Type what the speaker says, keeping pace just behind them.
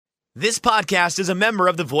This podcast is a member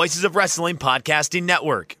of the Voices of Wrestling Podcasting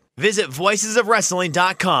Network. Visit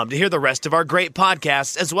voicesofwrestling.com to hear the rest of our great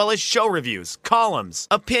podcasts, as well as show reviews, columns,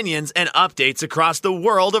 opinions, and updates across the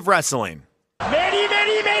world of wrestling. Many,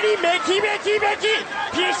 Mickey, Pishy.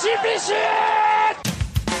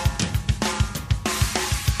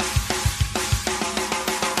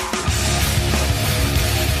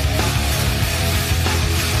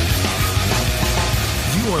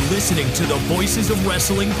 You are listening to the Voices of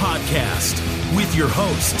Wrestling podcast with your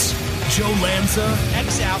hosts, Joe Lanza.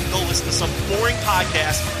 X out, go listen to some boring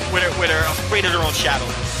podcast where they're afraid of their own shadow.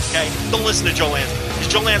 Okay? Don't listen to Joe Lanza, because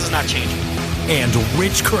Joe Lanza's not changing. And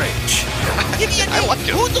Rich Craich. I like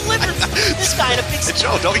him. Who delivers this guy in a big spot?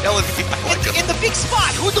 Joe, don't yell at me. I like him. In the big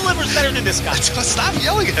spot, who delivers better than this guy? Stop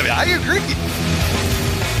yelling at me. I agree.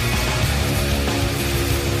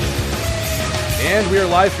 And we are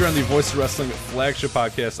live here on the Voice of Wrestling Flagship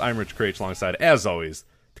podcast. I'm Rich Craich, alongside, as always,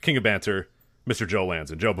 the King of Banter, Mr. Joe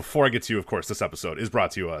Lanza. Joe, before I get to you, of course, this episode is brought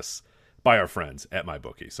to us by our friends at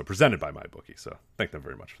MyBookie. So presented by MyBookie. So thank them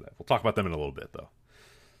very much for that. We'll talk about them in a little bit, though.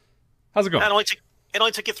 How's it going? It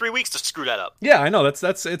only took you 3 weeks to screw that up. Yeah, I know. It's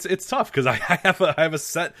tough because I have a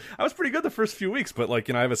set. I was pretty good the first few weeks, but I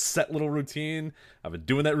have a set little routine. I've been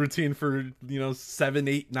doing that routine for 7,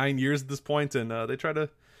 8, 9 years at this point, and they try to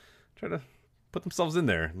put themselves in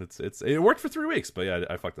there. It worked for 3 weeks, but yeah,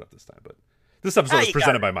 I fucked it up this time. But this episode is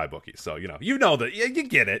presented by MyBookie, so you know that you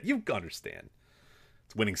get it, you understand.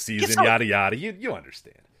 It's winning season, yada yada. You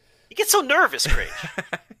understand. You get so nervous, Craig.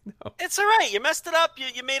 It's all right. You messed it up.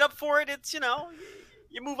 You made up for it. It's you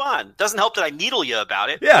move on. Doesn't help that I needle you about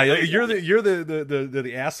it. Yeah, you're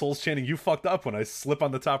the assholes chanting "you fucked up" when I slip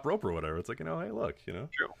on the top rope or whatever. It's like, hey, look, True.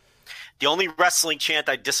 The only wrestling chant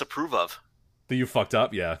I disapprove of. The "you fucked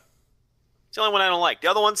up," yeah. It's the only one I don't like. The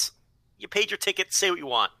other ones, you paid your ticket, say what you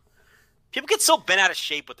want. People get so bent out of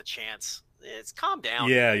shape with the chants. It's calm down.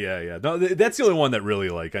 Yeah. No, that's the only one that really,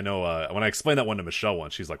 I know when I explained that one to Michelle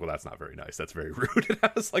once, she's like, well, that's not very nice. That's very rude. And I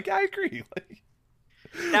was like, I agree.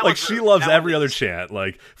 She loves every other chant.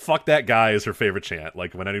 Fuck that guy is her favorite chant.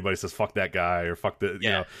 When anybody says fuck that guy or fuck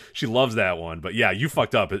the, she loves that one. But yeah, you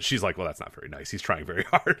fucked up. She's like, well, that's not very nice. He's trying very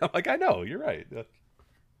hard. I'm like, I know, you're right.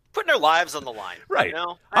 Putting their lives on the line. Right.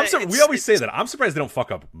 We always say that. I'm surprised they don't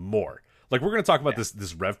fuck up more. We're going to talk about this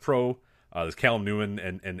RevPro, this Callum Newman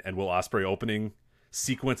and Will Ospreay opening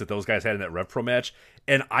sequence that those guys had in that RevPro match.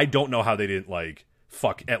 And I don't know how they didn't,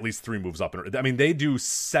 fuck at least 3 moves up. I mean, they do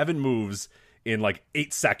 7 moves in,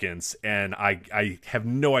 8 seconds, and I have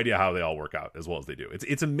no idea how they all work out as well as they do.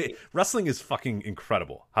 It's wrestling is fucking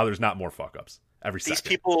incredible how there's not more fuck-ups every second. These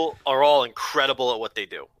people are all incredible at what they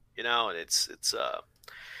do.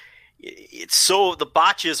 It's so the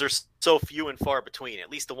botches are so few and far between. At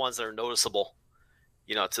least the ones that are noticeable,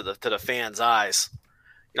 to the fans' eyes.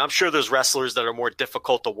 I'm sure there's wrestlers that are more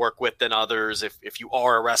difficult to work with than others. If you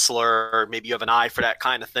are a wrestler, or maybe you have an eye for that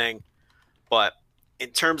kind of thing. But in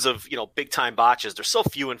terms of big time botches, they're so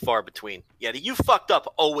few and far between. Yeah, the "you fucked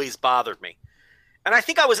up" always bothered me, and I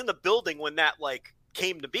think I was in the building when that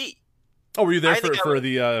came to be. Oh, were you there for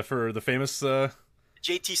the famous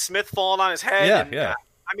JT Smith falling on his head? Yeah.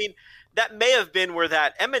 I mean, that may have been where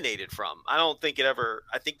that emanated from. I don't think it ever.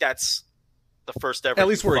 I think that's the first ever. At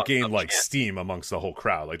least where it gained steam amongst the whole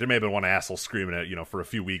crowd. There may have been one asshole screaming it, for a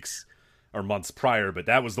few weeks or months prior, but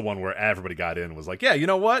that was the one where everybody got in and was like, yeah, you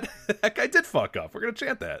know what? That guy did fuck up. We're gonna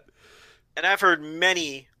chant that. And I've heard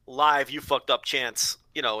many live "you fucked up" chants,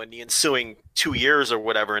 in the ensuing 2 years or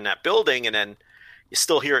whatever in that building, and then you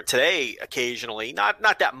still hear it today occasionally.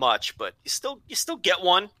 Not that much, but you still get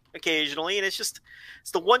one occasionally, and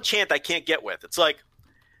it's the one chant I can't get with. It's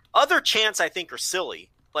other chants I think are silly.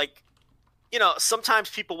 Sometimes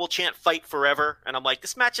people will chant "fight forever," and I'm like,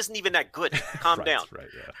 this match isn't even that good. Calm down. Right,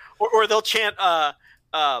 yeah. Or they'll chant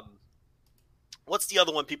what's the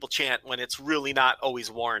other one people chant when it's really not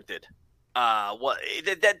always warranted? That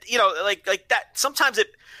sometimes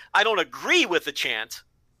I don't agree with the chant,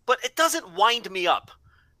 but it doesn't wind me up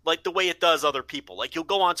the way it does other people. You'll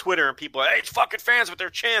go on Twitter and people are, hey, it's fucking fans with their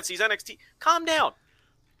chants, these NXT. Calm down.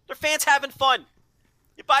 They're fans having fun.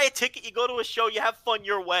 You buy a ticket, you go to a show, you have fun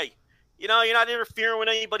your way. You're not interfering with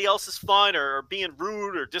anybody else's fun or being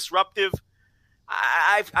rude or disruptive.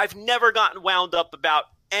 I've never gotten wound up about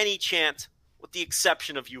any chant with the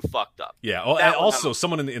exception of "you fucked up." Yeah. Also,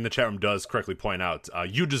 someone in the chat room does correctly point out,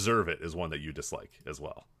 "You deserve it" is one that you dislike as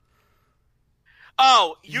well.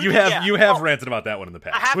 Oh, you have ranted about that one in the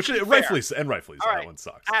past, which rightfully so. That one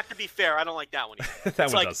sucks. I have to be fair. I don't like that one either.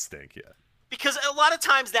 That one does stink. Yeah. Because a lot of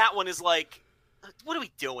times that one is what are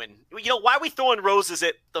we doing? Why are we throwing roses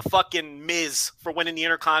at the fucking Miz for winning the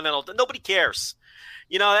Intercontinental? Nobody cares.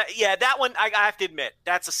 That one, I have to admit,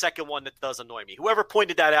 that's the second one that does annoy me. Whoever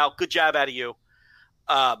pointed that out, good job out of you.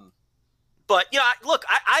 But, look,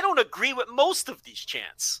 I don't agree with most of these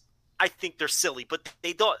chants. I think they're silly, but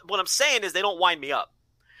they don't. What I'm saying is they don't wind me up.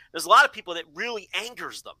 There's a lot of people that really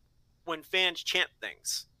angers them when fans chant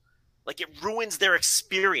things. Like, it ruins their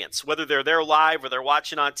experience, whether they're there live or they're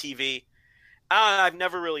watching on TV. I've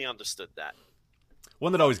never really understood that.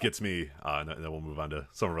 One that always gets me, and then we'll move on to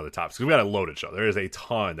some of our other topics, because we got a loaded show. There is a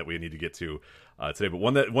ton that we need to get to today, but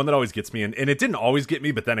one that always gets me, and it didn't always get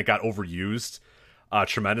me, but then it got overused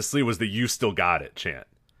tremendously, was the "You Still Got It" chant.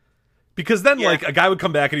 Because then, like, a guy would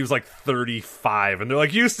come back and he was like 35, and they're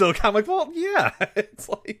like, "You still got?" I'm like, well, yeah. It's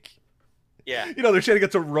like, yeah, they're trying to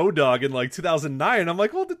get to Road Dogg in like 2009. I'm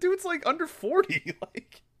like, well, the dude's like under 40,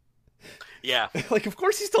 like. Yeah. Like, of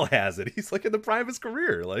course he still has it. He's like in the prime of his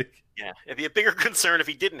career. Like, yeah, it'd be a bigger concern if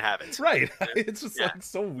he didn't have it. Right. It's just like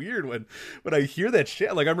so weird when I hear that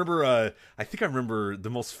shit. Like, I remember, I think I remember the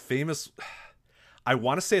most famous. I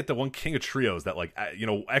want to say at the one King of Trios that, like,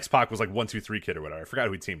 X-Pac was like 1, 2, 3 Kid or whatever. I forgot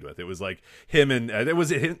who he teamed with. It was like him and it was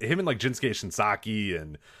him and like Jinsuke Shinsaki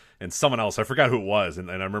and someone else. I forgot who it was.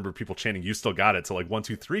 And I remember people chanting "You Still Got It" to like 1,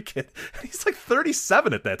 2, 3 Kid. And he's like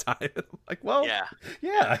 37 at that time. I'm like, well,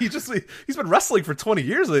 yeah. He's been wrestling for 20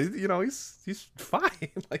 years. He's fine.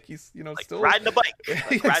 Like, he's like still riding a bike.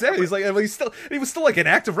 Exactly. He's like, he was still like an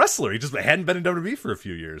active wrestler. He just hadn't been in WWE for a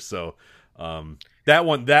few years. So that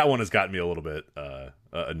one has gotten me a little bit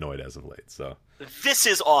annoyed as of late. So "This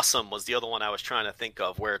Is Awesome" was the other one I was trying to think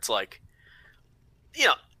of, where it's like,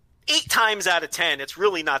 8 times out of 10, it's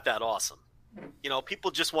really not that awesome.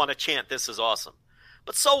 People just want to chant "This is awesome."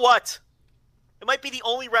 But so what? It might be the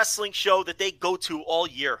only wrestling show that they go to all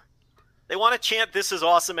year. They want to chant "This is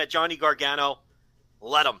awesome" at Johnny Gargano.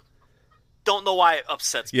 Let them. Don't know why it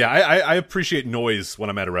upsets me. Yeah, I appreciate noise when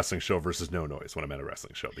I'm at a wrestling show versus no noise when I'm at a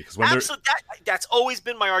wrestling show. Because when that's always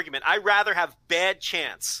been my argument. I'd rather have bad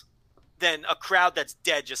chants than a crowd that's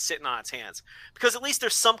dead just sitting on its hands. Because at least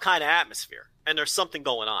there's some kind of atmosphere and there's something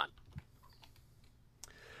going on.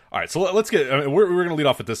 All right, so let's get. We're going to lead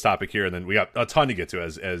off with this topic here, and then we got a ton to get to.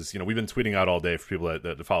 As we've been tweeting out all day for people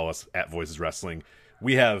that follow us at Voices Wrestling.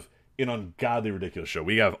 We have an ungodly ridiculous show.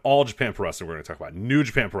 We have All Japan Pro Wrestling we're going to talk about. New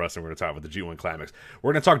Japan Pro Wrestling we're going to talk about. The G1 Climax.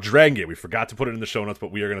 We're going to talk Dragon Gate. We forgot to put it in the show notes,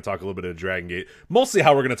 but we are going to talk a little bit of Dragon Gate. Mostly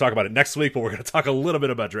how we're going to talk about it next week, but we're going to talk a little bit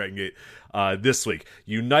about Dragon Gate this week.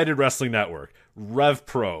 United Wrestling Network,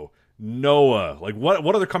 RevPro, Noah. Like,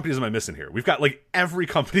 what other companies am I missing here? We've got like every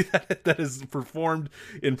company that has performed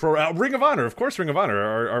in pro. Ring of Honor, of course. Ring of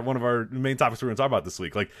Honor are one of our main topics we're going to talk about this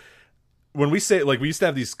week. Like, when we say, like, we used to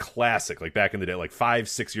have these classic, like back in the day, like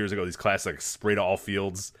 5-6 years ago, these classic spray to all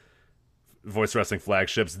fields voice wrestling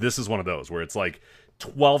flagships. This is one of those where it's like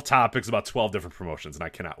 12 topics about 12 different promotions, and I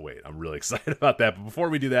cannot wait. I'm really excited about that. But before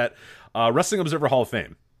we do that, Wrestling Observer Hall of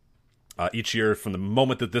Fame. Each year, from the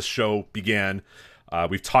moment that this show began,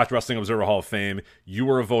 we've talked Wrestling Observer Hall of Fame. You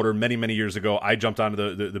were a voter many, many years ago. I jumped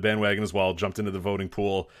onto the bandwagon as well, jumped into the voting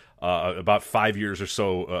pool about 5 years or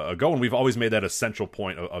so ago, and we've always made that a central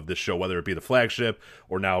point of this show, whether it be the flagship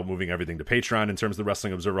or now moving everything to Patreon in terms of the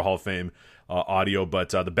Wrestling Observer Hall of Fame audio. But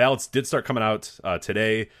the ballots did start coming out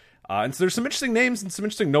today. And so there's some interesting names and some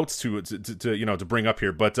interesting notes to bring up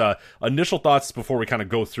here. But initial thoughts before we kind of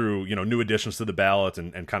go through new additions to the ballot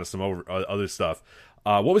and kind of some other stuff.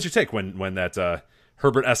 What was your take when that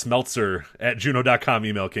Herbert S. Meltzer at Juno.com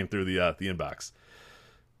email came through the inbox?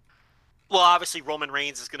 Well, obviously Roman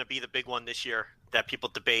Reigns is going to be the big one this year that people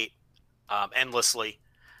debate endlessly.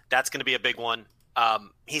 That's going to be a big one.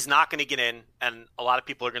 He's not going to get in, and a lot of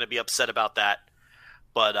people are going to be upset about that.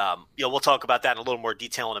 But we'll talk about that in a little more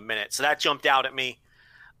detail in a minute. So that jumped out at me.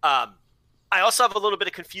 I also have a little bit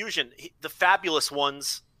of confusion. The Fabulous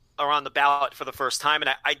Ones are on the ballot for the first time, and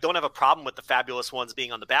I don't have a problem with the Fabulous Ones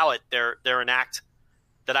being on the ballot. They're an act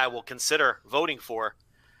that I will consider voting for.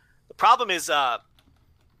 The problem is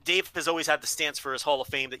Dave has always had the stance for his Hall of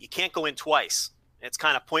Fame that you can't go in twice. It's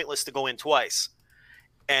kind of pointless to go in twice,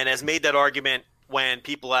 and has made that argument when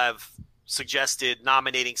people have suggested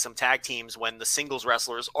nominating some tag teams when the singles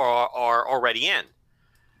wrestlers are already in.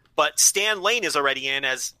 But Stan Lane is already in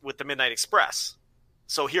as with the Midnight Express.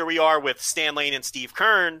 So here we are with Stan Lane and Steve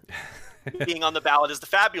Kern being on the ballot as the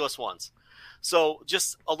Fabulous Ones. So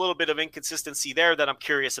just a little bit of inconsistency there that I'm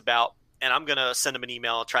curious about, and I'm going to send him an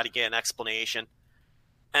email and try to get an explanation.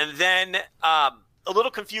 And then a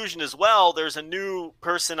little confusion as well. There's a new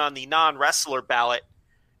person on the non-wrestler ballot,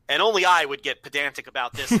 and only I would get pedantic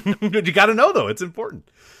about this. You got to know, though. It's important.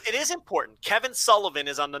 It is important. Kevin Sullivan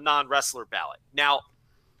is on the non-wrestler ballot. Now,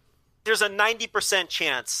 there's a 90%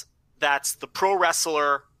 chance that's the pro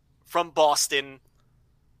wrestler from Boston,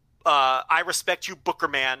 I Respect You Booker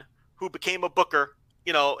man, who became a booker,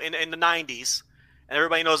 in the 90s, and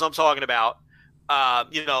everybody knows what I'm talking about.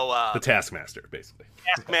 The Taskmaster, basically.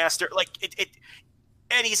 Taskmaster,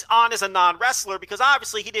 and he's on as a non-wrestler because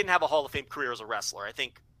obviously he didn't have a Hall of Fame career as a wrestler. I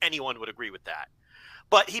think anyone would agree with that.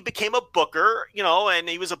 But he became a booker, and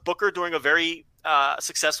he was a booker during a very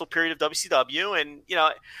successful period of WCW. And,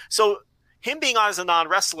 so him being on as a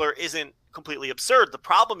non-wrestler isn't completely absurd. The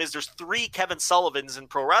problem is there's 3 Kevin Sullivans in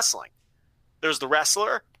pro wrestling. There's the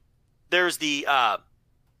wrestler. There's the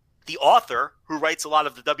author who writes a lot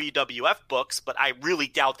of the WWF books, but I really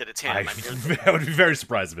doubt that it's him. I would be very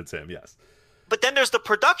surprised if it's him, yes. But then there's the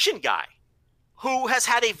production guy who has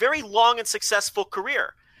had a very long and successful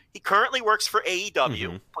career. He currently works for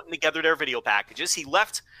AEW, putting together their video packages. He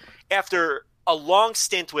left after a long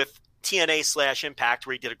stint with TNA/Impact,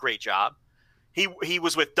 where he did a great job. He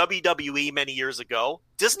was with WWE many years ago.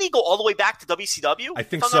 Doesn't he go all the way back to WCW? I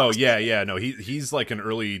think so. Yeah. No, he's like an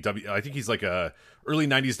early I think he's like a early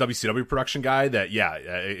 90s WCW production guy that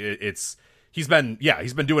he's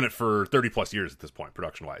been doing it for 30 plus years at this point,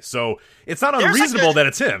 production wise. So it's not unreasonable that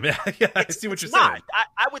it's him. Yeah, I see what you're saying.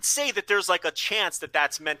 I would say that there's like a chance that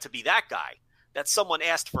that's meant to be that guy, that someone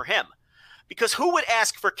asked for him. Because who would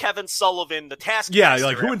ask for Kevin Sullivan, the Taskmaster? Yeah,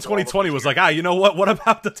 like who in 2020 was like, you know what? What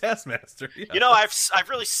about the Taskmaster? Yeah. I've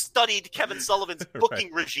really studied Kevin Sullivan's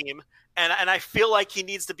booking regime, and I feel like he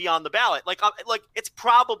needs to be on the ballot. Like it's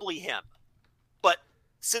probably him. But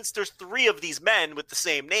since there's 3 of these men with the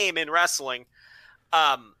same name in wrestling,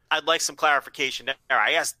 I'd like some clarification there.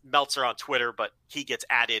 I asked Meltzer on Twitter, but he gets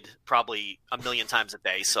added probably a million times a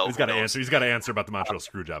day. So he's got to answer. He's got to answer about the Montreal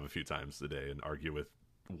Screwjob a few times a day and argue with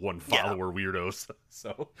one follower weirdos.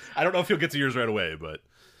 So I don't know if he'll get to yours right away,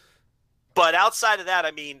 but outside of that,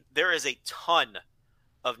 I mean, there is a ton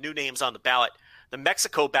of new names on the ballot. The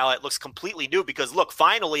Mexico ballot looks completely new because look,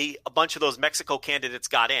 finally a bunch of those Mexico candidates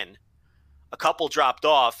got in. A couple dropped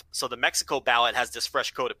off, so the Mexico ballot has this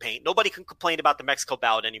fresh coat of paint. Nobody can complain about the Mexico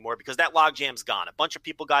ballot anymore because that logjam's gone. A bunch of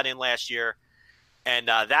people got in last year, and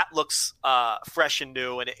that looks fresh and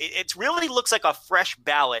new. And it really looks like a fresh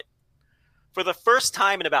ballot for the first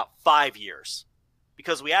time in about 5 years,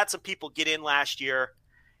 because we had some people get in last year,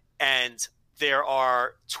 and there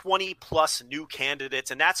are 20 plus new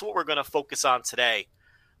candidates, and that's what we're going to focus on today.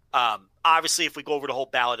 Obviously, if we go over the whole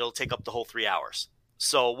ballot, it'll take up the whole 3 hours.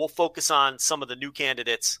 So we'll focus on some of the new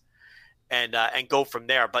candidates and go from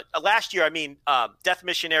there. But last year, I mean, Death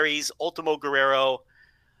Missionaries, Ultimo Guerrero,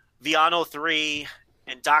 Viano 3,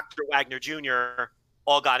 and Dr. Wagner Jr.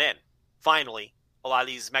 all got in. Finally, a lot of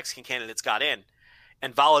these Mexican candidates got in,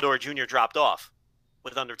 and Volador Jr. dropped off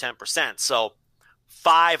with under 10%. So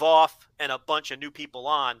 5 off and a bunch of new people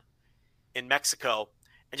on in Mexico.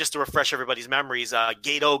 And just to refresh everybody's memories,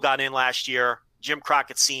 Gato got in last year, Jim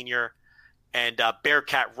Crockett Sr., and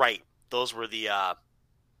Bearcat Wright. Those were the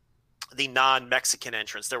non-Mexican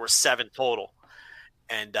entrants. There were 7 total.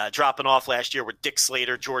 And dropping off last year were Dick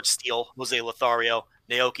Slater, George Steele, Jose Lothario,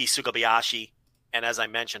 Naoki Sugabayashi, and as I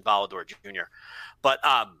mentioned, Volador Jr. But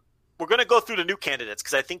we're going to go through the new candidates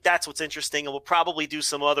because I think that's what's interesting, and we'll probably do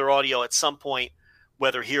some other audio at some point,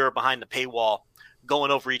 whether here or behind the paywall,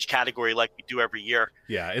 going over each category like we do every year.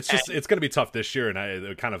 Yeah, it's going to be tough this year, and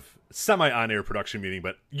I kind of semi-on-air production meeting,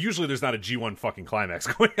 but usually there's not a G1 fucking climax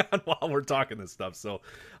going on while we're talking this stuff, so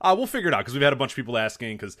we'll figure it out, because we've had a bunch of people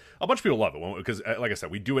asking, because a bunch of people love it, because like I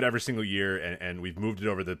said, we do it every single year, and we've moved it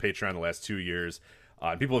over to the Patreon the last 2 years.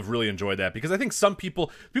 And people have really enjoyed that, because I think some people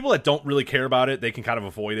that don't really care about it, they can kind of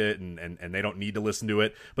avoid it, and they don't need to listen to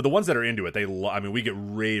it. But the ones that are into it, we get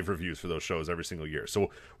rave reviews for those shows every single year. So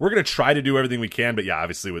we're going to try to do everything we can. But yeah,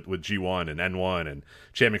 obviously with G1 and N1 and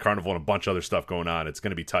Champion Carnival and a bunch of other stuff going on, it's going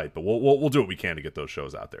to be tight. But we'll do what we can to get those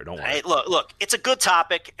shows out there. Don't worry. Hey, look, it's a good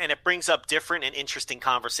topic, and it brings up different and interesting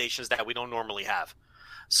conversations that we don't normally have.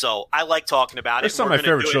 So I like talking about it. It's some of my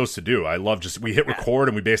favorite shows to do. I love we hit record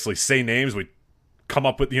and we basically say names. We come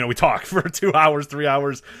up with, we talk for 2 hours, 3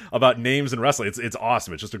 hours about names and wrestling. It's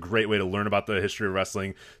awesome. It's just a great way to learn about the history of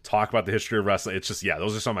wrestling, talk about the history of wrestling. It's just,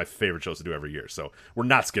 those are some of my favorite shows to do every year. So we're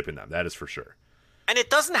not skipping them. That is for sure. And it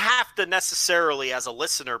doesn't have to necessarily, as a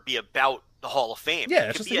listener, be about the Hall of Fame. Yeah,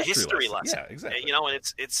 it could be a history lesson. Yeah, exactly. And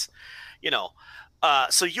it's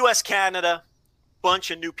so U.S., Canada,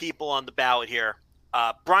 bunch of new people on the ballot here.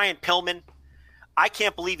 Brian Pillman, I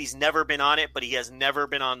can't believe he's never been on it, but he has never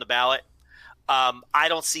been on the ballot. I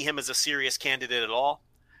don't see him as a serious candidate at all.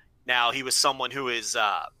 Now, he was someone who is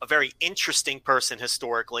a very interesting person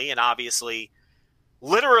historically, and obviously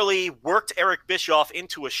literally worked Eric Bischoff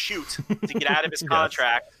into a shoot to get out of his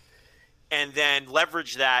contract, and then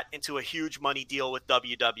leveraged that into a huge money deal with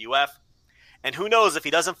WWF. And who knows, if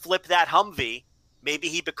he doesn't flip that Humvee, maybe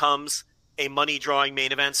he becomes a money-drawing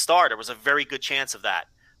main event star. There was a very good chance of that.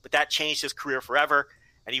 But that changed his career forever,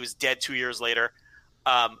 and he was dead 2 years later.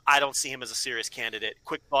 I don't see him as a serious candidate.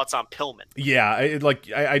 Quick thoughts on Pillman. Yeah,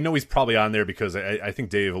 I know he's probably on there because I think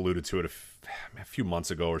Dave alluded to it a few months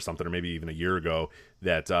ago or something, or maybe even a year ago,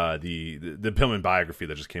 that the Pillman biography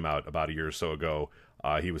that just came out about a year or so ago,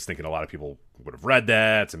 he was thinking a lot of people would have read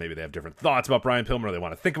that, and maybe they have different thoughts about Brian Pillman, or they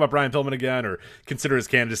want to think about Brian Pillman again, or consider his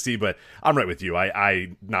candidacy. But I'm right with you.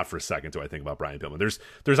 I not for a second do I think about Brian Pillman.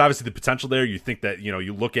 There's obviously the potential there. You think that,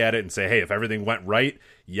 you look at it and say, hey, if everything went right,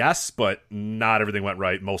 yes, but not everything went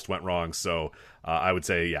right. Most went wrong. So I would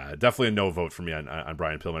say, yeah, definitely a no vote for me on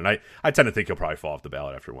Brian Pillman. And I tend to think he'll probably fall off the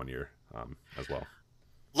ballot after 1 year as well.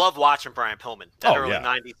 Love watching Brian Pillman. That early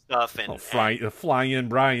 90s stuff. And flying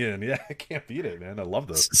Brian. Yeah, I can't beat it, man. I love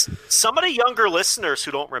those. Some of the younger listeners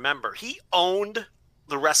who don't remember, he owned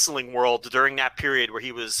the wrestling world during that period where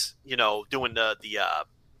he was, doing the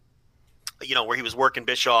where he was working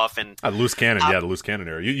Bischoff and loose cannon. The loose cannon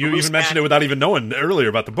era. You even mentioned it without even knowing earlier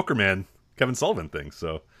about the Booker Man, Kevin Sullivan thing.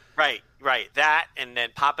 So right. That, and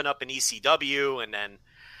then popping up in ECW. And then,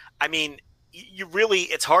 I mean,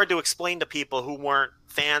 it's hard to explain to people who weren't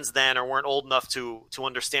fans then or weren't old enough to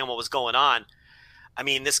understand what was going on. I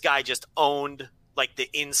mean, this guy just owned like the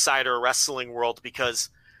insider wrestling world, because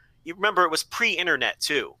you remember it was pre-internet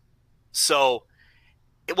too. So,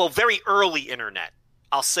 very early internet.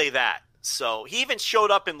 I'll say that. So he even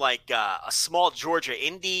showed up in like a small Georgia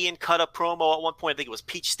indie and cut a promo at one point. I think it was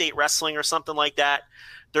Peach State Wrestling or something like that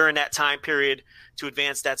during that time period to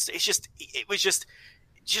advance that. It was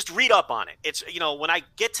just read up on it. It's, when I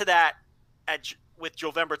get to that with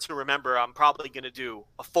Jovember to Remember, I'm probably going to do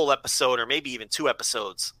a full episode or maybe even 2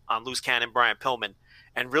 episodes on Loose Cannon Brian Pillman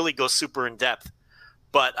and really go super in depth.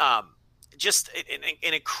 But just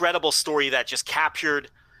an incredible story that just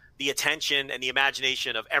captured the attention and the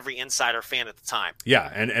imagination of every insider fan at the time.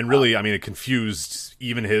 Yeah, and really, I mean, it confused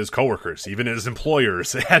even his coworkers, even his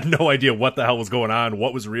employers. They had no idea what the hell was going on,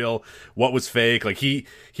 what was real, what was fake. Like he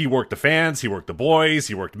worked the fans, he worked the boys,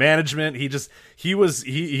 he worked management. He was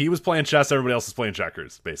playing chess. Everybody else was playing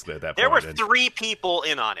checkers, basically at that point. There were 3 people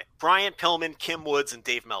in on it: Brian Pillman, Kim Woods, and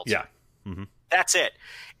Dave Meltzer. Yeah, that's it.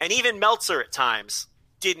 And even Meltzer at times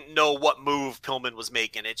didn't know what move Pillman was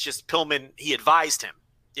making. It's just Pillman. He advised him.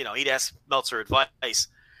 He'd ask Meltzer advice.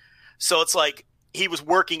 So it's like he was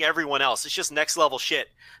working everyone else. It's just next level shit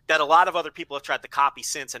that a lot of other people have tried to copy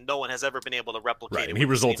since, and no one has ever been able to replicate it. And he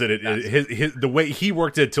resulted in the way he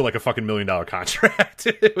worked it to like a fucking $1 million contract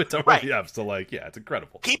with WWF. So like, yeah, it's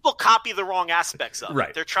incredible. People copy the wrong aspects of it.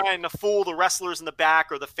 Right. They're trying to fool the wrestlers in the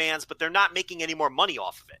back or the fans, but they're not making any more money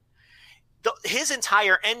off of it. His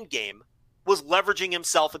entire end game was leveraging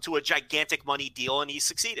himself into a gigantic money deal, and he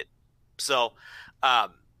succeeded. So,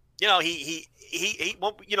 he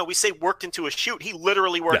we say worked into a shoot. He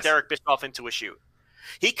literally worked Eric Bischoff into a shoot.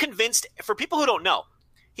 He convinced, for people who don't know,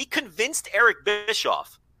 he convinced Eric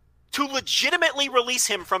Bischoff to legitimately release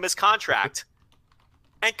him from his contract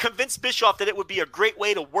and convinced Bischoff that it would be a great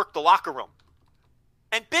way to work the locker room.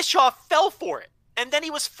 And Bischoff fell for it. And then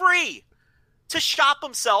he was free to shop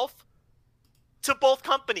himself to both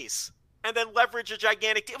companies and then leverage a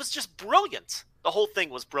gigantic deal. It was just brilliant. The whole thing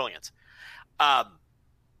was brilliant.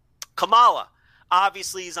 Kamala,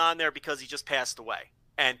 obviously, is on there because he just passed away,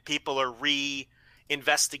 and people are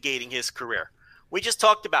re-investigating his career. We just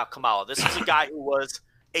talked about Kamala. This is a guy who was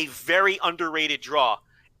a very underrated draw,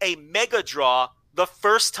 a mega draw the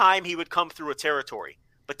first time he would come through a territory,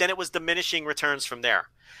 but then it was diminishing returns from there.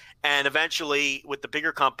 And eventually, with the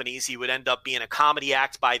bigger companies, he would end up being a comedy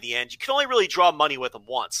act by the end. You can only really draw money with him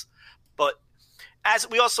once. But as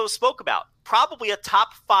we also spoke about, probably a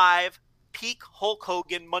top 5 peak Hulk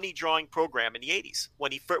Hogan money drawing program in the 80s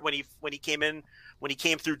when he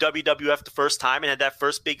came through WWF the first time and had that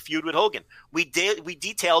first big feud with Hogan. We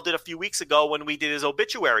detailed it a few weeks ago when we did his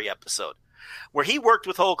obituary episode, where he worked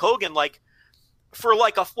with Hulk Hogan for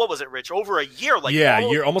what was it, Rich? Over a year,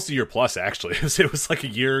 almost a year plus. Actually, it was like a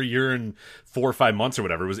year and 4 or 5 months or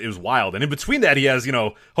whatever. It was wild. And in between that, he has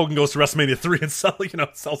Hogan goes to WrestleMania 3 and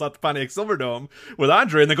sells out the Pontiac Silverdome with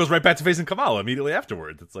Andre, and then goes right back to facing Kamala immediately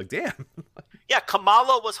afterwards. It's like, damn. Yeah,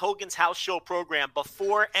 Kamala was Hogan's house show program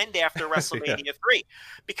before and after WrestleMania 3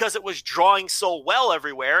 because it was drawing so well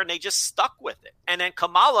everywhere, and they just stuck with it. And then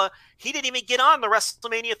Kamala, he didn't even get on the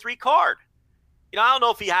WrestleMania 3 card. I don't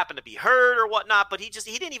know if he happened to be hurt or whatnot, but he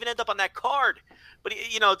didn't even end up on that card. But,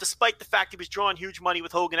 despite the fact he was drawing huge money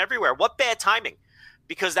with Hogan everywhere, what bad timing.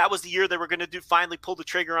 Because that was the year they were going to finally pull the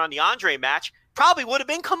trigger on the Andre match. Probably would have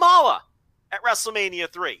been Kamala at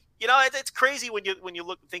WrestleMania 3. It's crazy when you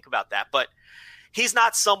look and think about that. But he's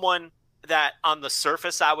not someone that on the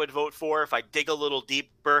surface I would vote for if I dig a little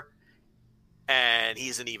deeper. And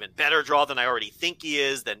he's an even better draw than I already think he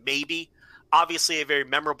is, then maybe. Obviously a very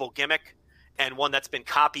memorable gimmick and one that's been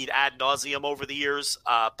copied ad nauseum over the years,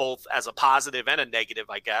 both as a positive and a negative,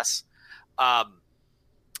 I guess.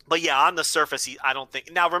 But yeah, on the surface, I don't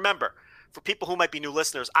think. Now, remember, for people who might be new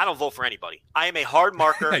listeners, I don't vote for anybody. I am a hard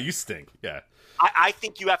marker. You stink. Yeah. I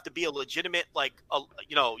think you have to be a legitimate,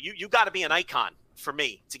 you got to be an icon for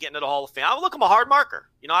me to get into the Hall of Fame. I'm a hard marker.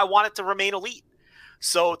 I want it to remain elite.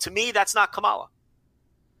 So to me, that's not Kamala.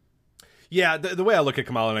 Yeah, the way I look at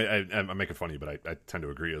Kamala, and I'm making fun of you, but I tend to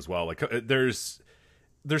agree as well. Like, there's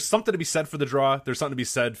something to be said for the draw. There's something to be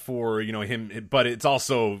said for, him, but it's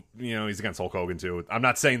also, he's against Hulk Hogan too. I'm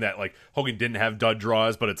not saying that like Hogan didn't have dud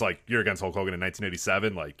draws, but it's like you're against Hulk Hogan in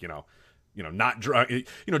 1987, like, not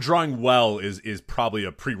drawing well is probably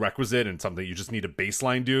a prerequisite and something you just need a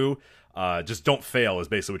baseline do. Just don't fail is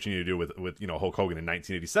basically what you need to do with Hulk Hogan in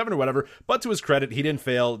 1987 or whatever. But to his credit, he didn't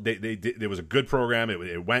fail. There was a good program.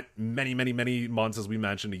 It went many, many, many months, as we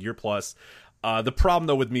mentioned, a year plus. The problem,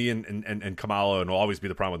 though, with me and Kamala, and will always be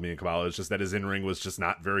the problem with me and Kamala, is just that his in-ring was just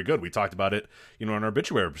not very good. We talked about it, in our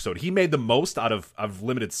obituary episode. He made the most out of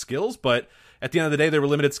limited skills, but at the end of the day, they were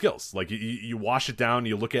limited skills. Like, you wash it down,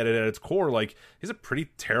 you look at it at its core, like, he's a pretty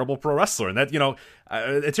terrible pro wrestler. And that,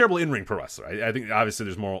 a terrible in-ring pro wrestler. I think, obviously,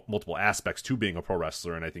 there's multiple aspects to being a pro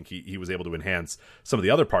wrestler, and I think he was able to enhance some of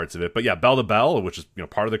the other parts of it. But yeah, bell to bell, which is,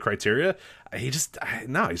 part of the criteria, he's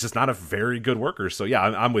just not a very good worker. So yeah,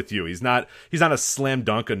 I'm with you. He's not a slam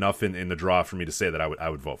dunk enough in the draw for me to say that I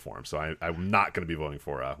would vote for him. So I'm not going to be voting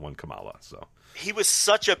for one Kamala. So he was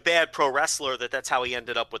such a bad pro wrestler that's how he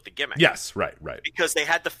ended up with the gimmick. Yes, right. Because they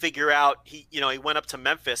had to figure out he went up to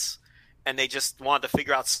Memphis and they just wanted to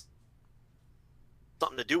figure out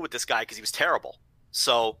something to do with this guy because he was terrible.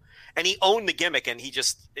 So, and he owned the gimmick, and he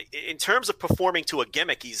just, in terms of performing to a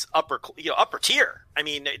gimmick, he's upper tier. I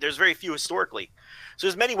mean, there's very few historically. So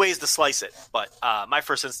there's many ways to slice it, but my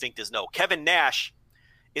first instinct is no. Kevin Nash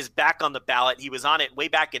is back on the ballot. He was on it way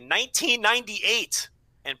back in 1998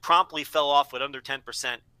 and promptly fell off with under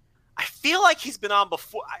 10%. I feel like he's been on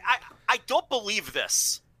before. I don't believe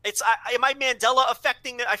this. Am I Mandela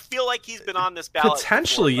affecting it? I feel like he's been on this ballot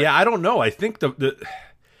potentially. Before, yeah, I don't know. I think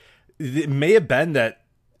it may have been that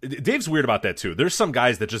Dave's weird about that too. There's some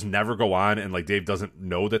guys that just never go on, and like Dave doesn't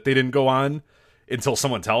know that they didn't go on until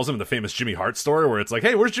someone tells him. The famous Jimmy Hart story, where it's like,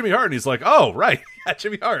 "Hey, where's Jimmy Hart?" And he's like, "Oh, right, yeah,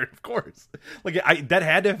 Jimmy Hart, of course." Like that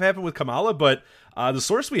had to have happened with Kamala, but the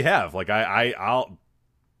source we have, like I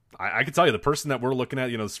can tell you, the person that we're looking at,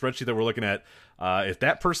 the spreadsheet that we're looking at, if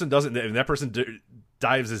that person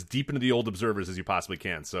dives as deep into the old observers as you possibly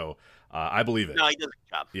can. So I believe it. No, he does a good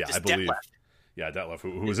job. Yeah, just I believe. Detlef. Yeah, Detlef,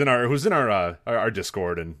 who's in our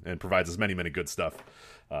Discord and provides us many good stuff,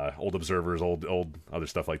 old observers, old other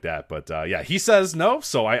stuff like that. But yeah, he says no,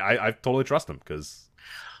 so I totally trust him because.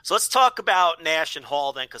 So let's talk about Nash and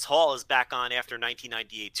Hall then, because Hall is back on after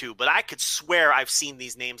 1998 too. But I could swear I've seen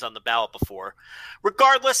these names on the ballot before.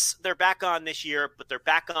 Regardless, they're back on this year, but they're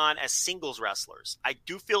back on as singles wrestlers. I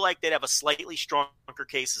do feel like they'd have a slightly stronger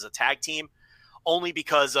case as a tag team, only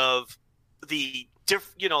because of the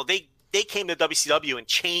they came to WCW and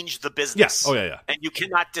changed the business. Yes. Oh yeah. And you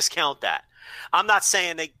cannot discount that. I'm not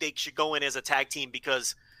saying they should go in as a tag team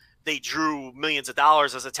because they drew millions of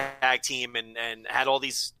dollars as a tag team and had all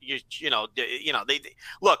these, they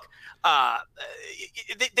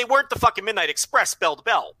weren't the fucking Midnight Express bell to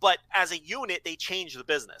bell, but as a unit, they changed the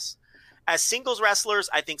business. As singles wrestlers,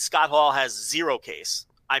 I think Scott Hall has zero case.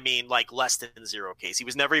 I mean, like less than zero case. He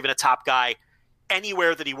was never even a top guy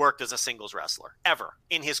anywhere that he worked as a singles wrestler ever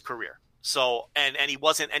in his career. So, and he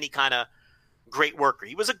wasn't any kind of great worker.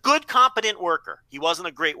 He was a good, competent worker. He wasn't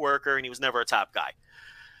a great worker, and he was never a top guy.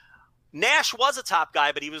 Nash was a top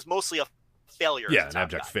guy, but he was mostly a failure. Yeah, an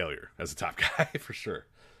abject failure as a top guy, for sure.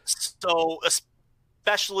 So,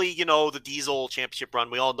 especially, the Diesel Championship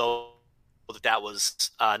run, we all know that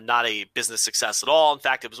was not a business success at all. In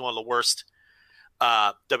fact, it was one of the worst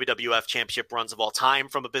WWF Championship runs of all time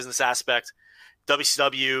from a business aspect.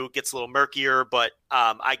 WCW gets a little murkier, but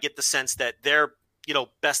I get the sense that their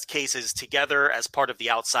best cases together as part of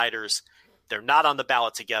the Outsiders. They're not on the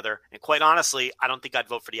ballot together. And quite honestly, I don't think I'd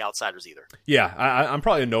vote for the Outsiders either. Yeah, I'm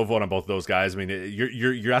probably a no vote on both of those guys. I mean,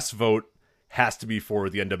 your yes vote has to be for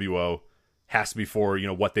the NWO, has to be for,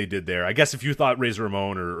 what they did there. I guess if you thought Razor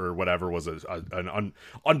Ramon or whatever was an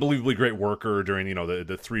unbelievably great worker during,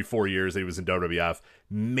 the 3-4 years that he was in WWF,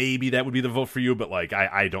 maybe that would be the vote for you. But like,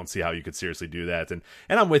 I don't see how you could seriously do that. And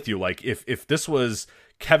I'm with you. Like if this was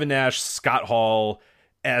Kevin Nash, Scott Hall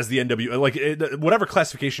as the NWO, like whatever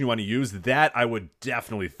classification you want to use, that I would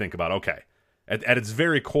definitely think about. Okay. At its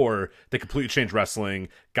very core, they completely changed wrestling,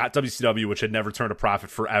 got WCW, which had never turned a profit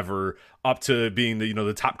forever, up to being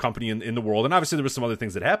the top company in the world. And obviously there was some other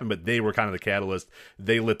things that happened, but they were kind of the catalyst.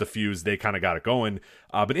 They lit the fuse. They kind of got it going.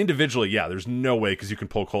 But individually, yeah, there's no way, because you can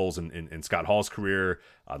poke holes in Scott Hall's career,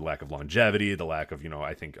 the lack of longevity, the lack of,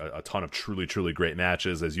 I think a ton of truly, truly great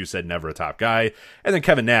matches. As you said, never a top guy. And then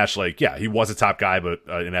Kevin Nash, he was a top guy, but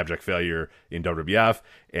an abject failure in WWF.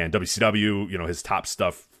 And WCW, his top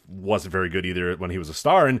stuff wasn't very good either when he was a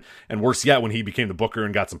star, and worse yet, when he became the booker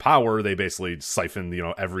and got some power, they basically siphoned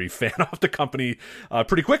every fan off the company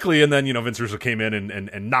pretty quickly, and then Vince Russo came in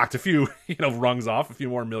and knocked a few rungs off, a few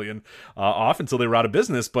more million off until they were out of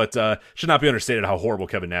business. But should not be understated how horrible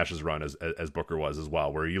Kevin Nash's run as booker was as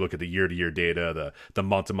well, where you look at the year-to-year data, the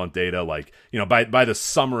month-to-month data, by the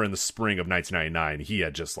summer and the spring of 1999, he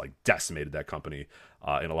had just decimated that company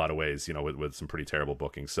in a lot of ways, with some pretty terrible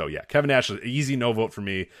bookings. So yeah, Kevin Nash, easy no vote for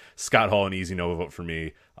me. Scott Hall, an easy no vote for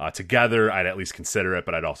me. Together, I'd at least consider it,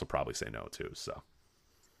 but I'd also probably say no too. So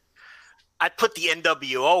I'd put the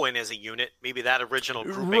NWO in as a unit, maybe that original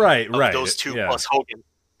grouping right, those two plus Hogan.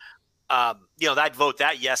 I'd vote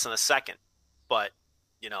that yes in a second, but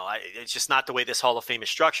it's just not the way this Hall of Fame is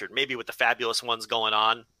structured. Maybe with the fabulous ones going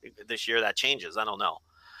on this year, that changes. I don't know.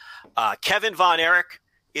 Kevin Von Erich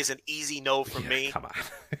is an easy no for me. Come on.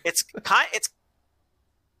 It's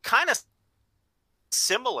kind of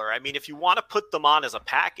similar. I mean, if you want to put them on as a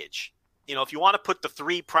package, if you want to put the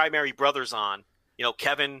three primary brothers on,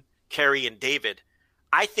 Kevin, Kerry, and David,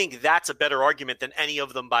 I think that's a better argument than any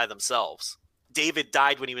of them by themselves. David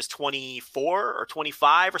died when he was 24 or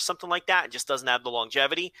 25 or something like that, and just doesn't have the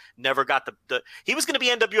longevity. Never got he was going to be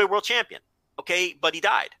NWA World Champion, okay, but he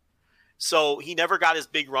died. So he never got his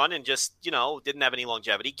big run and just, didn't have any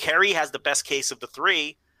longevity. Kerry has the best case of the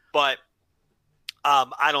three, but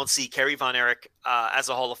I don't see Kerry Von Erich as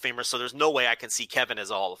a Hall of Famer. So there's no way I can see Kevin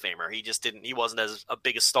as a Hall of Famer. He wasn't as a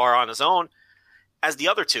big a star on his own as the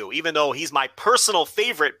other two, even though he's my personal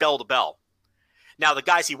favorite bell to bell. Now, the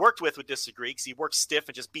guys he worked with would disagree because he worked stiff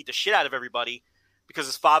and just beat the shit out of everybody because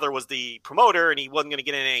his father was the promoter and he wasn't going to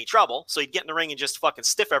get in any trouble. So he'd get in the ring and just fucking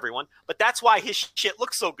stiff everyone. But that's why his shit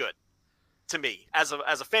looks so good to me as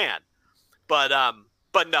a fan. But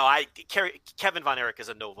no, Kevin Von Erich is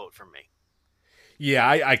a no vote from me. Yeah,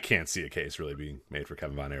 I can't see a case really being made for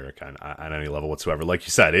Kevin Von Erich on any level whatsoever. Like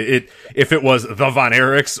you said, if it was the Von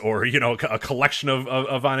Erichs or a collection of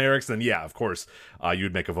Von Erichs, then yeah, of course you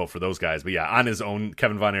would make a vote for those guys. But yeah, on his own,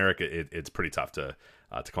 Kevin Von Erich, it's pretty tough to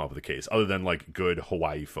come up with a case. Other than good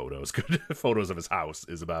Hawaii photos, good photos of his house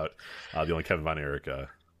is about the only Kevin Von Erich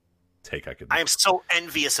take I could. I am so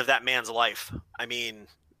envious of that man's life. I mean,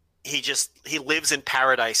 he lives in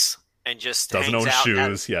paradise. And just doesn't own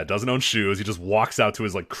shoes. Yeah, doesn't own shoes. He just walks out to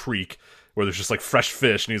his creek where there's just fresh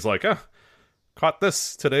fish, and he's like, caught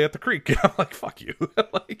this today at the creek. I'm like, fuck you.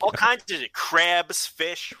 All kinds of crabs,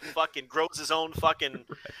 fish, fucking grows his own fucking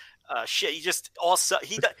shit.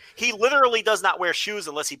 He literally does not wear shoes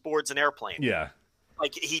unless he boards an airplane. Yeah.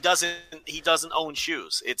 He doesn't own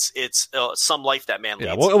shoes. It's some life that man leads.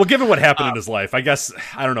 Yeah, well, given what happened in his life, I guess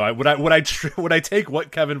I don't know. Would I take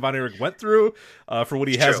what Kevin Von Erich went through for what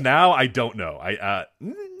he has true. Now? I don't know. I'd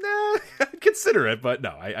consider it, but no.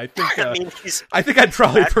 I think I think I'd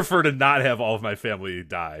probably prefer to not have all of my family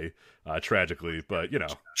die tragically, but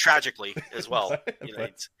tragically as well.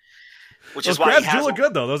 Which those is why crabs he has do look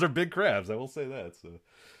good though. Those are big crabs. I will say that. So.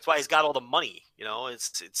 That's why he's got all the money.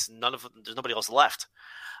 It's there's nobody else left.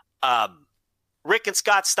 Rick and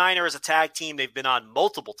Scott Steiner as a tag team, they've been on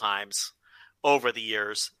multiple times over the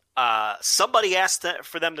years. Somebody asked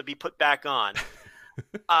for them to be put back on.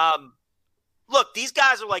 Look, these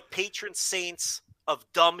guys are like patron saints of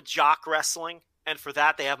dumb jock wrestling, and for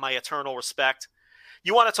that they have my eternal respect.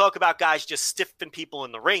 You want to talk about guys just stiffing people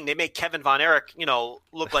in the ring? They make Kevin Von Erich,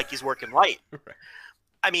 look like he's working light. Right.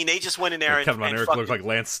 I mean, they just went in there and Kevin Von Erich looked like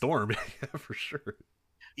Lance Storm, for sure.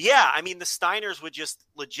 Yeah, I mean, the Steiners would just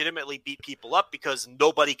legitimately beat people up because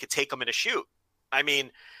nobody could take them in a shoot. I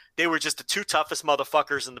mean, they were just the two toughest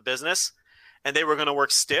motherfuckers in the business, and they were going to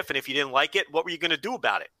work stiff, and if you didn't like it, what were you going to do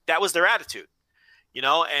about it? That was their attitude,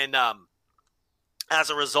 and as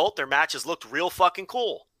a result, their matches looked real fucking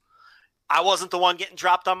cool. I wasn't the one getting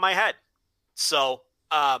dropped on my head. So,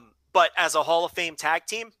 but as a Hall of Fame tag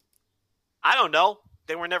team, I don't know.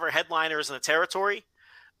 They were never headliners in the territory.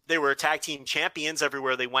 They were tag team champions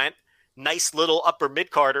everywhere they went. Nice little upper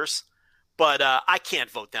mid-carders. But I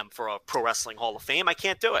can't vote them for a Pro Wrestling Hall of Fame. I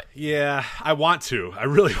can't do it. Yeah, I want to. I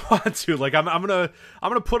really want to. Like, I'm gonna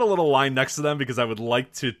put a little line next to them because I would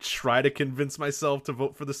like to try to convince myself to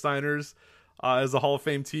vote for the Steiners as a Hall of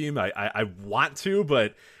Fame team. I want to,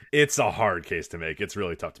 but it's a hard case to make. It's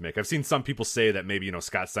really tough to make. I've seen some people say that maybe,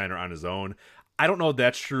 Scott Steiner on his own. I don't know if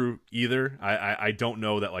that's true either. I don't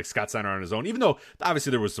know that, like, Scott Steiner on his own, even though obviously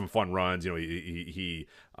there was some fun runs. He's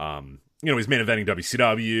main eventing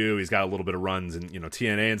WCW. He's got a little bit of runs in,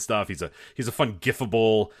 TNA and stuff. He's a fun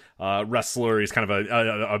gifable wrestler. He's kind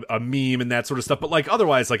of a meme and that sort of stuff. But, like,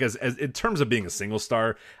 otherwise, like, as in terms of being a single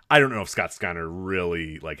star, I don't know if Scott Steiner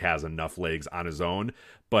really, like, has enough legs on his own.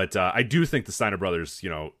 But I do think the Steiner brothers,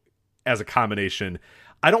 as a combination,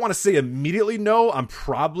 I don't want to say immediately no. I'm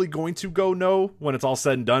probably going to go no when it's all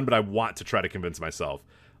said and done, but I want to try to convince myself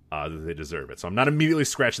that they deserve it. So I'm not immediately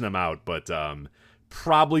scratching them out, but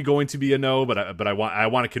probably going to be a no. But I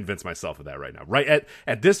want to convince myself of that right now. Right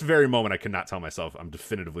at this very moment, I cannot tell myself I'm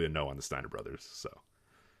definitively a no on the Steiner brothers. So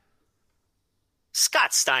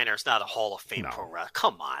Scott Steiner's not a Hall of Fame pro wrestler.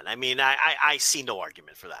 Come on. I mean, I see no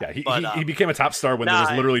argument for that. Yeah, he became a top star when there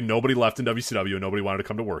was literally nobody left in WCW and nobody wanted to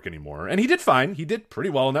come to work anymore. And he did fine. He did pretty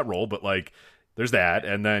well in that role, but, like, there's that.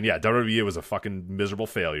 And then, WWE was a fucking miserable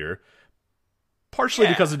failure. Partially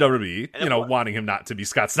because of WWE, wanting him not to be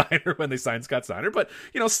Scott Steiner when they signed Scott Steiner. But,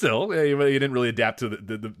 still, he didn't really adapt to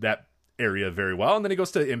that area very well. And then he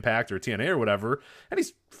goes to Impact or TNA or whatever, and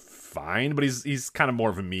he's fine, but he's kind of more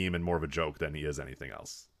of a meme and more of a joke than he is anything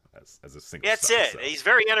else as a single That's star, it. So. He's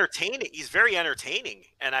very entertaining,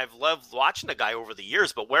 and I've loved watching the guy over the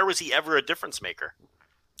years, but where was he ever a difference maker?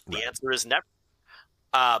 The answer is never.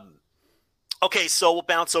 Okay, so we'll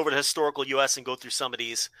bounce over to historical US and go through some of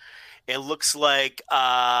these. It looks like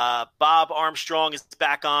Bob Armstrong is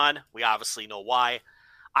back on. We obviously know why.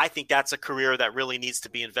 I think that's a career that really needs to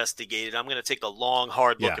be investigated. I'm going to take a long,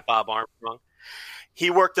 hard look at Bob Armstrong. He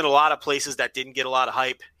worked in a lot of places that didn't get a lot of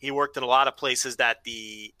hype. He worked in a lot of places that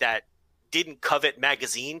didn't covet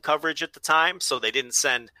magazine coverage at the time, so they didn't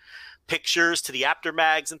send pictures to the after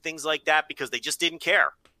mags and things like that because they just didn't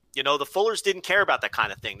care. The Fullers didn't care about that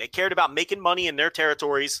kind of thing. They cared about making money in their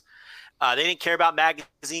territories. They didn't care about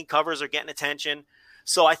magazine covers or getting attention.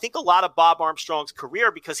 So I think a lot of Bob Armstrong's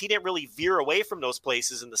career, because he didn't really veer away from those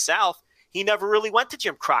places in the South, he never really went to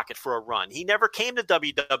Jim Crockett for a run. He never came to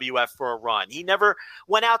WWF for a run. He never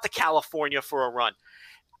went out to California for a run.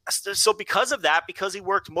 So because of that, because he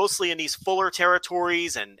worked mostly in these Fuller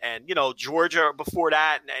territories and Georgia before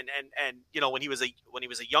that, and when he was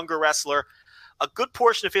a younger wrestler, a good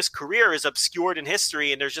portion of his career is obscured in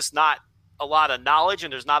history, and there's just not a lot of knowledge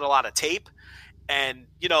and there's not a lot of tape. And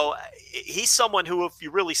he's someone who, if you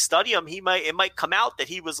really study him, it might come out that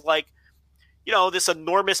he was like, this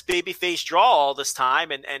enormous babyface draw all this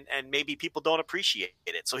time, and maybe people don't appreciate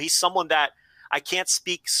it. So he's someone that I can't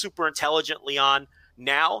speak super intelligently on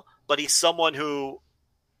now, but he's someone who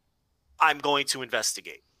I'm going to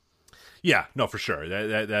investigate. Yeah, no, for sure.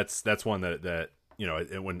 That's one that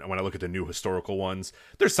when I look at the new historical ones,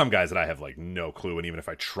 there's some guys that I have, like, no clue, and even if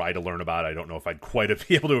I try to learn about it, I don't know if I'd quite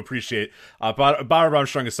be able to appreciate. Bob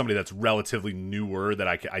Armstrong is somebody that's relatively newer that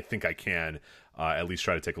I think I can at least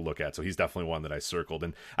try to take a look at. So he's definitely one that I circled.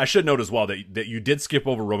 And I should note as well that you did skip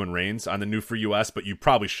over Roman Reigns on the new for US, but you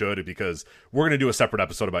probably should, because we're going to do a separate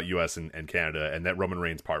episode about US and Canada, and that Roman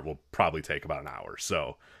Reigns part will probably take about an hour.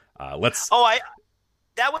 So let's...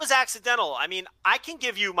 That was accidental. I mean, I can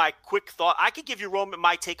give you my quick thought. I can give you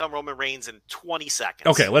my take on Roman Reigns in 20 seconds.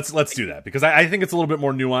 Okay, let's do that, because I think it's a little bit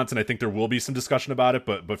more nuanced, and I think there will be some discussion about it,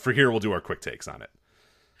 but for here, we'll do our quick takes on it.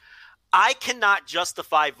 I cannot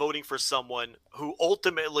justify voting for someone who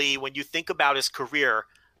ultimately, when you think about his career,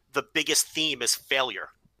 the biggest theme is failure.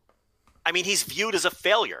 I mean, he's viewed as a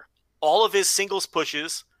failure. All of his singles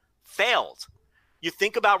pushes failed. You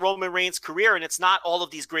think about Roman Reigns' career, and it's not all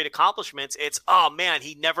of these great accomplishments. It's, oh man,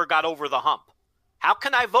 he never got over the hump. How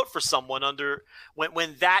can I vote for someone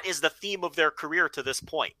when that is the theme of their career to this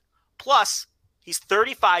point? Plus, he's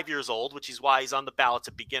 35 years old, which is why he's on the ballot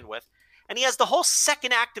to begin with, and he has the whole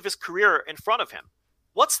second act of his career in front of him.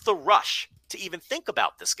 What's the rush to even think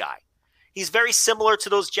about this guy? He's very similar to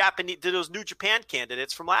those New Japan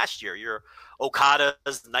candidates from last year. Your Okadas,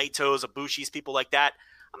 Naitos, Ibushis, people like that.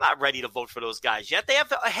 I'm not ready to vote for those guys yet. They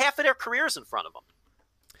have half of their careers in front of them.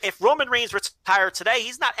 If Roman Reigns retired today,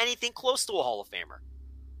 he's not anything close to a Hall of Famer.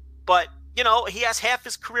 But, he has half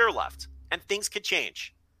his career left, and things could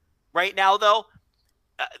change. Right now, though,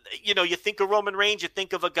 you think of Roman Reigns, you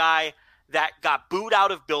think of a guy that got booed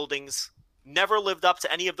out of buildings never lived up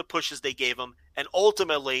to any of the pushes they gave him, and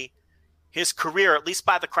ultimately his career, at least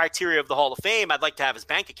by the criteria of the Hall of Fame, I'd like to have his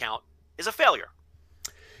bank account, is a failure.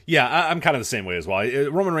 Yeah, I'm kind of the same way as well.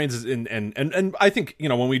 Roman Reigns is and I think,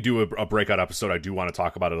 when we do a breakout episode, I do want to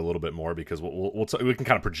talk about it a little bit more, because we can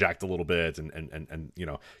kind of project a little bit and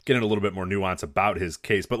get in a little bit more nuance about his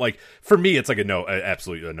case. But like for me, it's like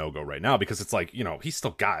absolutely a no-go right now, because it's like, he's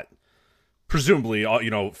still got, presumably,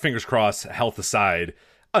 fingers crossed, health aside,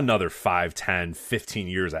 another 5, 10, 15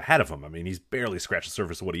 years ahead of him. I mean, he's barely scratched the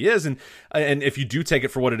surface of what he is, and if you do take it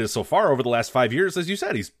for what it is so far over the last 5 years, as you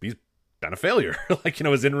said, he's been a failure. Like,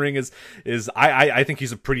 his in-ring is I think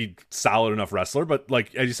he's a pretty solid enough wrestler, but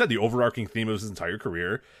like as you said, the overarching theme of his entire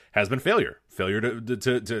career has been failure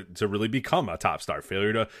to really become a top star,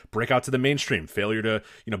 failure to break out to the mainstream, failure to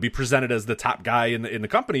be presented as the top guy in the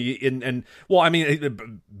company,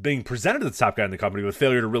 being presented as the top guy in the company, with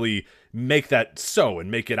failure to really make that so,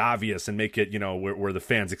 and make it obvious, and make it where the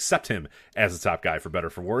fans accept him as the top guy, for better or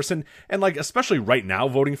for worse. And like, especially right now,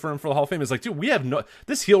 voting for him for the Hall of Fame is like, dude, we have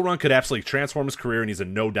this heel run could absolutely transform his career, and he's a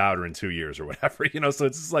no doubter in 2 years or whatever. So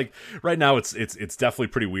it's just like, right now it's definitely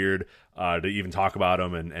pretty weird to even talk about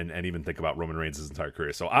him and even think about Roman Reigns' entire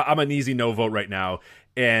career. So I'm an easy no vote right now,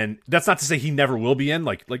 and that's not to say he never will be in.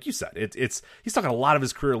 Like you said, he's still got a lot of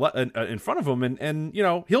his career in front of him, and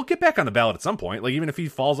he'll get back on the ballot at some point. Like, even if he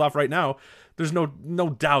falls off right now, there's no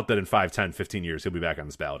doubt that in 5, 10, 15 years he'll be back on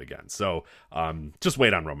this ballot again. So just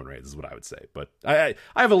wait on Roman Reigns is what I would say. But I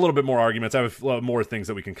have a little bit more arguments. I have more things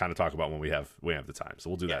that we can kind of talk about when we have the time. So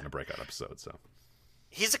we'll do that in a breakout episode. So.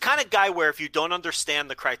 He's the kind of guy where if you don't understand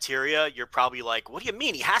the criteria, you're probably like, what do you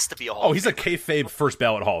mean? He has to be a Hall of Famer. He's a kayfabe first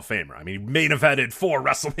ballot Hall of Famer. I mean, he main evented 4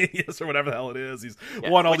 WrestleManias or whatever the hell it is. He's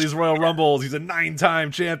won all these Royal Rumbles. He's a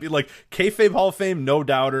 9-time champion. Like, kayfabe Hall of Fame, no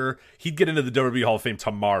doubter. He'd get into the WWE Hall of Fame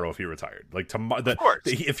tomorrow if he retired. Like, tomorrow. Of course.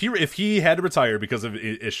 If he had to retire because of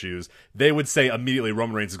issues, they would say immediately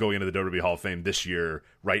Roman Reigns is going into the WWE Hall of Fame this year,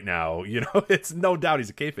 right now. It's no doubt he's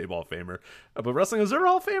a kayfabe Hall of Famer. But Wrestling Observer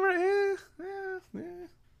Hall of Famer?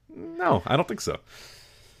 No, I don't think so.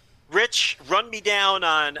 Rich, run me down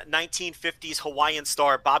on 1950s Hawaiian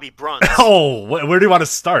star Bobby Bruns. Oh, where do you want to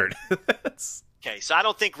start? Okay, so I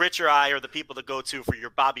don't think Rich or I are the people to go to for your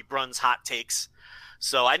Bobby Bruns hot takes.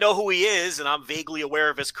 So I know who he is, and I'm vaguely aware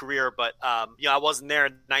of his career, but I wasn't there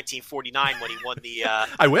in 1949 when he won the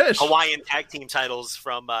I wish Hawaiian tag team titles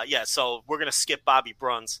from so we're going to skip Bobby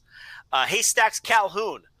Bruns. Haystacks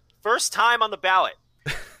Calhoun, first time on the ballot.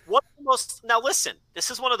 Now listen,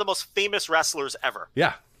 this is one of the most famous wrestlers ever.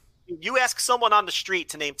 Yeah. You ask someone on the street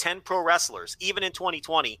to name 10 pro wrestlers, even in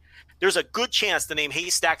 2020, there's a good chance the name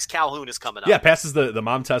Haystacks Calhoun is coming up. Yeah, passes the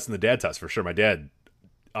mom test and the dad test for sure. My dad,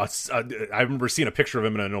 I remember seeing a picture of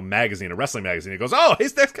him in a magazine, a wrestling magazine. He goes, "Oh,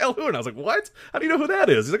 Haystacks Calhoun." I was like, "What? How do you know who that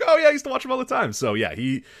is?" He's like, "Oh yeah, I used to watch him all the time." So yeah,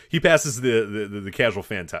 he passes the casual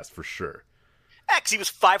fan test for sure. Because he was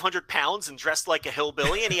 500 pounds and dressed like a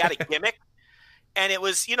hillbilly, and he had a gimmick. And it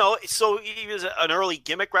was, so he was an early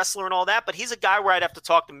gimmick wrestler and all that, but he's a guy where I'd have to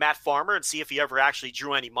talk to Matt Farmer and see if he ever actually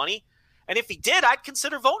drew any money. And if he did, I'd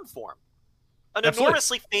consider voting for him. An Absolutely.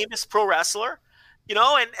 Enormously famous pro wrestler,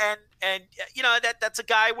 that's a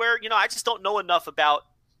guy where, I just don't know enough about,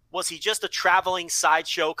 was he just a traveling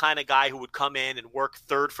sideshow kind of guy who would come in and work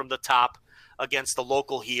third from the top against the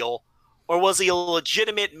local heel? Or was he a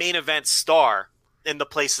legitimate main event star in the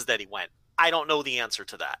places that he went? I don't know the answer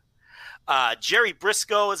to that. Jerry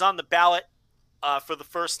Briscoe is on the ballot for the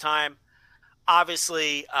first time.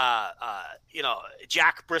 Obviously,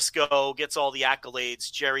 Jack Briscoe gets all the accolades.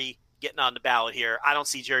 Jerry getting on the ballot here. I don't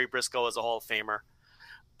see Jerry Briscoe as a Hall of Famer.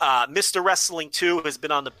 Mr. Wrestling 2 has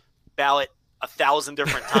been on the ballot 1,000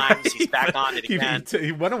 different times. He's back on it again.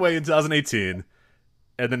 He went away in 2018,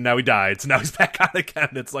 and then now he died. So now he's back on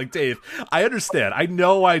again. It's like, Dave, I understand. I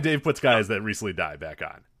know why Dave puts guys that recently died back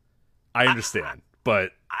on. I understand.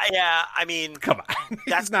 But I mean, come on,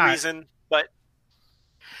 that's the reason. But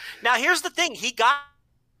now here's the thing: he got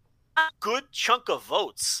a good chunk of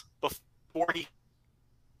votes before he.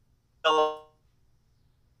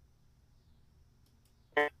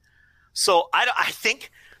 So I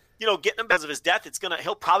think, getting him because of his death,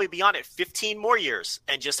 he'll probably be on it 15 more years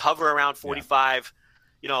and just hover around 45,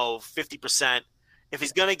 50%. If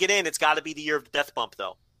he's gonna get in, it's got to be the year of the death bump,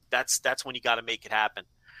 though. That's when you got to make it happen.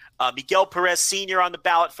 Miguel Perez Sr. on the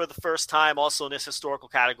ballot for the first time, also in this historical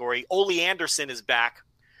category. Ole Anderson is back.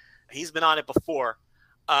 He's been on it before.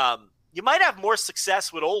 You might have more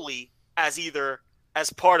success with Ole as either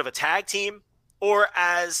as part of a tag team or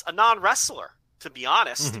as a non-wrestler, to be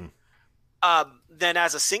honest, than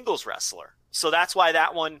as a singles wrestler. So that's why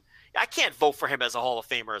that one, I can't vote for him as a Hall of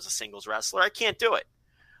Famer as a singles wrestler. I can't do it.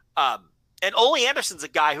 And Ole Anderson's a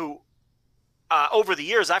guy who, over the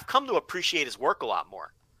years, I've come to appreciate his work a lot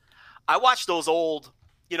more. I watched those old,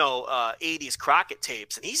 80s Crockett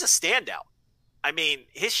tapes, and he's a standout. I mean,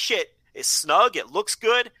 his shit is snug. It looks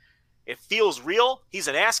good. It feels real. He's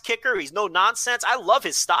an ass kicker. He's no nonsense. I love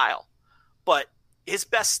his style. But his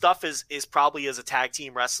best stuff is probably as a tag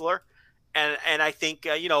team wrestler. And I think,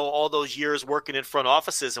 all those years working in front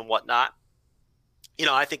offices and whatnot,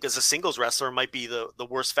 I think as a singles wrestler might be the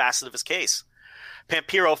worst facet of his case.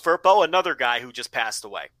 Pampiro Firpo, another guy who just passed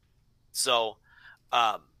away. So,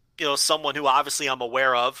 someone who obviously I'm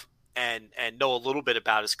aware of and know a little bit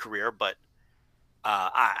about his career, but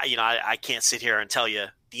I can't sit here and tell you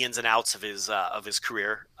the ins and outs of his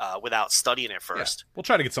career without studying it first. Yeah. We'll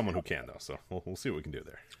try to get someone who can, though, so we'll see what we can do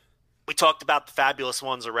there. We talked about the fabulous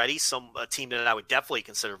ones already. A team that I would definitely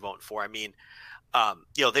consider voting for. I mean,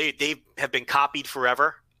 they have been copied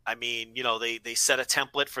forever. I mean, they set a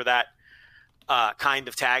template for that kind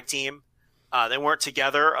of tag team. They weren't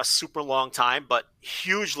together a super long time, but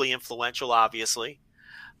hugely influential, obviously.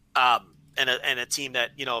 And a team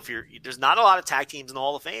that, there's not a lot of tag teams in the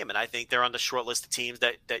Hall of Fame, and I think they're on the short list of teams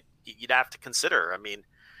that you'd have to consider. I mean,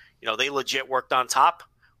 they legit worked on top,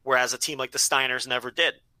 whereas a team like the Steiners never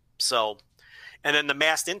did. So, and then the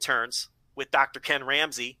Masked Interns with Dr. Ken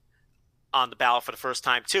Ramsey on the ballot for the first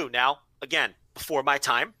time too. Now, again, before my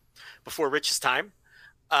time, before Rich's time,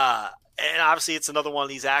 and obviously it's another one of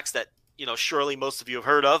these acts that surely most of you have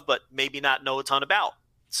heard of, but maybe not know a ton about.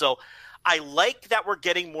 So, I like that we're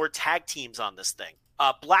getting more tag teams on this thing.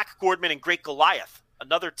 Black Gordman and Great Goliath,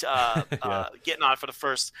 another getting on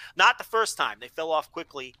for not the first time. They fell off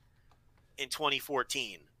quickly in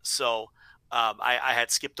 2014. So I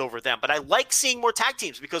had skipped over them. But I like seeing more tag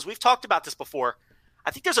teams because we've talked about this before.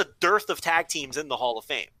 I think there's a dearth of tag teams in the Hall of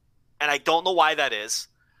Fame. And I don't know why that is.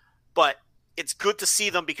 But it's good to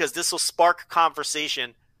see them because this will spark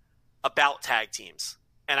conversation about tag teams.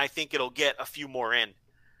 And I think it'll get a few more in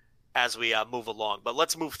as we move along. But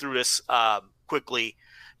let's move through this quickly.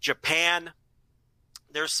 Japan,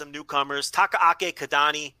 there's some newcomers. Takaake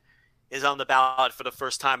Kadani is on the ballot for the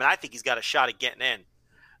first time, and I think he's got a shot at getting in,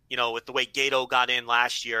 with the way Gato got in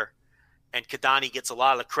last year. And Kadani gets a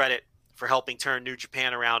lot of the credit for helping turn New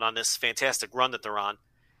Japan around on this fantastic run that they're on.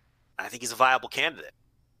 I think he's a viable candidate.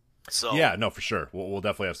 So yeah, no, for sure. We'll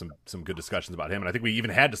definitely have some good discussions about him. And I think we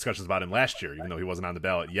even had discussions about him last year, even though he wasn't on the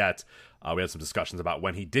ballot yet. We had some discussions about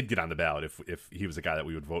when he did get on the ballot, if he was a guy that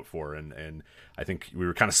we would vote for. And I think we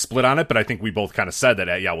were kind of split on it, but I think we both kind of said that,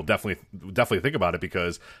 we'll definitely think about it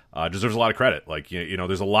because deserves a lot of credit. Like,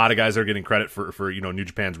 there's a lot of guys that are getting credit for New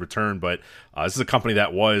Japan's return, but this is a company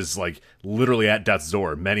that was like literally at death's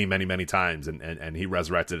door many, many, many times. And he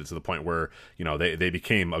resurrected it to the point where, they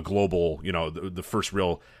became a global, the first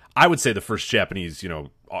real, I would say the first Japanese,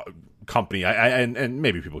 company, and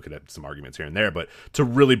maybe people could have some arguments here and there, but to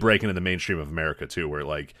really break into the mainstream of America too,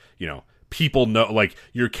 where people know, like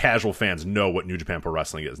your casual fans know what New Japan Pro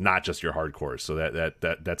Wrestling is, not just your hardcore. So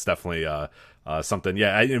that's definitely something.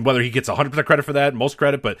 Yeah, and whether he gets 100% credit for that, most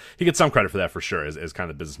credit, but he gets some credit for that for sure as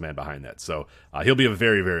kind of the businessman behind that. So he'll be a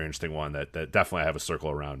very, very interesting one that definitely I have a circle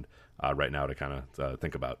around right now to kind of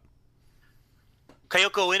think about.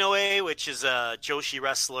 Kayoko Inoue, which is a Joshi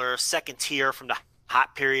wrestler, second tier from the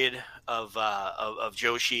hot period of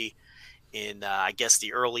Joshi in, I guess,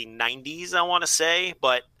 the early 90s, I want to say,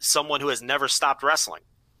 but someone who has never stopped wrestling.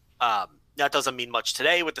 That doesn't mean much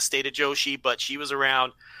today with the state of Joshi, but she was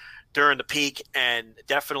around during the peak and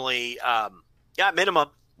definitely, minimum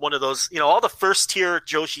one of those, all the first-tier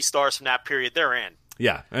Joshi stars from that period, they're in.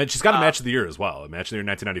 Yeah, and she's got a match of the year as well, a match of the year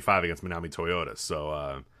 1995 against Minami Toyota,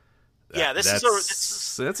 so...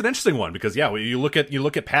 that's an interesting one because you look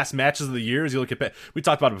at past matches of the years. We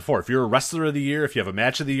talked about it before. If you're a wrestler of the year, if you have a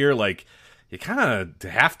match of the year, like you kind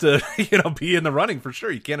of have to be in the running for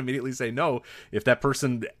sure. You can't immediately say no if that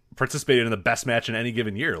person participated in the best match in any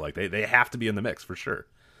given year. Like they have to be in the mix for sure.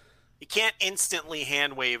 You can't instantly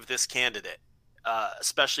hand wave this candidate,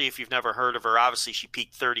 especially if you've never heard of her. Obviously, she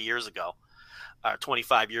peaked 30 years ago,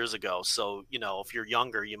 25 years ago. So if you're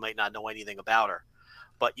younger, you might not know anything about her.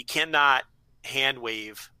 But you cannot hand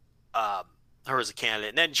wave her as a candidate.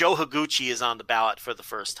 And then Joe Higuchi is on the ballot for the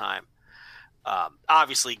first time.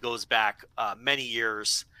 Obviously goes back many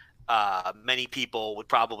years. Many people would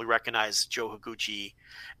probably recognize Joe Higuchi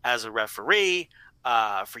as a referee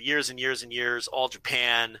for years and years and years. All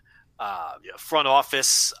Japan, front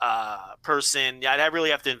office person. Yeah, I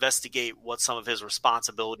really have to investigate what some of his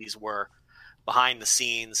responsibilities were behind the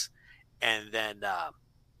scenes. And then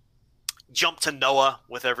jump to Noah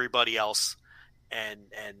with everybody else, and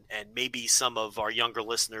maybe some of our younger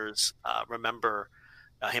listeners remember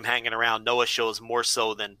him hanging around Noah shows more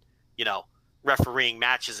so than, refereeing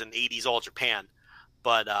matches in 80s All Japan.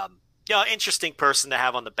 But, interesting person to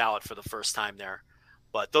have on the ballot for the first time there.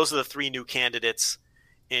 But those are the 3 new candidates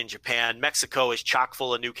in Japan. Mexico is chock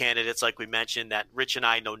full of new candidates, like we mentioned, that Rich and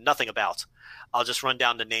I know nothing about. I'll just run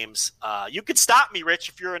down the names. You could stop me, Rich,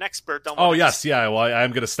 if you're an expert. Oh, yes. Yeah. Well,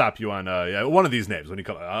 I'm going to stop you on one of these names when you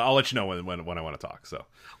come. I'll let you know when I want to talk. So.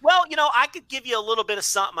 Well, I could give you a little bit of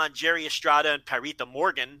something on Jerry Estrada and Pirita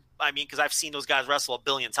Morgan. I mean, because I've seen those guys wrestle a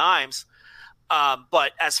billion times.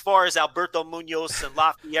 But as far as Alberto Munoz and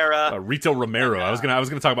La Fiera, Rito Romero, I was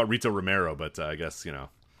gonna talk about Rito Romero, but I guess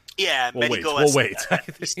Yeah, we'll wait.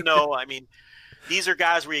 No, I mean, these are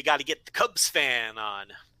guys where you got to get the Cubs fan on,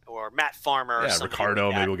 or Matt Farmer. Or Ricardo.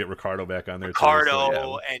 Like maybe we'll get Ricardo back on there. Ricardo, too,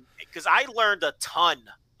 so, and because I learned a ton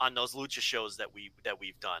on those lucha shows that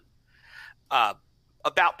we've done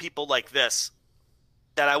about people like this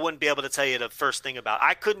that I wouldn't be able to tell you the first thing about.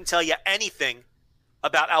 I couldn't tell you anything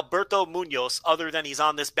about Alberto Munoz other than he's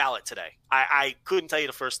on this ballot today. I couldn't tell you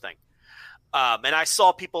the first thing. And I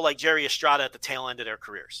saw people like Jerry Estrada at the tail end of their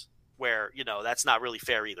careers where, that's not really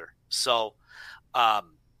fair either. So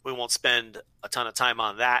we won't spend a ton of time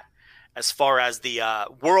on that. As far as the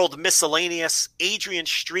World Miscellaneous, Adrian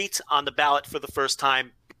Street on the ballot for the first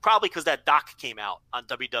time, probably because that doc came out on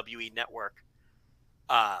WWE Network.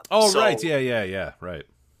 Right. Yeah. Right.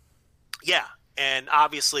 Yeah. And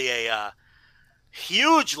obviously a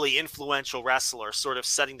hugely influential wrestler, sort of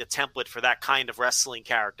setting the template for that kind of wrestling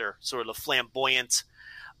character, sort of the flamboyant,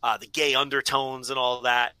 the gay undertones and all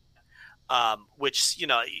that, which,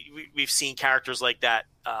 we've seen characters like that.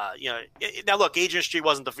 Now look, Adrian Street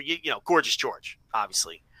wasn't Gorgeous George,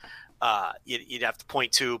 obviously, you'd have to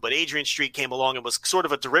point to, but Adrian Street came along and was sort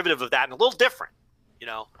of a derivative of that and a little different,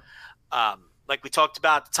 like we talked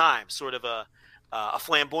about at the time, sort of a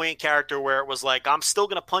flamboyant character where it was like, I'm still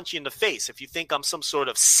going to punch you in the face. If you think I'm some sort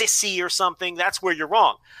of sissy or something, that's where you're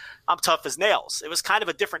wrong. I'm tough as nails. It was kind of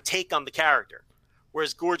a different take on the character,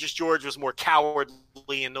 whereas Gorgeous George was more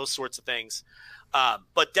cowardly and those sorts of things.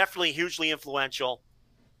 But definitely hugely influential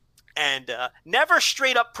and never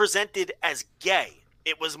straight up presented as gay.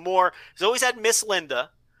 It was more, he's always had Miss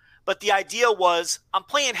Linda, but the idea was, I'm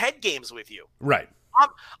playing head games with you. Right.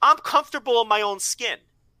 I'm comfortable in my own skin.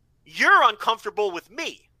 You're uncomfortable with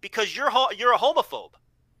me because you're a homophobe.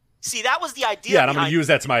 See, that was the idea. Yeah, and I'm going to use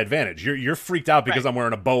that to my advantage. You're freaked out because I'm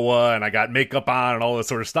wearing a boa and I got makeup on and all this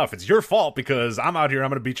sort of stuff. It's your fault because I'm out here. I'm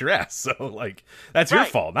going to beat your ass. So, that's your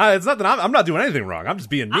fault. It's not that I'm not doing anything wrong. I'm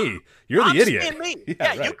just being me. You're the idiot. Just being me.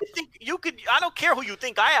 Yeah, right. You could. I don't care who you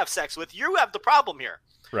think I have sex with. You have the problem here.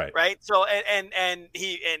 Right. So, and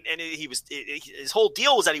he was, his whole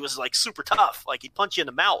deal was that he was like super tough. Like he'd punch you in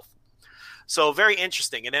the mouth. So very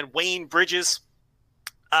interesting. And then Wayne Bridges.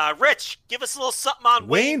 Rich, give us a little something on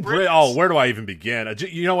Wayne Bridges. Oh, where do I even begin?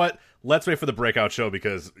 You know what? Let's wait for the breakout show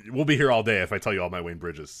because we'll be here all day if I tell you all my Wayne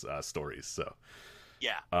Bridges stories. So,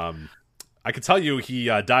 yeah. I can tell you he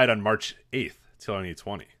died on March 8th,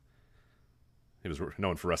 2020. He was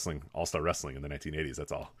known for wrestling, All-Star Wrestling in the 1980s.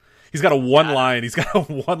 That's all. He's got a one-line. He's got a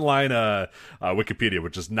one-line Wikipedia,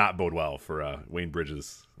 which does not bode well for Wayne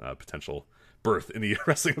Bridges' potential birth in the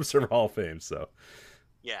Wrestling Observer Hall of Fame. So,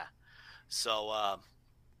 yeah. So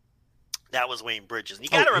that was Wayne Bridges. And you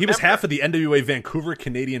got to remember, he was half of the NWA Vancouver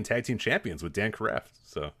Canadian Tag Team Champions with Dan Caraft.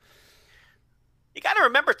 So you got to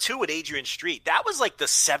remember too with Adrian Street, that was like the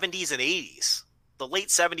 70s and 80s, the late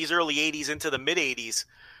 70s, early 80s into the mid 80s.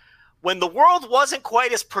 When the world wasn't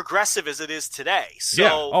quite as progressive as it is today. So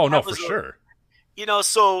yeah. Oh, no, for sure. It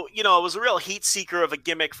was a real heat seeker of a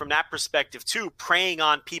gimmick from that perspective, too, preying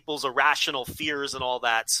on people's irrational fears and all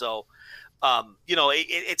that. So,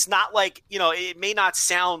 it's not like, it may not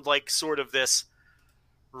sound like sort of this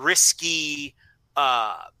risky,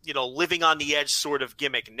 living on the edge sort of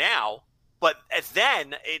gimmick now. But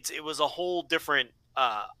then it was a whole different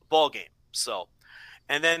ball game. So,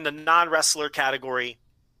 and then the non-wrestler category.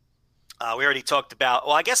 We already talked about,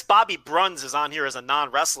 I guess Bobby Bruns is on here as a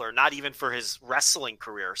non-wrestler, not even for his wrestling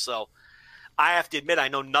career. So I have to admit, I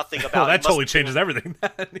know nothing about that. Totally changes everything.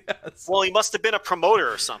 Yes. Well, he must have been a promoter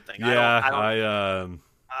or something. Yeah.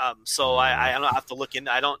 So I don't have to look in.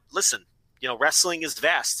 I don't listen, wrestling is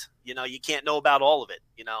vast. You can't know about all of it,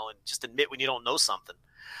 and just admit when you don't know something.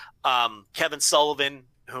 Kevin Sullivan,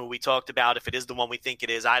 who we talked about, if it is the one we think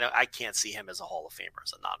it is, I can't see him as a Hall of Famer,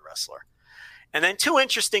 as a non-wrestler. And then two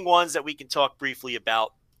interesting ones that we can talk briefly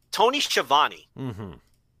about. Tony Schiavone. Mm-hmm.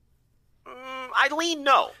 I lean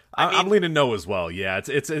no. I'm leaning no as well. Yeah,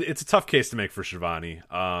 it's a tough case to make for Schiavone.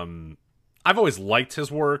 I've always liked his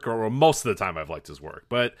work, or most of the time I've liked his work.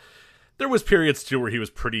 But there was periods too where he was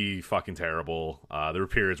pretty fucking terrible. There were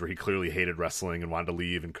periods where he clearly hated wrestling and wanted to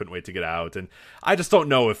leave and couldn't wait to get out. And I just don't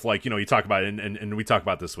know if, like, you talk about it, and we talk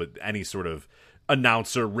about this with any sort of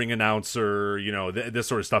announcer, ring announcer, this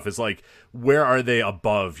sort of stuff is like, where are they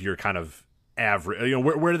above your kind of average,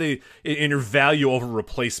 where do they in your value over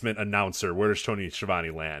replacement announcer? Where does Tony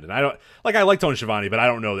Schiavone land? And I like Tony Schiavone, but I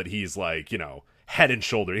don't know that he's like, head and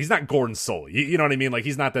shoulder. He's not Gordon Solie. You know what I mean? Like,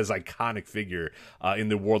 he's not this iconic figure in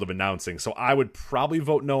the world of announcing. So I would probably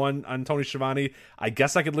vote no on Tony Schiavone. I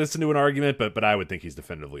guess I could listen to an argument, but I would think he's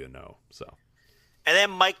definitively a no. So, and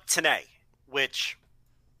then Mike Tenay, which,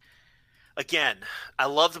 again, I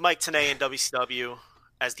loved Mike Tenay in WCW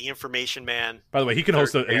as the information man. By the way, he can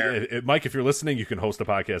host Mike, if you're listening, you can host a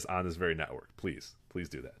podcast on this very network. Please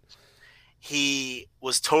do that. He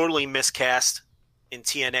was totally miscast in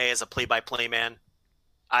TNA as a play-by-play man.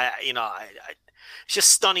 It's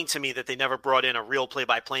just stunning to me that they never brought in a real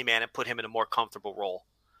play-by-play man and put him in a more comfortable role.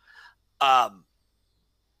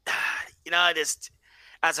 It is,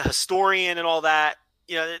 as a historian and all that,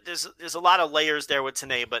 there's a lot of layers there with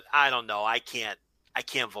Tenay, but I don't know. I can't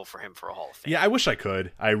vote for him for a Hall of Fame. Yeah, I wish I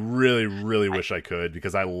could. I really, really wish I could,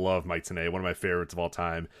 because I love Mike Tenay, one of my favorites of all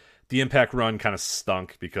time. The Impact run kind of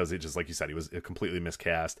stunk because it just, like you said, he was completely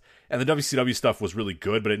miscast. And the WCW stuff was really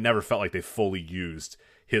good, but it never felt like they fully used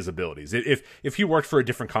his abilities. If he worked for a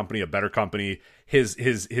different company, a better company,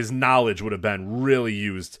 his knowledge would have been really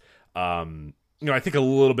used, I think a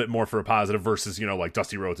little bit more for a positive versus, like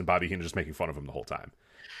Dusty Rhodes and Bobby Heenan just making fun of him the whole time.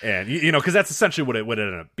 And, because that's essentially what it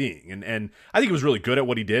ended up being. And I think he was really good at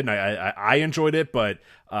what he did, and I enjoyed it, but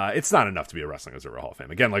it's not enough to be a Wrestling Observer Hall of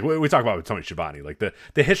Fame. Again, like we talk about with Tony Schiavone, like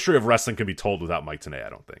the history of wrestling can be told without Mike Tenay, I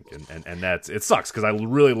don't think. And it sucks, because I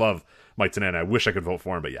really love Mike Tenay, and I wish I could vote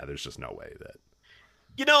for him, but yeah, there's just no way that...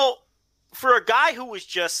 For a guy who was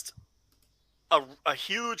just a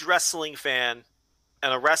huge wrestling fan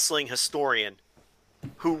and a wrestling historian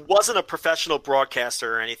who wasn't a professional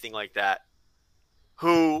broadcaster or anything like that,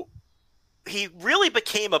 he really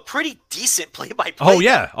became a pretty decent play-by-play. Oh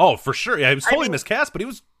yeah, for sure. Yeah, he was totally miscast, but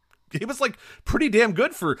he was like pretty damn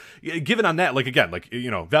good for given on that. Like, again, like,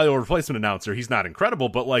 value over replacement announcer. He's not incredible,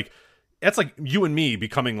 but like that's like you and me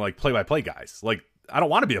becoming like play-by-play guys. Like, I don't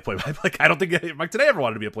want to be a play-by-play guy. I don't think Mike Tenay ever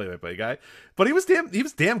wanted to be a play-by-play guy, but he was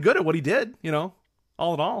damn good at what he did.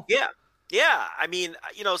 All in all. Yeah. I mean,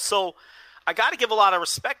 so I got to give a lot of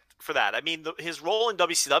respect for that. I mean, his role in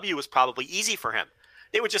WCW was probably easy for him.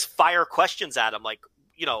 They would just fire questions at him like,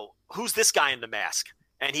 who's this guy in the mask?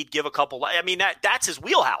 And he'd give a couple. I mean, that's his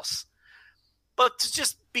wheelhouse. But to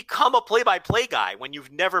just become a play-by-play guy when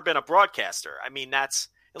you've never been a broadcaster, I mean, that's,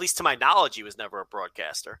 at least to my knowledge, he was never a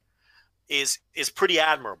broadcaster, is pretty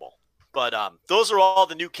admirable. But those are all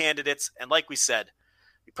the new candidates. And like we said,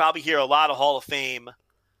 we probably hear a lot of Hall of Fame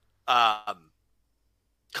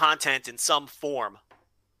content in some form.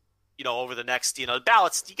 Over the next,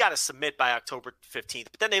 ballots, you got to submit by October 15th,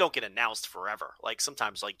 but then they don't get announced forever. Like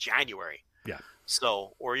sometimes like January. Yeah.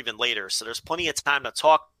 So, or even later. So there's plenty of time to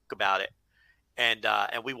talk about it. And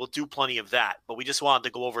we will do plenty of that, but we just wanted to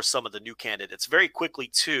go over some of the new candidates very quickly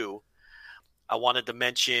too. I wanted to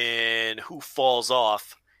mention who falls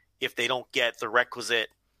off if they don't get the requisite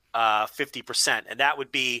 50%. And that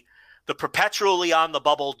would be the perpetually on the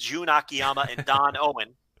bubble, Jun Akiyama and Don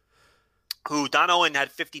Owen. Don Owen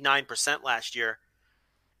had 59% last year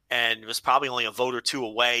and was probably only a vote or two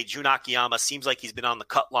away. Jun Akiyama seems like he's been on the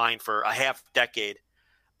cut line for a half decade.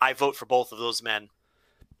 I vote for both of those men.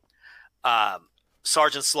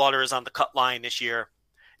 Sergeant Slaughter is on the cut line this year.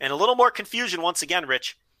 And a little more confusion once again,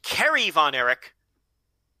 Rich. Kerry Von Erich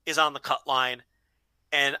is on the cut line.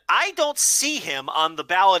 And I don't see him on the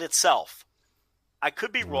ballot itself. I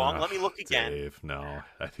could be wrong. Let me look again. Dave, no,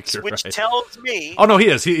 I think you're Which right. tells me... Oh, no, he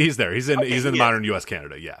is. He's there. He's in modern U.S.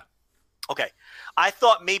 Canada, yeah. Okay. I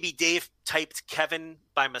thought maybe Dave typed Kevin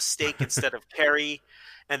by mistake instead of Kerry,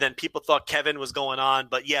 and then people thought Kevin was going on.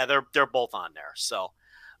 But, yeah, they're both on there. So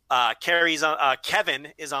Kevin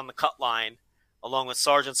is on the cut line, along with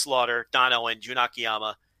Sergeant Slaughter, Don Owen, Jun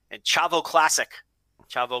Akiyama, and Chavo Classic,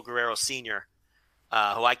 Chavo Guerrero Sr.,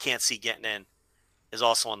 who I can't see getting in, is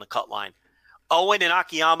also on the cut line. Owen and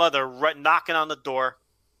Akiyama, they're knocking on the door.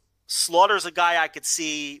 Slaughter's a guy I could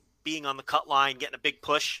see being on the cut line, getting a big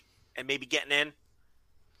push, and maybe getting in.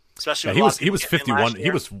 Especially he was 51. He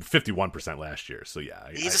was 51% last year. So yeah,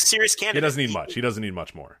 he's a serious candidate. He doesn't need much. He doesn't need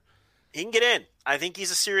much more. He can get in. I think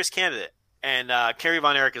he's a serious candidate, and Kerry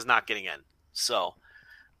Von Erich is not getting in. So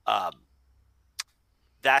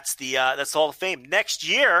that's that's Hall of Fame next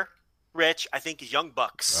year. Rich, I think is Young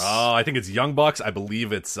Bucks. Oh, I think it's Young Bucks. I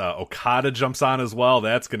believe it's Okada jumps on as well.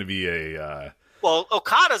 That's going to be a Well,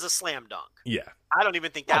 Okada's a slam dunk. Yeah. I don't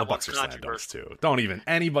even think Well, that the Bucks one's are slam dunks controversial. too. Don't even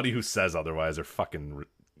anybody who says otherwise are fucking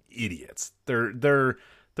idiots. They're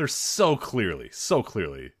so clearly slam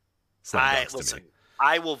dunks to me.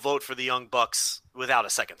 I will vote for the Young Bucks without a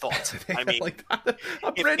second thought. I mean, like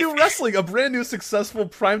a brand new successful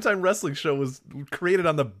primetime wrestling show was created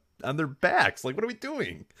on their backs. Like, what are we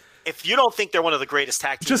doing? If you don't think they're one of the greatest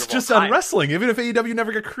tag teams Just of all on time, wrestling, even if AEW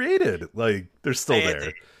never got created, like they're still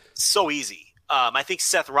there. So easy. I think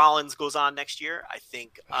Seth Rollins goes on next year. I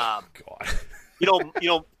think, God,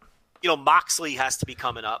 Moxley has to be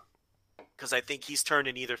coming up because I think he's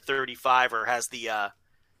turning either 35 or has the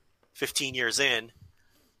 15 years in.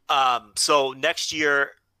 So next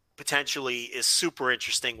year potentially is super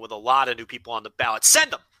interesting with a lot of new people on the ballot.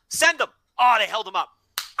 Send them. Oh, they held him up.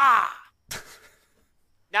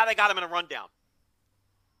 Now they got him in a rundown.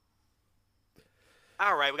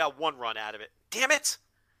 All right, we got one run out of it. Damn it.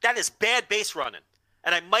 That is bad base running.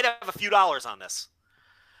 And I might have a few dollars on this.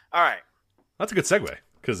 All right. that's a good segue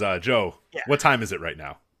because Joe, what time is it right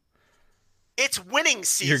now? It's winning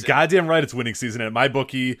season. You're goddamn right. It's winning season. At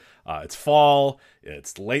MyBookie, it's fall,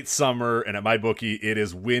 it's late summer, and at MyBookie, it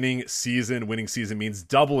is winning season. Winning season means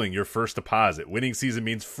doubling your first deposit. Winning season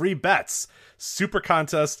means free bets, super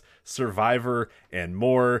contest, survivor, and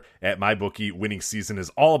more. At MyBookie, winning season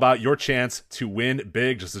is all about your chance to win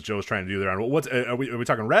big, just as Joe's trying to do there. Are we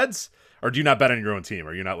talking Reds, or do you not bet on your own team?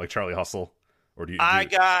 Are you not like Charlie Hustle? Or do you, I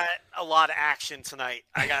got a lot of action tonight.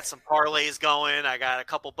 I got some parlays going. I got a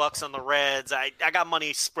couple bucks on the Reds. I got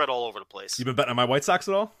money spread all over the place. You been betting on my White Sox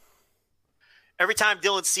at all? Every time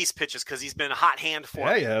Dylan Cease pitches, because he's been a hot hand for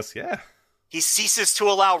me. Yeah. He ceases to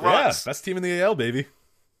allow runs. Yeah, best team in the AL, baby.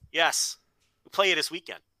 Yes. We play it this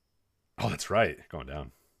weekend. Oh, that's right. Going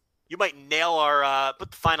down. You might nail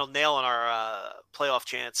put the final nail in our playoff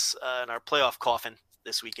chance, in our playoff coffin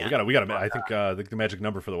this weekend. We got. I think the magic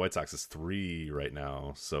number for the White Sox is 3 right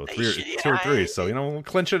now. So 2 or 3. So we'll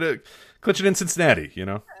clinch it in Cincinnati.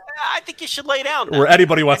 I think you should lay down. Where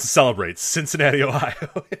anybody wants to celebrate, Cincinnati,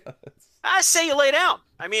 Ohio. I say you lay down.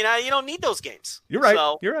 I mean, you don't need those games. You're right.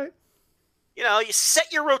 So, You're right. You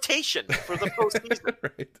set your rotation for the postseason.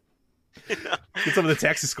 Right. Get some of the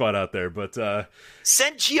taxi squad out there, but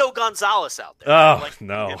send Gio Gonzalez out there. Oh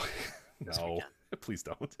no, please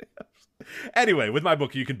don't. Anyway, with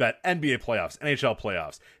MyBookie, you can bet NBA playoffs, NHL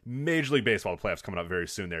playoffs, Major League Baseball playoffs coming up very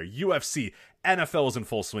soon there, UFC, NFL is in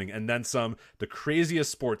full swing, and then some. The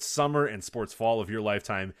craziest sports summer and sports fall of your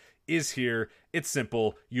lifetime is here. It's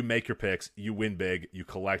simple. You make your picks, you win big, you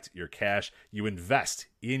collect your cash, you invest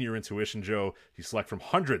in your intuition, Joe. You select from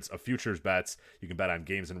hundreds of futures bets. You can bet on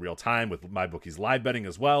games in real time with MyBookie's live betting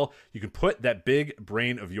as well. You can put that big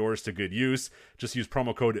brain of yours to good use. Just use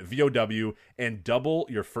promo code VOW and double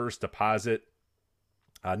your first deposit.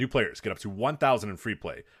 New players get up to $1,000 in free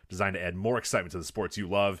play, designed to add more excitement to the sports you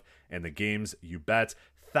love and the games you bet.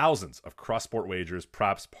 Thousands of cross-sport wagers,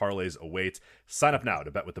 props, parlays await. Sign up now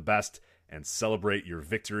to bet with the best and celebrate your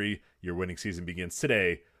victory. Your winning season begins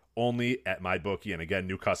today only at MyBookie. And again,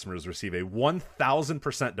 new customers receive a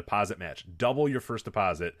 1,000% deposit match. Double your first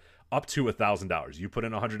deposit up to $1,000. You put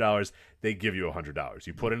in $100, they give you $100.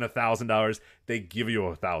 You put in $1,000, they give you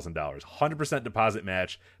 $1,000. 100% deposit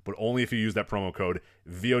match, but only if you use that promo code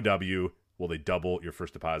VOW. Will they double your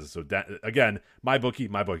first deposit? So again, MyBookie,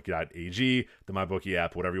 MyBookie.ag, the MyBookie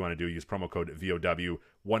app, whatever you want to do, use promo code VOW.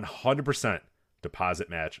 100% deposit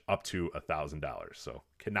match up to $1,000. So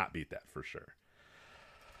cannot beat that for sure.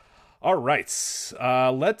 All right,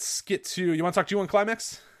 let's get to. You want to talk G1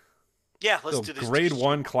 Climax? Yeah, let's do this. Grade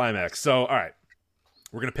 1 Climax. So all right,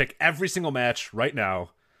 we're gonna pick every single match right now.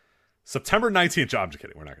 September 19th. I'm just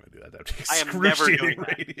kidding. We're not gonna do that. That would be I am never doing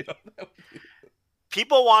that.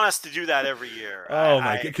 People want us to do that every year. Oh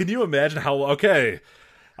my God. Can you imagine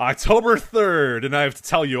October 3rd, and I have to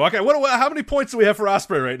tell you, okay, how many points do we have for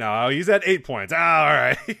Ospreay right now? He's at 8 points. All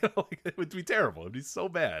right. It would be terrible. It'd be so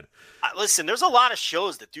bad. Listen, there's a lot of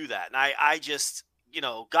shows that do that, and I just,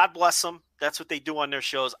 God bless them. That's what they do on their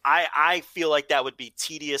shows. I feel like that would be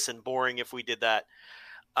tedious and boring if we did that.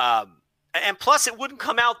 And plus, it wouldn't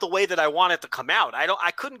come out the way that I want it to come out.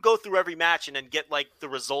 I couldn't go through every match and then get like the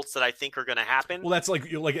results that I think are going to happen. Well, that's like,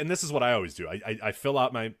 and this is what I always do. I fill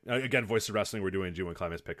out my Voice of Wrestling. We're doing G1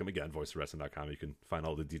 Climax Pick'em again. VoiceOfWrestling.com. You can find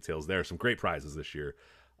all the details there. Some great prizes this year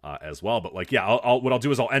as well. But like, yeah, what I'll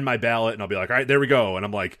do is I'll end my ballot and I'll be like, all right, there we go. And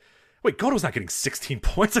I'm like, wait, Goto's not getting 16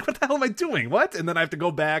 points. Like, what the hell am I doing? What? And then I have to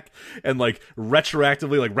go back and like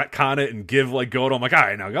retroactively like retcon it and give like Goto. I'm like, all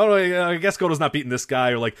right, now Goto, I guess Goto's not beating this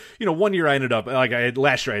guy. Or like, one year I ended up like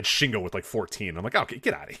last year I had Shingo with like 14. I'm like, okay,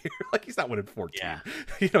 get out of here. Like, he's not winning 14. Yeah.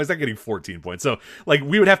 He's not getting 14 points. So like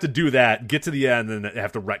we would have to do that, get to the end, and then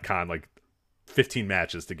have to retcon like 15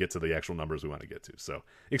 matches to get to the actual numbers we want to get to. So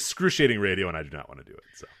excruciating radio, and I do not want to do it.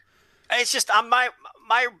 So it's just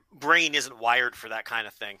my brain isn't wired for that kind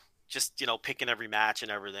of thing. Just, picking every match and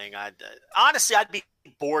everything. Honestly, I'd be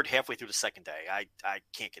bored halfway through the second day. I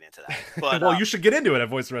can't get into that. But, well, you should get into it at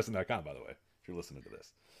voicesofwrestling.com, by the way, if you're listening to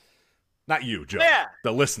this. Not you, Joe. Yeah.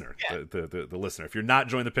 The listener. Yeah. The listener. If you're not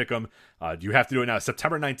joining the Pick'em, you have to do it now.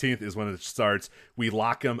 September 19th is when it starts. We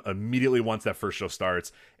lock them immediately once that first show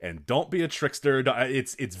starts. And don't be a trickster.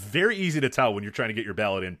 It's very easy to tell when you're trying to get your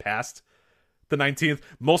ballot in past the 19th,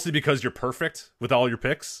 mostly because you're perfect with all your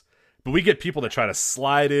picks. But we get people that try to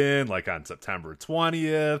slide in like on September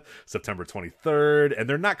 20th, September 23rd, and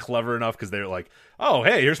they're not clever enough because they're like, oh,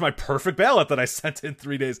 hey, here's my perfect ballot that I sent in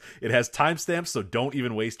 3 days. It has timestamps, so don't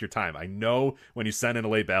even waste your time. I know when you send in a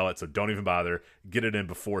late ballot, so don't even bother. Get it in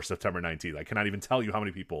before September 19th. I cannot even tell you how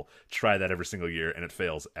many people try that every single year, and it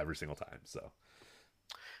fails every single time. So,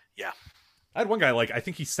 yeah. I had one guy, like, I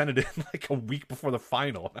think he sent it in like a week before the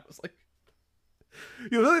final, and I was like,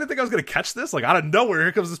 you really didn't think I was going to catch this? Like, out of nowhere,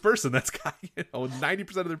 here comes this person that's got,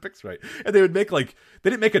 90% of their picks right. And they would make, like, they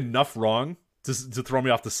didn't make enough wrong to throw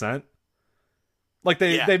me off the scent. Like,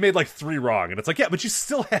 they made, like, 3 wrong. And it's like, yeah, but you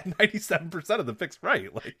still had 97% of the picks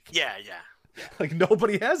right. Like, yeah. Like,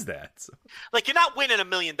 nobody has that. So. Like, you're not winning $1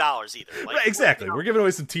 million either. Like, right, exactly. We're giving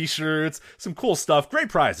away some T-shirts, some cool stuff, great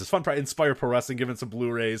prizes, fun prize. Inspire Pro Wrestling, giving some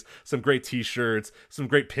Blu-rays, some great T-shirts, some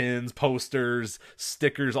great pins, posters,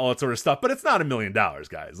 stickers, all that sort of stuff. But it's not $1 million,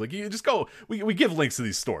 guys. Like, you just go. We give links to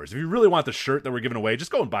these stores. If you really want the shirt that we're giving away,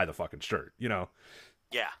 just go and buy the fucking shirt.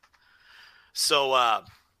 Yeah. So,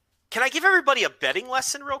 can I give everybody a betting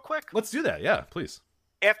lesson real quick? Let's do that. Yeah, please.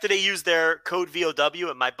 After they use their code VOW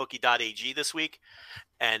at mybookie.ag this week,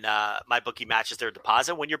 and MyBookie matches their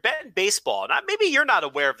deposit, when you're betting baseball, and maybe you're not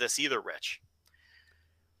aware of this either, Rich.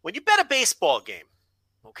 When you bet a baseball game,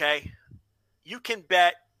 okay, you can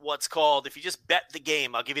bet what's called, if you just bet the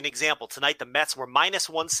game, I'll give you an example. Tonight, the Mets were minus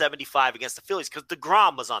 175 against the Phillies because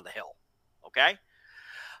DeGrom was on the hill, okay?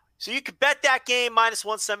 So you could bet that game minus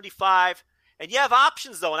 175, and you have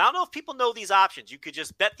options, though, and I don't know if people know these options. You could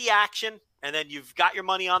just bet the action, and then you've got your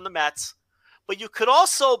money on the Mets. But you could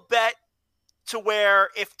also bet to where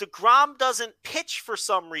if DeGrom doesn't pitch for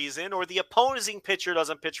some reason or the opposing pitcher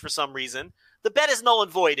doesn't pitch for some reason, the bet is null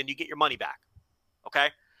and void and you get your money back. Okay?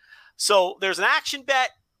 So there's an action bet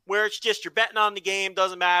where it's just you're betting on the game,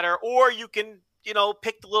 doesn't matter. Or you can,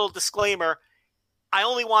 pick the little disclaimer, I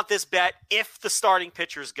only want this bet if the starting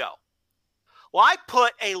pitchers go. Well, I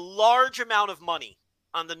put a large amount of money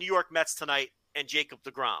on the New York Mets tonight and Jacob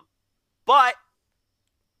deGrom. But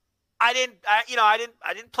I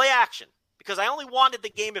didn't play action because I only wanted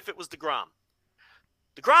the game if it was DeGrom.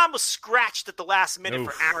 DeGrom was scratched at the last minute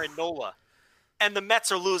for Aaron Nola, and the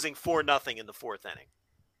Mets are losing 4-0 in the 4th inning.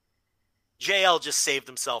 JL just saved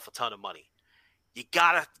himself a ton of money. You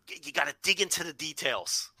gotta dig into the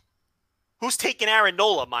details. Who's taking Aaron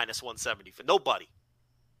Nola minus 170 for? Nobody.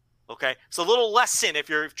 Okay, it's a little lesson if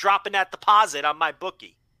you're dropping that deposit on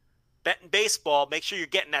MyBookie. Betting baseball, make sure you're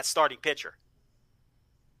getting that starting pitcher.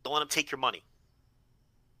 Don't let him take your money.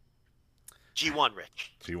 G1,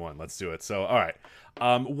 Rich. G1, let's do it. So, all right.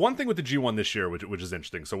 One thing with the G1 this year, which is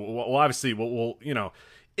interesting. So, we'll obviously, we'll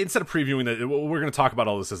instead of previewing that, we're going to talk about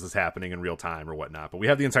all this as it's happening in real time or whatnot. But we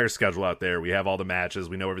have the entire schedule out there. We have all the matches.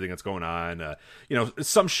 We know everything that's going on.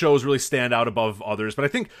 Some shows really stand out above others. But I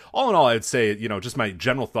think all in all, I'd say, just my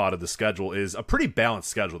general thought of the schedule is a pretty balanced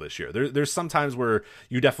schedule this year. There's some times where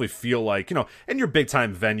you definitely feel like, and your big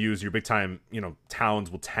time venues, your big time, towns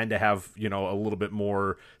will tend to have, a little bit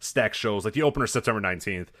more stacked shows. Like the opener September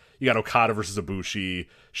 19th, you got Okada versus Ibushi,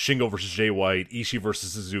 Shingo versus Jay White, Ishii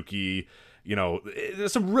versus Suzuki.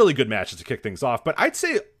 There's some really good matches to kick things off. But I'd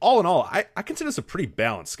say, all in all, I consider this a pretty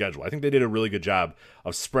balanced schedule. I think they did a really good job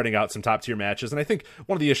of spreading out some top-tier matches. And I think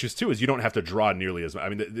one of the issues, too, is you don't have to draw nearly as much. I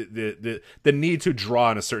mean, the need to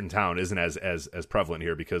draw in a certain town isn't as prevalent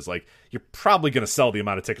here because, like, you're probably going to sell the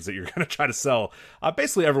amount of tickets that you're going to try to sell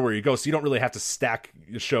basically everywhere you go. So you don't really have to stack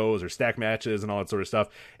shows or stack matches and all that sort of stuff.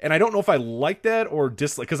 And I don't know if I like that or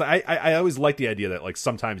dislike, because I always like the idea that, like,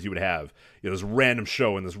 sometimes you would have this random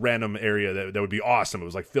show in this random area that would be awesome. It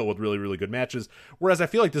was like filled with really, really good matches. Whereas I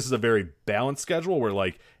feel like this is a very balanced schedule where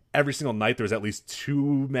like every single night there's at least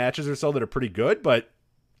 2 matches or so that are pretty good. But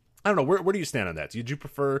I don't know. Where do you stand on that? Did you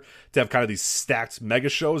prefer to have kind of these stacked mega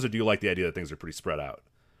shows, or do you like the idea that things are pretty spread out?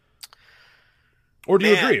 Or do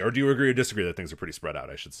you agree? Or do you agree or disagree that things are pretty spread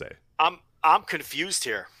out, I should say? I'm confused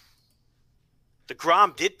here.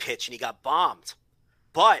 DeGrom did pitch and he got bombed.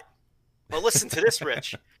 But listen to this,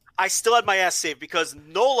 Rich. I still had my ass saved because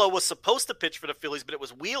Nola was supposed to pitch for the Phillies, but it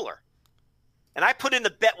was Wheeler. And I put in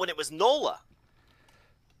the bet when it was Nola.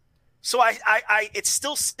 So it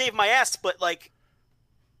still saved my ass, but like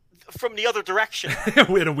from the other direction.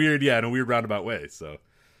 in a weird roundabout way. So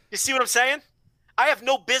you see what I'm saying? I have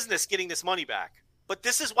no business getting this money back. But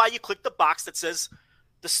this is why you click the box that says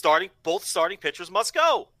both starting pitchers must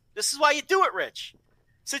go. This is why you do it, Rich.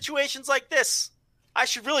 Situations like this, I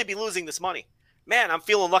should really be losing this money. Man, I'm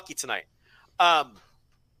feeling lucky tonight.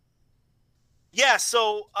 Yeah,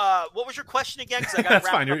 so what was your question again? I got That's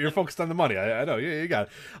fine. You're focused on the money. I know. You got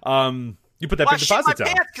it. You put that big deposit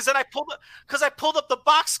down. Because then I pulled up the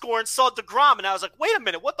box score and saw DeGrom, and I was like, wait a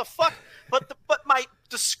minute, what the fuck? But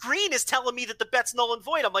the screen is telling me that the bet's null and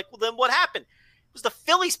void. I'm like, well, then what happened? It was the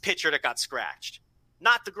Phillies pitcher that got scratched,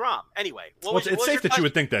 not DeGrom. Anyway, it's safe that you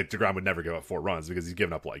would think that DeGrom would never give up 4 runs because he's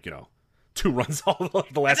given up 2 runs all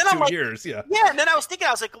the last 2 years. Yeah. Yeah, and then I was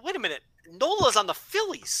like, wait a minute, Nola's on the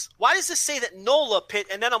Phillies. Why does this say that Nola pit?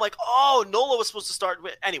 And then I'm like, oh, Nola was supposed to start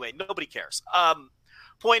with. Anyway, nobody cares.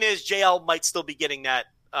 Point is, JL might still be getting that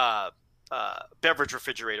beverage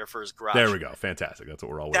refrigerator for his garage. There we go. Fantastic. That's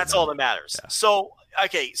what we're all. That's all that matters. Yeah.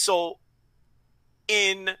 So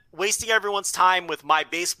in wasting everyone's time with my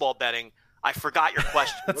baseball betting, I forgot your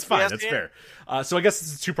question. That's fine. That's fair. So I guess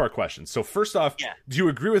it's a 2-part question. So first off, do you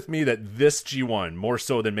agree with me that this G1, more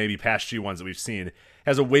so than maybe past G1s that we've seen,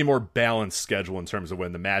 has a way more balanced schedule in terms of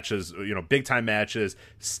when the matches, big time matches,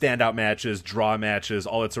 standout matches, draw matches,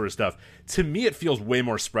 all that sort of stuff? To me, it feels way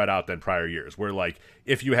more spread out than prior years, where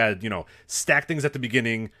if you had, stack things at the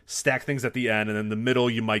beginning, stack things at the end, and in the middle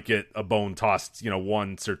you might get a bone tossed,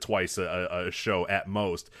 once or twice a show at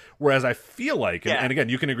most. Whereas I feel like, and again,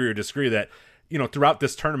 you can agree or disagree that, throughout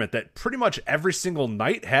this tournament, that pretty much every single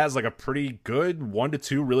night has a pretty good 1 to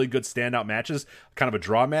 2 really good standout matches, kind of a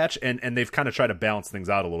draw match, and they've kind of tried to balance things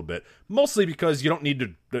out a little bit, mostly because you don't need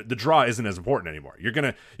to. The draw isn't as important anymore. You're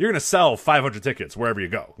gonna sell 500 tickets wherever you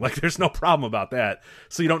go. There's no problem about that.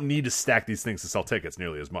 So you don't need to stack these things to sell tickets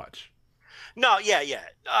nearly as much. No, yeah.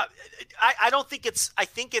 I don't think it's. I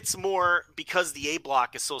think it's more because the A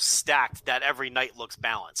block is so stacked that every night looks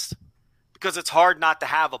balanced. Because it's hard not to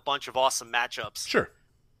have a bunch of awesome matchups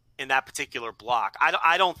in that particular block.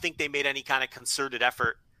 I don't think they made any kind of concerted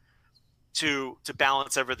effort to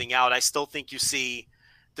balance everything out. I still think you see,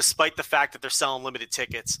 despite the fact that they're selling limited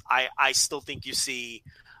tickets, I still think you see,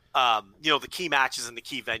 the key matches and the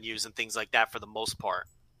key venues and things like that for the most part.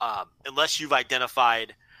 Unless you've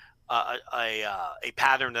identified a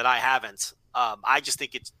pattern that I haven't. I just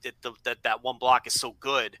think that one block is so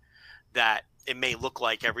good that it may look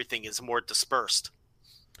like everything is more dispersed.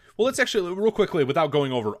 Well, let's actually, real quickly, without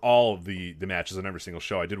going over all of the matches on every single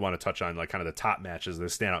show, I did want to touch on kind of the top matches, the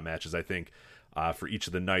standout matches, I think, for each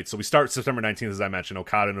of the nights. So we start September 19th, as I mentioned,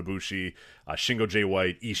 Okada and Ibushi, Shingo Jay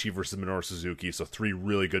White, Ishii versus Minoru Suzuki. So 3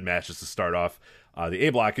 really good matches to start off the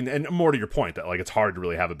A block. And more to your point, that it's hard to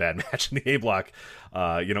really have a bad match in the A block.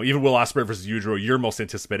 Even Will Ospreay versus Yujiro, your most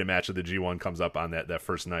anticipated match of the G1, comes up on that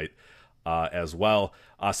first night. As well.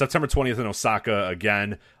 September 20th in Osaka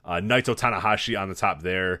again. Naito Tanahashi on the top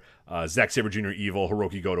there. Zack Sabre Jr. Evil,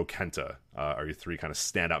 Hiroki Goto, Kenta are your 3 kind of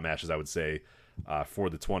standout matches, I would say,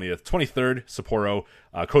 for the 20th. 23rd, Sapporo,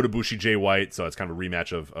 Kota Ibushi, Jay White. So it's kind of a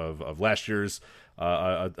rematch of last year's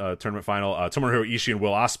tournament final. Tomohiro Ishii and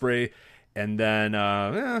Will Ospreay. And then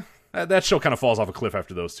that show kind of falls off a cliff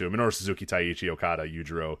after those 2. Minoru Suzuki, Taichi, Okada,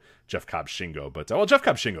 Yujiro, Jeff Cobb, Shingo. But Jeff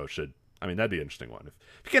Cobb, Shingo should. I mean, that'd be an interesting one.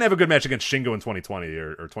 If you can't have a good match against Shingo in 2020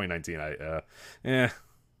 or 2019,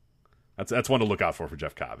 that's one to look out for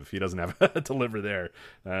Jeff Cobb. If he doesn't have a deliver there,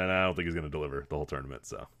 and I don't think he's going to deliver the whole tournament.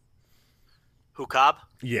 So, who, Cobb?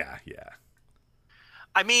 Yeah.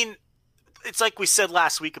 I mean, it's like we said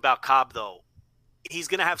last week about Cobb, though. He's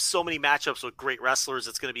going to have so many matchups with great wrestlers.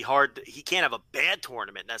 It's going to be hard. He can't have a bad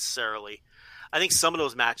tournament necessarily. I think some of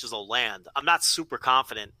those matches will land. I'm not super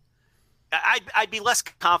confident. I'd be less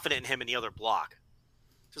confident in him in the other block.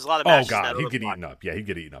 There's a lot of matches. Oh God, he'd get eaten up. Yeah, he'd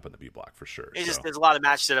get eaten up in the B block for sure. There's a lot of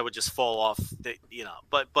matches that would just fall off.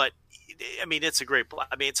 But I mean, it's a great block.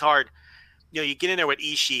 I mean, it's hard. You get in there with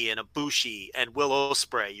Ishii and Ibushi and Will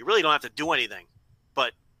Ospreay. You really don't have to do anything,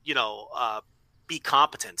 but be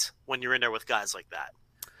competent when you're in there with guys like that.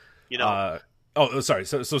 Sorry.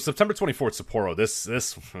 So September 24th, Sapporo.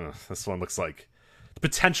 This one looks like the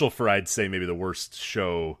potential for, I'd say, maybe the worst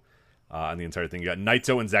show on the entire thing. You got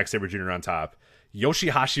Naito and Zack Sabre Jr. on top.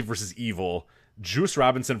 Yoshihashi versus Evil. Juice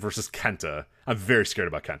Robinson versus Kenta. I'm very scared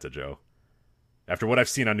about Kenta, Joe. After what I've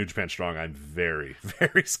seen on New Japan Strong, I'm very,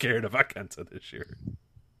 very scared about Kenta this year.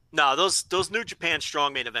 No, those New Japan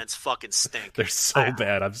Strong main events fucking stink. They're so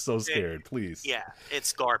bad. I'm so scared. Please. Yeah,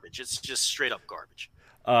 it's garbage. It's just straight up garbage.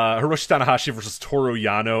 Hiroshi Tanahashi versus Toru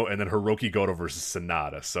Yano, and then Hiroki Goto versus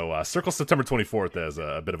Sonata. So circle September 24th as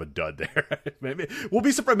a bit of a dud there. Maybe we'll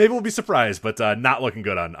be surprised. Maybe we'll be surprised, but not looking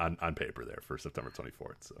good on paper there for September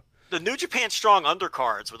 24th. So the New Japan Strong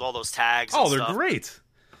undercards with all those tags. Oh, they're stuff. Great.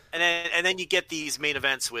 And then you get these main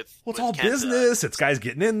events with. Well, it's with all Kenta. business. It's guys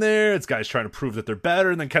getting in there. It's guys trying to prove that they're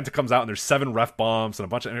better. And then Kenta comes out and there's 7 ref bumps and a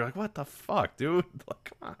bunch of. And you're like, what the fuck, dude? Like,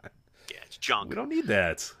 come on. Yeah, it's junk. We don't need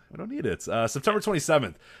that. We don't need it. September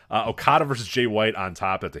 27th, Okada versus Jay White on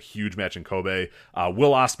top. That's a huge match in Kobe.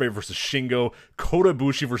 Will Ospreay versus Shingo. Kota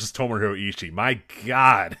Ibushi versus Tomohiro Ishii. My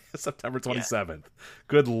God, September 27th. Yeah.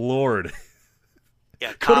 Good Lord.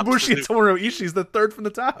 Yeah, Kota Ibushi and Tomohiro Ishii is the third from the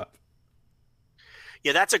top.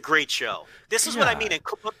 Yeah, that's a great show. This is what I mean.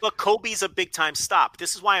 But Kobe's a big time stop.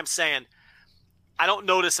 This is why I'm saying I don't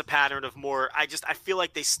notice a pattern of more. I feel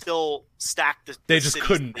like they still stack the. They just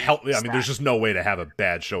couldn't help. I mean, there's just no way to have a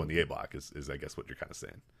bad show in the A block. Is I guess what you're kind of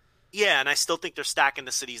saying. Yeah, and I still think they're stacking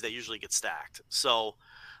the cities that usually get stacked. So,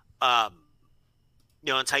 and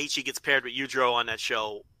Taichi gets paired with Yujiro on that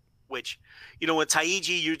show, which, when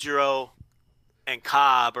Taiji, Yujiro, and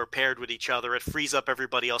Cobb are paired with each other, it frees up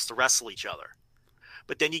everybody else to wrestle each other.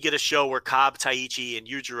 But then you get a show where Cobb, Taichi, and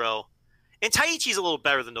Yujiro, and Taichi's a little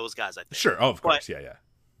better than those guys, I think. Sure, of course, yeah.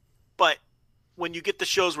 But when you get the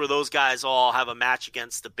shows where those guys all have a match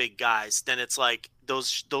against the big guys, then it's like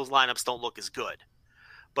those lineups don't look as good.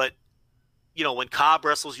 But when Cobb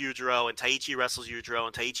wrestles Yujiro and Taichi wrestles Yujiro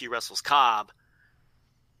and Taichi wrestles Cobb,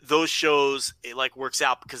 those shows it like works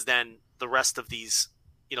out because then the rest of these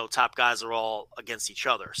top guys are all against each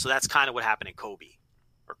other. So that's kind of what happened in Kobe.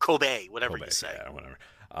 Or Kobe, whatever you say. Yeah, whatever.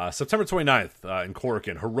 September 29th in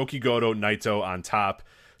Korakuen, Hiroki Goto, Naito on top.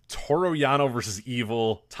 Toru Yano versus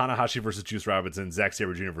Evil. Tanahashi versus Juice Robinson. Zack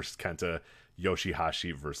Sabre Jr. versus Kenta.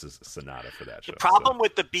 Yoshihashi versus Sonata for that show. The problem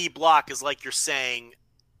with the B block is, like you're saying,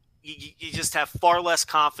 you just have far less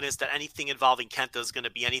confidence that anything involving Kenta is going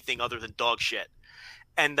to be anything other than dog shit.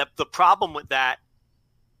 And the problem with that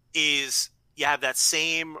is you have that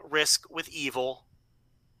same risk with Evil.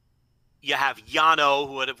 You have Yano,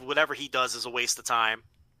 who whatever he does is a waste of time.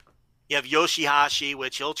 You have Yoshihashi,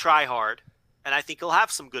 which he'll try hard, and I think he'll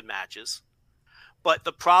have some good matches. But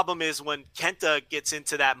the problem is when Kenta gets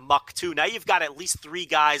into that muck too. Now you've got at least 3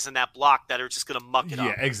 guys in that block that are just going to muck it up.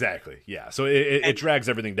 Yeah, exactly. Yeah, so it drags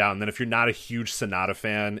everything down. And then if you're not a huge Sonata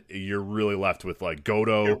fan, you're really left with like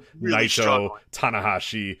Goto, really Naito, struggling.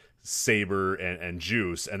 Tanahashi, Sabre, and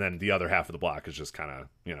Juice, and then the other half of the block is just kind of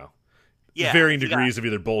Yeah, varying degrees of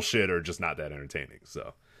either bullshit or just not that entertaining.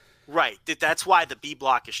 So, right, that's why the B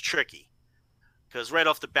block is tricky because right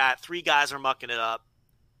off the bat, 3 guys are mucking it up.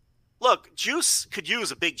 Look, Juice could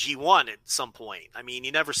use a big G1 at some point. I mean, he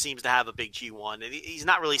never seems to have a big G1. He's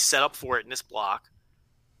not really set up for it in this block.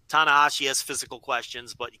 Tanahashi has physical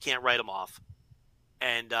questions, but you can't write him off.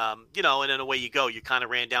 And, and then away you go. You kind of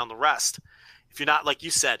ran down the rest. If you're not, like you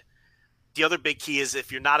said, the other big key is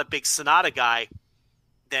if you're not a big Sonata guy,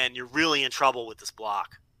 then you're really in trouble with this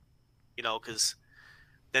block. Because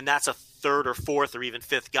then that's a 3rd or 4th or even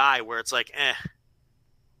 5th guy where it's like, eh.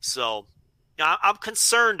 So I'm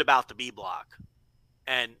concerned about the B block.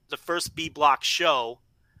 And the first B block show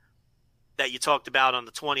that you talked about on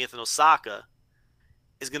the 20th in Osaka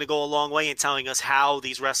is going to go a long way in telling us how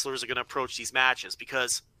these wrestlers are going to approach these matches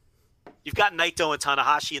because you've got Naito and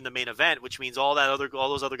Tanahashi in the main event, which means all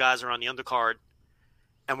those other guys are on the undercard,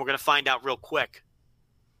 and we're going to find out real quick,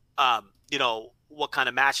 what kind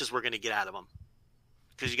of matches we're going to get out of them.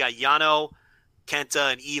 Because you got Yano,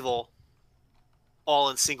 Kenta, and Evil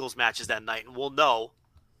all in singles matches that night, and we'll know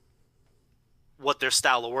what their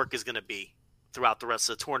style of work is going to be throughout the rest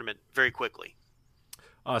of the tournament very quickly.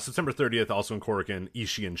 September 30th, also in Korakuen,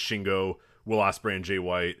 Ishii and Shingo, Will Ospreay and Jay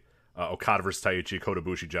White, Okada versus Taichi, Kota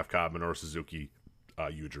Ibushi, Jeff Cobb, Minoru Suzuki,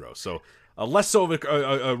 Yujiro. So less so of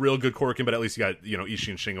a real good Korakuen, but at least you got Ishii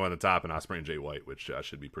and Shingo on the top and Ospreay and Jay White, which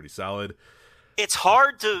should be pretty solid. It's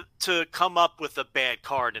hard to come up with a bad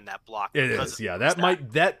card in that block. It is, yeah. That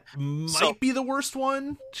might be the worst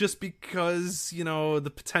one, just because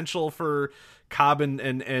the potential for Cobb and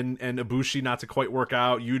Ibushi not to quite work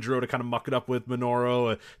out, Yujiro to kind of muck it up with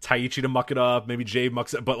Minoru, Taichi to muck it up, maybe Jay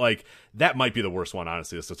mucks it, but like that might be the worst one,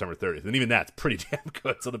 honestly, is September 30th, and even that's pretty damn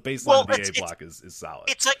good. So the baseline of the A block is solid.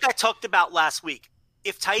 It's like I talked about last week.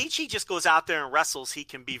 if Taichi just goes out there and wrestles, he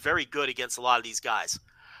can be very good against a lot of these guys.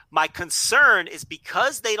 My concern is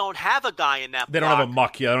because they don't have a guy in that block. They don't have a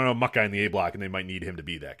muck. Yeah, I don't know a muck guy in the A block, and they might need him to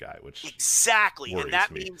be that guy, which exactly, worries and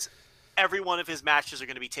that me. means every one of his matches are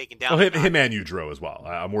going to be taken down. Oh, him and Yujiro as well.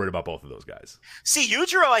 I'm worried about both of those guys. See,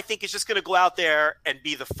 Yujiro, I think, is just going to go out there and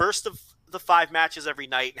be the first of the 5 matches every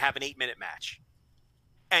night and have an 8-minute match.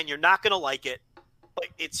 And you're not going to like it, but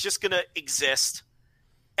it's just going to exist.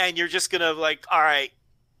 And you're just going to like, all right,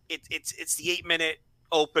 it's the 8-minute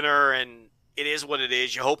opener, and it is what it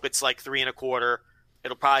is. You hope it's like 3 1/4.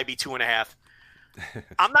 It'll probably be 2.5.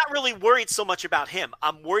 I'm not really worried so much about him.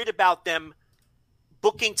 I'm worried about them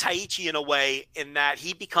booking Taichi in a way in that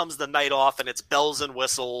he becomes the night off, and it's bells and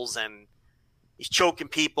whistles, and he's choking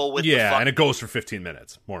people with and it goes for 15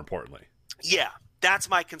 minutes, more importantly. Yeah, that's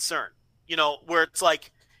my concern. You know, where it's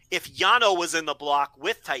like if Yano was in the block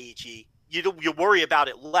with Taichi, you worry about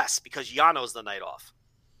it less because Yano's the night off.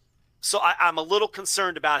 So I'm a little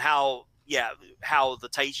concerned about how the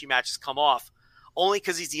Taichi matches come off, only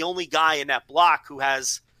because he's the only guy in that block who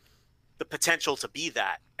has the potential to be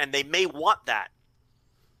that, and they may want that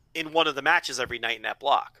in one of the matches every night in that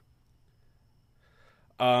block.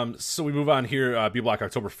 So we move on here. B block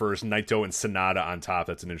October 1st, Naito and Sonata on top.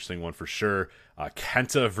 That's an interesting one for sure.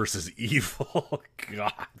 Kenta versus Evil.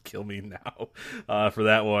 God, kill me now for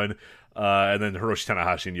that one. And then Hiroshi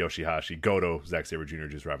Tanahashi and Yoshihashi, Goto, Zack Sabre Jr.,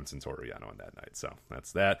 Juice Robinson, Toru Yano on that night. So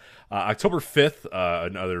that's that. October 5th,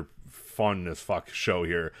 another fun as fuck show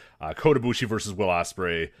here. Kota Ibushi versus Will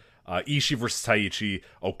Ospreay. Ishii versus Taichi,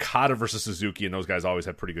 Okada versus Suzuki, and those guys always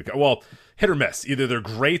have pretty good... Well, hit or miss. Either they're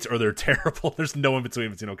great or they're terrible. There's no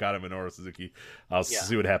in-between Okada, Minoru, Suzuki. I'll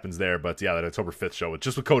see what happens there. But yeah, that October 5th show,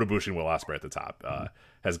 just with Kota Ibushi and Will Ospreay at the top,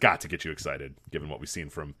 has got to get you excited, given what we've seen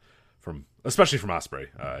from especially from Ospreay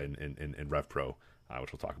in RevPro,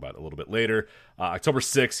 which we'll talk about a little bit later. October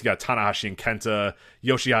 6th, you got Tanahashi and Kenta,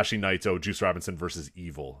 Yoshihashi, Naito, Juice Robinson versus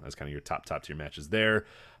Evil as kind of your top tier matches there.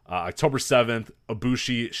 October 7th,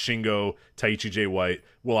 Ibushi, Shingo, Taichi J. White,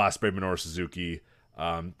 Will Ospreay, Minoru Suzuki.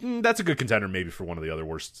 That's a good contender maybe for one of the other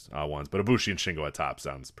worst ones, but Ibushi and Shingo at top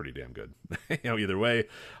sounds pretty damn good. Either way.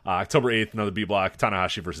 October 8th, another B block,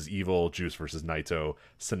 Tanahashi versus Evil, Juice versus Naito,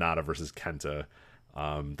 Sonata versus Kenta.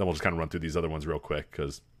 Then we'll just kind of run through these other ones real quick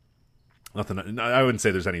because nothing. I wouldn't say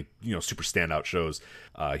there's any super standout shows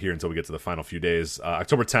here until we get to the final few days.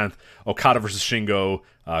 October 10th, Okada versus Shingo,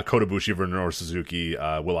 Kota Ibushi versus Minoru Suzuki,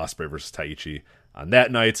 Will Ospreay versus Taichi on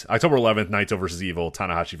that night. October 11th, Naito versus Evil,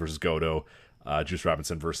 Tanahashi versus Goto, Juice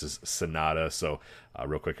Robinson versus Sonata. So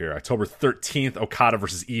real quick here, October 13th, Okada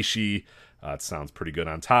versus Ishii. It sounds pretty good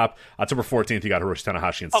on top. October 14th, you got Hiroshi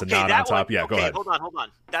Tanahashi and Sonata on top. Go ahead. Hold on.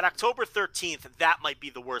 That October 13th, that might be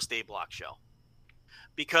the worst A block show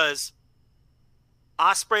because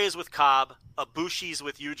Ospreay is with Cobb, Ibushi's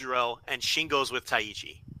with Yujiro, and Shingo's with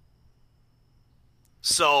Taichi.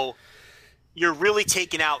 So you're really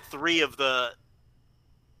taking out 3 of the,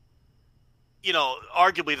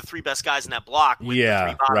 arguably the 3 best guys in that block. With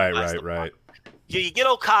the 3 right. You get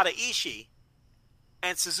Okada, Ishii,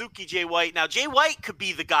 and Suzuki, Jay White. Now, Jay White could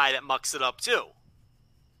be the guy that mucks it up, too.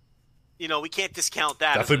 We can't discount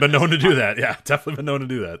that. Definitely been known to do that. Yeah, definitely been known to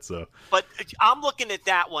do that. So, but I'm looking at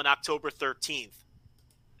that one, October 13th.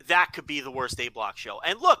 That could be the worst A block show.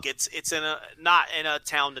 And look, it's not in a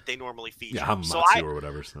town that they normally feature. Yeah, Hamatsu or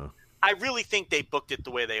whatever. So I really think they booked it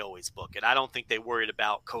the way they always book it. I don't think they worried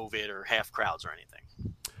about COVID or half crowds or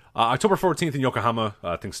anything. October 14th in Yokohama,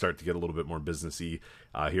 things start to get a little bit more businessy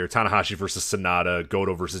here. Tanahashi versus Sonata,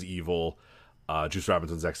 Goto versus Evil, Juice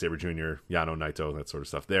Robinson, Zack Sabre Jr., Yano, Naito, that sort of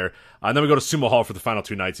stuff there. And then we go to Sumo Hall for the final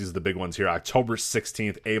 2 nights. These are the big ones here. October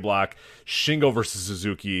 16th, A block, Shingo versus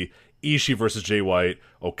Suzuki, Ishii versus Jay White,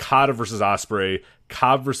 Okada versus Ospreay,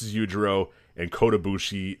 Cobb versus Yujiro, and Kota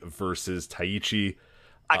Ibushi versus Taichi.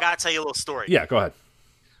 I gotta tell you a little story. Yeah, go ahead.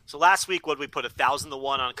 So last week, what did we put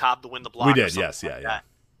 1,000-1 on Cobb to win the block? We did, yes, yeah.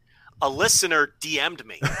 A listener DM'd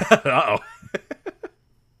me. Uh-oh.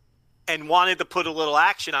 And wanted to put a little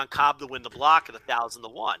action on Cobb to win the block at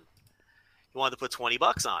 1,000-1. He wanted to put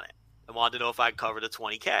 $20 on it. I wanted to know if I'd cover the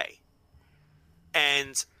 $20K.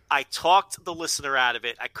 And I talked the listener out of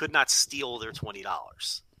it. I could not steal their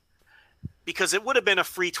 $20 because it would have been a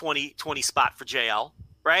free 20 spot for JL,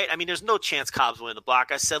 right? I mean, there's no chance Cobb's winning the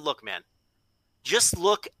block. I said, look, man, just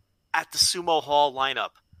look at the Sumo Hall lineup.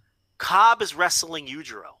 Cobb is wrestling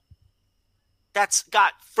Yujiro. That's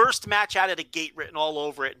got first match out of the gate written all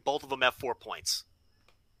over it, and both of them have 4 points.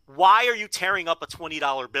 Why are you tearing up a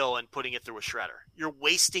 $20 bill and putting it through a shredder? You're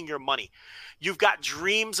wasting your money. You've got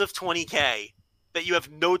dreams of $20K that you have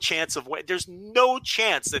no chance of winning. There's no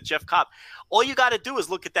chance that Jeff Cobb. All you got to do is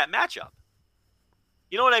look at that matchup.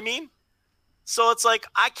 You know what I mean? So it's like,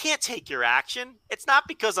 I can't take your action. It's not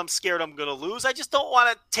because I'm scared I'm going to lose. I just don't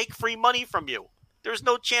want to take free money from you. There's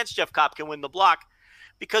no chance Jeff Cobb can win the block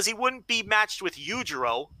because he wouldn't be matched with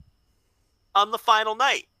Yujiro on the final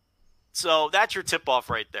night. So that's your tip-off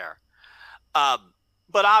right there.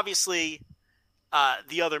 But obviously,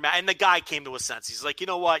 the other man, and the guy came to a sense. He's like, you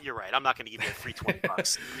know what? You're right. I'm not going to give you a free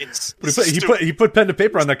 $20. He put pen to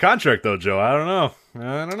paper on that contract, though, Joe. I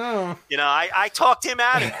don't know. You know, I talked him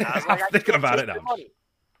out of it. I was like, I'm thinking about it now. Money.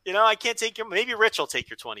 You know, I can't take your. Maybe Rich will take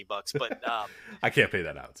your $20, but I can't pay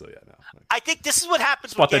that out. So yeah, no. I think this is what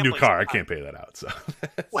happens. Bought with that new car. Sometimes. I can't pay that out. So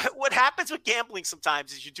what happens with gambling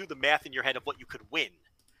sometimes is you do the math in your head of what you could win,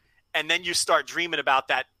 and then you start dreaming about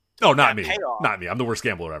that. No, not me. Payoff. Not me. I'm the worst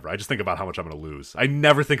gambler ever. I just think about how much I'm going to lose. I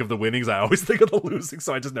never think of the winnings. I always think of the losing,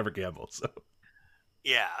 so I just never gamble. So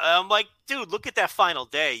yeah, I'm like, dude, look at that final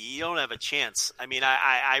day. You don't have a chance. I mean,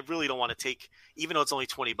 I really don't want to take, even though it's only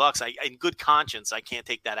 $20. In good conscience, I can't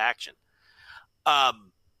take that action.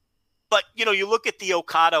 But you know, you look at the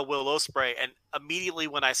Okada Will Ospreay, and immediately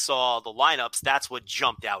when I saw the lineups, that's what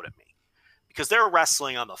jumped out at me because they're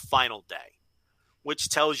wrestling on the final day, which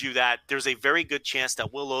tells you that there's a very good chance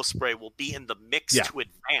that Will Ospreay will be in the mix to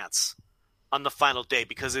advance on the final day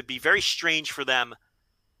because it'd be very strange for them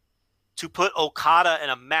to put Okada in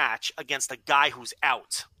a match against a guy who's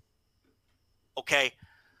out. Okay.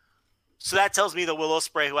 So that tells me that Will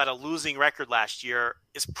Ospreay, who had a losing record last year,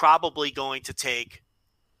 is probably going to take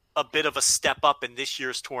a bit of a step up in this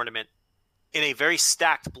year's tournament in a very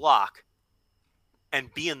stacked block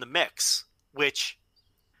and be in the mix, which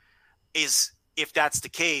is, if that's the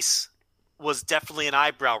case, was definitely an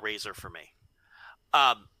eyebrow raiser for me.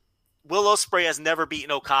 Will Ospreay has never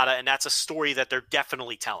beaten Okada, and that's a story that they're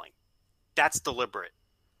definitely telling. That's deliberate.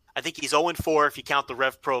 I think he's 0-4 if you count the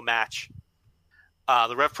RevPro match.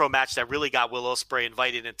 The RevPro match that really got Will Ospreay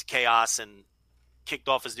invited into Chaos and kicked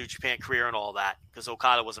off his New Japan career and all that because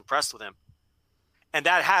Okada was impressed with him. And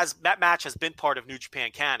that match has been part of New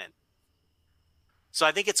Japan canon. So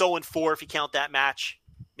I think it's 0-4 if you count that match.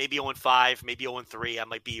 Maybe 0-5, maybe 0-3. I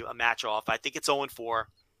might be a match off. I think it's 0-4.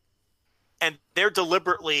 And they're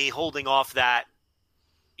deliberately holding off that,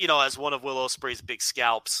 you know, as one of Will Ospreay's big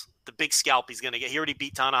scalps. The big scalp he's going to get. He already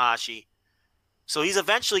beat Tanahashi. So he's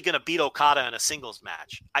eventually going to beat Okada in a singles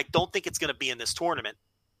match. I don't think it's going to be in this tournament.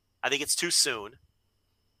 I think it's too soon.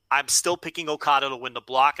 I'm still picking Okada to win the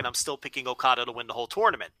block, and I'm still picking Okada to win the whole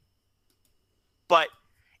tournament. But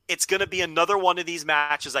it's going to be another one of these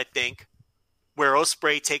matches, I think, where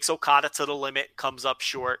Ospreay takes Okada to the limit, comes up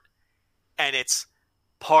short, and it's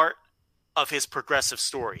part of his progressive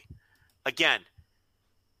story. Again,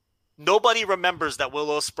 nobody remembers that Will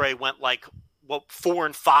Ospreay went like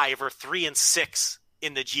 4-5 or 3-6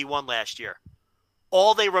 in the G1 last year.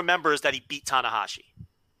 All they remember is that he beat Tanahashi.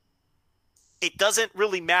 It doesn't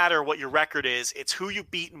really matter what your record is. It's who you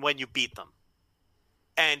beat and when you beat them.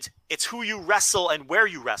 And it's who you wrestle and where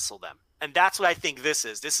you wrestle them. And that's what I think this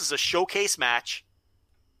is. This is a showcase match.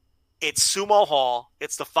 It's Sumo Hall.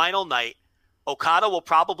 It's the final night. Okada will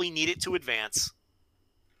probably need it to advance.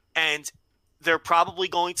 And they're probably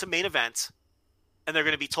going to main event. And they're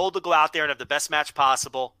going to be told to go out there and have the best match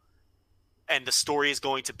possible. And the story is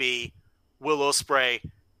going to be Will Ospreay,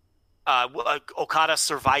 Okada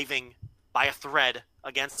surviving by a thread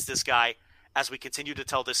against this guy as we continue to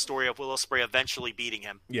tell this story of Will Ospreay eventually beating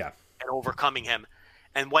him and overcoming him.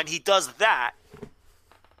 And when he does that,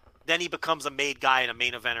 then he becomes a made guy and a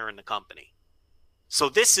main eventer in the company. So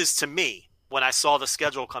this is, to me, when I saw the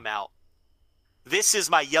schedule come out, this is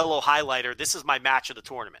my yellow highlighter. This is my match of the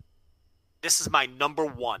tournament. This is my number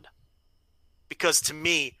one. Because to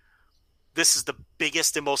me, this is the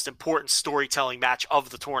biggest and most important storytelling match of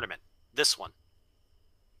the tournament. This one.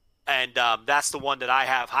 And that's the one that I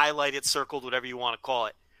have highlighted, circled, whatever you want to call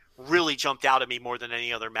it. Really jumped out at me more than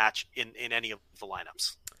any other match in any of the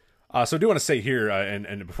lineups. So I do want to say here,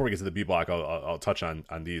 and before we get to the B block, I'll touch on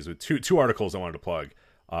these with two articles I wanted to plug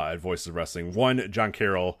at Voices of Wrestling. One, John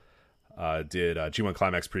Carroll did G1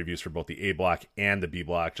 Climax previews for both the A block and the B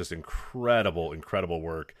block. Just incredible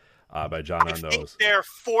work by John on those. I think they're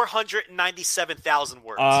 497,000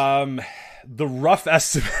 words. The rough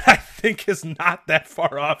estimate, I think, is not that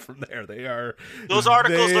far off from there. Those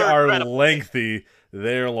articles are lengthy.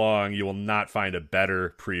 They're long. You will not find a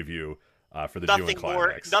better preview for the G1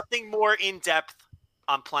 Climax. Nothing more in depth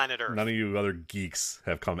on planet Earth. None of you other geeks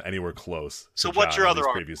have come anywhere close. So what's your other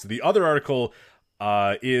article? So the other article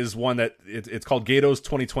is one that it's called Gato's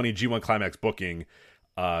 2020 G1 Climax booking.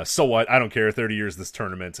 So what? I don't care. 30 years this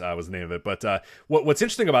tournament was the name of it. But what's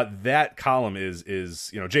interesting about that column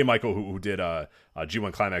is J. Michael, who did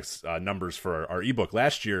G1 Climax numbers for our ebook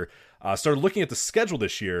last year, started looking at the schedule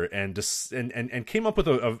this year and came up with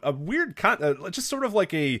a weird just sort of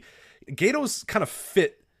like a Gato's kind of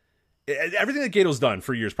fit everything that Gato's done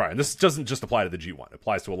for years prior. And this doesn't just apply to the G1; it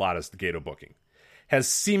applies to a lot of the Gato booking. Has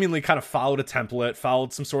seemingly kind of followed a template,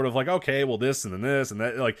 followed some sort of like, okay, well, this and then this and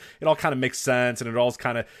that. Like, it all kind of makes sense, and it all's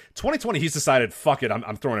kind of 2020. He's decided, fuck it,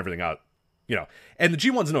 I'm throwing everything out, And the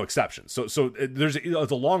G1's no exception. So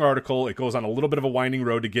it's a long article. It goes on a little bit of a winding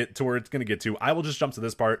road to get to where it's going to get to. I will just jump to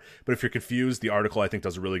this part. But if you're confused, the article I think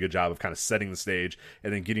does a really good job of kind of setting the stage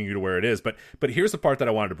and then getting you to where it is. But here's the part that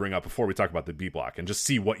I wanted to bring up before we talk about the B block and just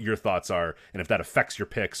see what your thoughts are and if that affects your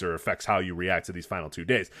picks or affects how you react to these final 2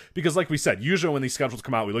 days. Because like we said, usually when these schedules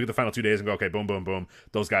come out, we look at the final 2 days and go, okay, boom, boom, boom.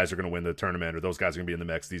 Those guys are going to win the tournament, or those guys are going to be in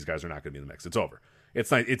the mix. These guys are not going to be in the mix. It's over.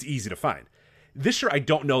 It's easy to find. This year, I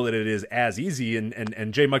don't know that it is as easy,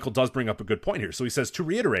 and J. Michael does bring up a good point here. So he says, to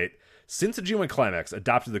reiterate, since the G1 Climax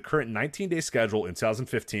adopted the current 19-day schedule in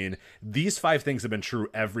 2015, these 5 things have been true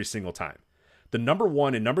every single time. The number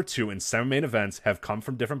 1 and number 2 in semi-main events have come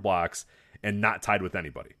from different blocks and not tied with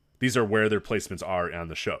anybody. These are where their placements are on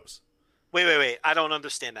the shows. Wait. I don't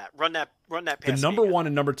understand that. Run that past me. The number 1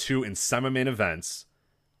 and number 2 in semi-main events,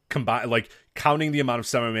 counting the amount of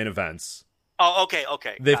semi-main events... Oh,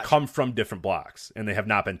 okay. They've come from different blocks, and they have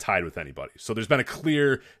not been tied with anybody. So there's been a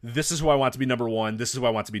clear, this is who I want to be number 1, this is who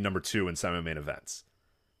I want to be number 2 in semi-main events,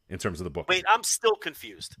 in terms of the book. Wait, I'm still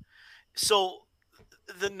confused. So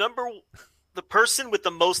the person with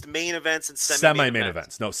the most main events and semi-main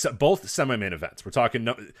events. No, both semi-main events. We're talking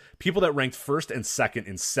people that ranked first and second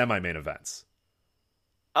in semi-main events.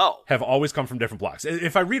 Oh. Have always come from different blocks.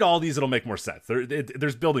 If I read all these, it'll make more sense.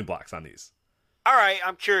 There's building blocks on these. All right,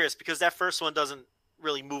 I'm curious because that first one doesn't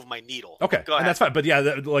really move my needle. Okay, go ahead. And that's fine. But yeah,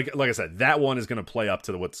 like I said, that one is going to play up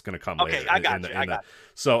to what's going to come later. Okay, I got you.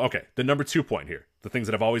 So, okay, the number 2 point here, the things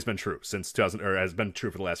that have always been true since 2000, or has been true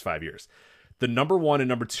for the last 5 years. The number 1 and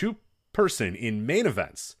number 2 person in main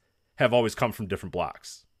events have always come from different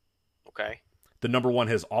blocks. Okay. The number 1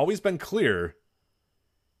 has always been clear,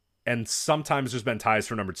 and sometimes there's been ties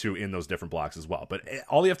for number 2 in those different blocks as well. But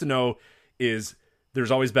all you have to know is there's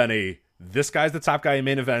always been this guy's the top guy in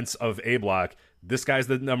main events of A block, this guy's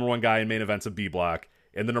the number 1 guy in main events of B block,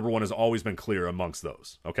 and the number 1 has always been clear amongst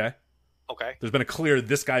those, okay? Okay. There's been a clear,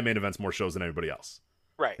 this guy main events more shows than anybody else.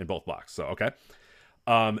 Right. In both blocks, so okay.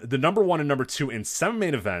 The number 1 and number 2 in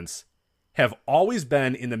semi-main events have always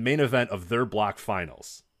been in the main event of their block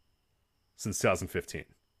finals since 2015.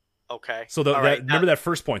 Okay. So remember that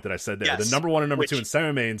first point that I said there? Yes. The number 1 and number 2 in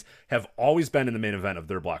semi-mains have always been in the main event of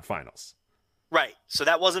their block finals. Right. So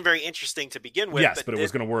that wasn't very interesting to begin with. Yes, but it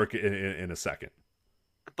was going to work in a second.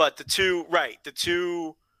 But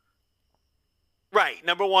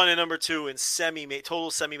number 1 and number 2 in total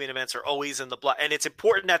semi-main events are always in the block. And it's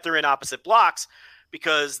important that they're in opposite blocks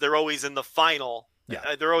because they're always in the final.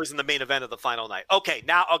 Yeah. They're always in the main event of the final night. Okay,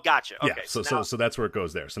 now, gotcha. Okay, yeah, so that's where it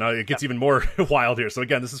goes there. So now it gets even more wild here. So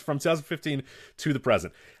again, this is from 2015 to the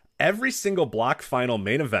present. Every single block final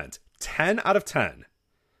main event, 10 out of 10,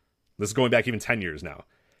 this is going back even 10 years now,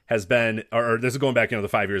 has been, or this is going back, the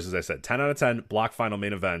 5 years, as I said, 10 out of 10 block final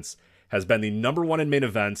main events has been the number 1 in main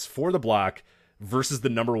events for the block versus the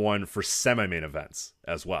number 1 for semi-main events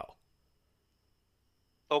as well.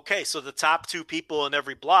 Okay, so the top 2 people in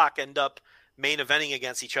every block end up main eventing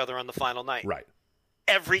against each other on the final night. Right.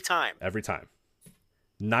 Every time.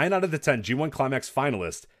 9 out of the 10 G1 Climax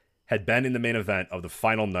finalists had been in the main event of the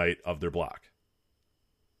final night of their block.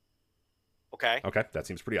 Okay, that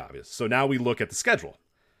seems pretty obvious. So now we look at the schedule.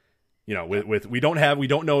 We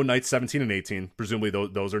don't know nights 17 and 18. Presumably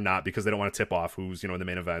those are not, because they don't want to tip off who's in the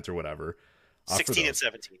main event or whatever. 16 and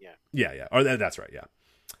 17, yeah. Yeah. Or that's right, yeah.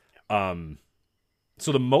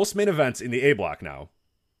 So the most main events in the A block now,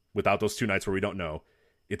 without those 2 nights where we don't know,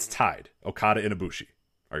 it's tied. Okada and Ibushi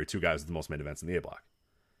are your 2 guys with the most main events in the A block.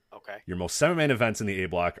 Okay. Your most semi-main events in the A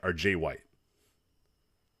block are Jay White.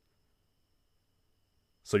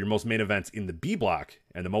 So your most main events in the B block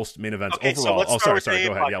and the most main events overall. Sorry.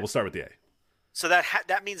 Go ahead. Yeah, we'll start with the A. So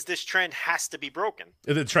that means this trend has to be broken.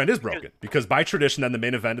 The trend is broken because by tradition, then the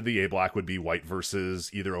main event of the A block would be White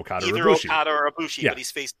versus either Okada or Ibushi. But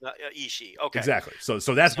he's facing Ishii. Okay, exactly. So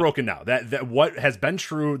that's broken now. That what has been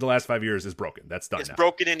true the last 5 years is broken. That's done. It's now.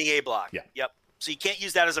 broken in the A block. Yeah. Yep. So you can't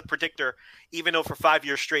use that as a predictor, even though for 5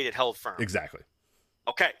 years straight it held firm. Exactly.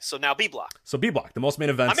 Okay, so now B block. So B block, the most main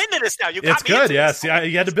events. I'm into this now. You got it's me good, into yes. this. Yeah,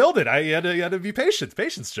 you had to build it. You had to be patient,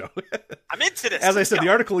 Joe. I'm into this. As I Let's said, go.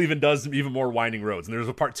 the article even does even more winding roads, and there's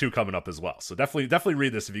a part 2 coming up as well. So definitely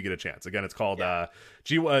read this if you get a chance. Again, it's called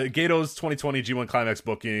Gato's 2020 G1 Climax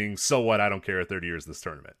booking. So what? I don't care. 30 years this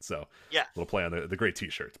tournament. So yeah, we'll play on the great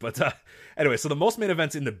T-shirts. But anyway, so the most main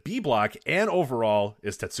events in the B block and overall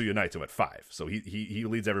is Tetsuya Naito at 5. So he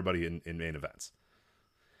leads everybody in main events.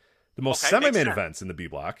 The most semi-main events in the B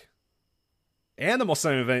block and the most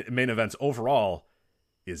main events overall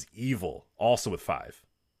is Evil, also with 5.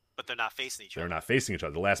 but they're not facing each other. They're not facing each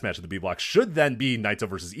other. The last match of the B block should then be Naito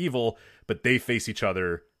versus Evil, but they face each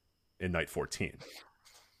other in night 14.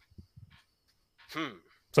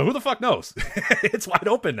 So who the fuck knows? It's wide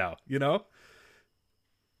open now, you know?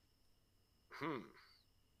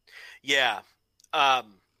 Yeah. So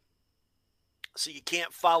you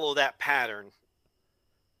can't follow that pattern,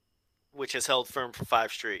 which has held firm for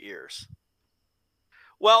 5 straight years.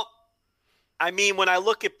 Well, I mean, when I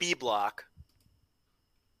look at B block,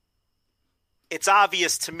 it's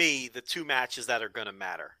obvious to me the 2 matches that are going to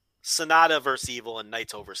matter. Sonata versus Evil and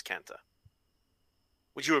Naito versus Kenta.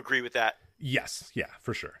 Would you agree with that? Yes. Yeah,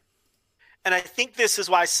 for sure. And I think this is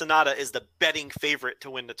why Sonata is the betting favorite to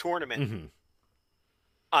win the tournament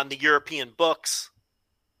on the European books.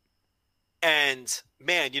 And,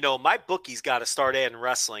 man, you know, my bookies got to start adding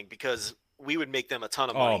wrestling because we would make them a ton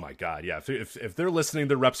of money. Oh, my God, yeah. If they're listening,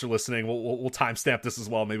 their reps are listening, we'll timestamp this as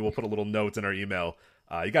well. Maybe we'll put a little note in our email.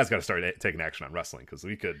 You guys got to start taking action on wrestling because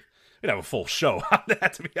we'd have a full show on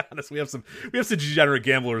that, to be honest. We have some degenerate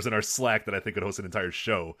gamblers in our Slack that I think could host an entire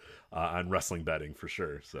show on wrestling betting for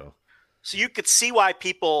sure. So you could see why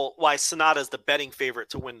Sonata is the betting favorite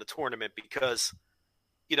to win the tournament because,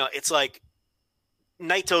 you know, it's like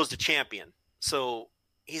Naito's the champion. So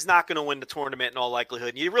he's not going to win the tournament in all likelihood.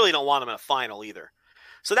 And you really don't want him in a final either.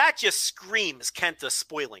 So that just screams Kenta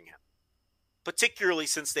spoiling him, particularly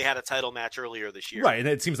since they had a title match earlier this year. Right, and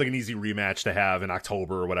it seems like an easy rematch to have in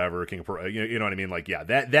October or whatever. King of Pro, you know what I mean? Like, yeah,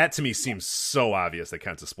 that to me seems so obvious that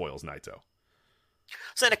Kenta spoils Naito.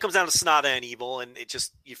 So then it comes down to Sonata and Evil, and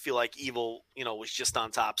you feel like Evil, you know, was just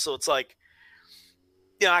on top. So it's like,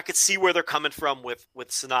 you know, I could see where they're coming from with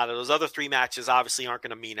Sonata. Those other 3 matches obviously aren't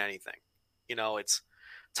going to mean anything. You know, it's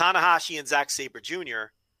Tanahashi and Zack Sabre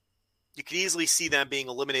Jr. You could easily see them being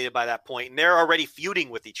eliminated by that point, and they're already feuding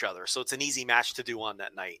with each other. So it's an easy match to do on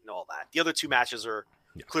that night and all that. The other 2 matches are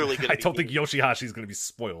clearly going to be. I don't think Yoshihashi is going to be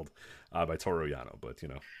spoiled by Toru Yano, but, you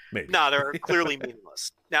know, maybe. No, they're clearly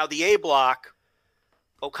meaningless. Now, the A block,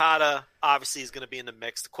 Okada obviously is going to be in the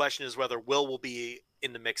mix. The question is whether Will be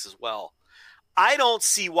in the mix as well. I don't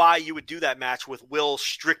see why you would do that match with Will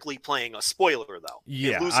strictly playing a spoiler, though.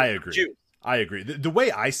 Yeah, I agree. I agree. The way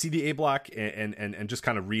I see the A block and just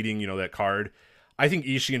kind of reading, you know, that card, I think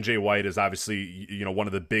Ishii and Jay White is obviously, you know, one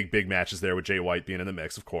of the big matches there with Jay White being in the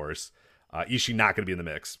mix, of course. Ishii not going to be in the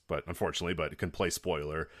mix, but unfortunately, but can play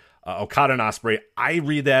spoiler. Okada and Ospreay, I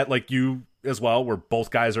read that like you as well, where both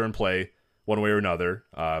guys are in play one way or another.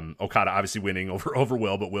 Okada obviously winning over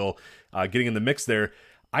Will, but Will getting in the mix there.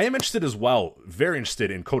 I am interested as well, very interested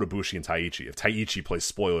in Kota Ibushi and Taichi, if Taichi plays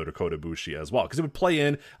spoiler to Kota Ibushi as well, because it would play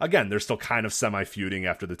in, again, they're still kind of semi-feuding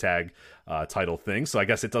after the tag title thing, so I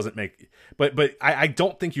guess it doesn't make, but I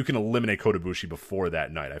don't think you can eliminate Kota Ibushi before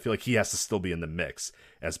that night. I feel like he has to still be in the mix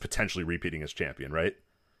as potentially repeating as champion, right?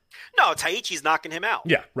 No, Taichi's knocking him out.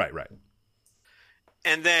 Yeah, right.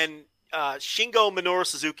 And then Shingo, Minoru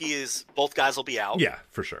Suzuki both guys will be out. Yeah,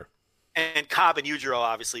 for sure. And Cobb and Yujiro,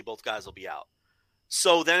 obviously, both guys will be out.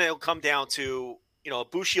 So then it'll come down to, you know,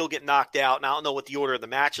 Ibushi will get knocked out. And I don't know what the order of the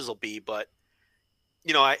matches will be, but,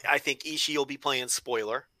 you know, I think Ishii will be playing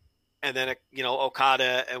spoiler. And then, you know,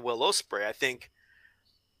 Okada and Will Ospreay. I think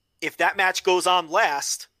if that match goes on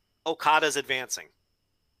last, Okada's advancing.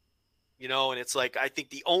 You know, and it's like, I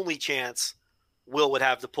think the only chance Will would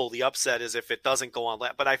have to pull the upset is if it doesn't go on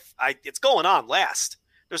last. But it's going on last.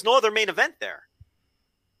 There's no other main event there.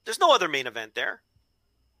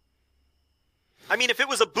 I mean, if it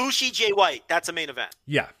was Ibushi, Jay White, that's a main event.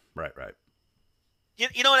 Yeah, right.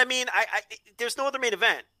 You know what I mean? There's no other main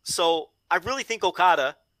event. So I really think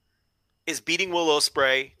Okada is beating Will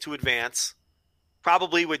Ospreay to advance.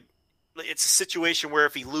 Probably it's a situation where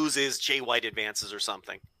if he loses, Jay White advances or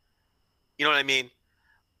something. You know what I mean?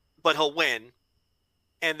 But he'll win.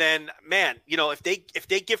 And then, man, you know, if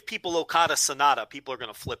they give people Okada Sonata, people are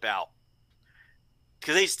going to flip out.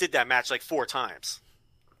 Because they just did that match like 4 times.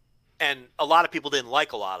 And a lot of people didn't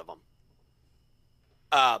like a lot of them.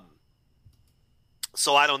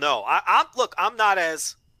 So I don't know. I'm not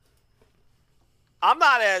as I'm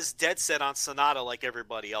not as dead set on Sonata like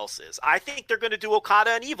everybody else is. I think they're going to do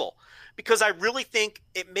Okada and Evil because I really think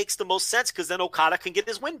it makes the most sense because then Okada can get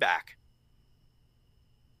his win back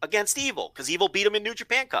against Evil because Evil beat him in New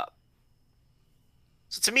Japan Cup.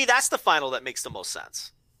 So to me, that's the final that makes the most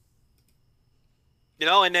sense.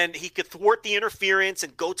 And then he could thwart the interference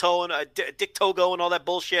and Goto and Dick Togo and all that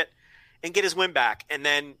bullshit and get his win back. And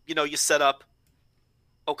then, you set up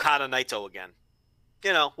Okada Naito again.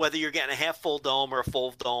 Whether you're getting a half full dome or a full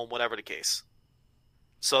dome, whatever the case.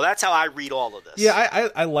 So that's how I read all of this. Yeah,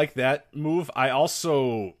 I like that move. I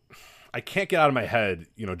can't get out of my head,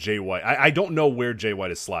 Jay White. I don't know where Jay White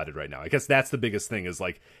is slotted right now. I guess that's the biggest thing is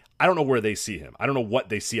like, I don't know where they see him. I don't know what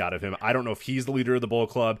they see out of him. I don't know if he's the leader of the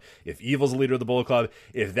Bullet Club, if Evil's the leader of the Bullet Club,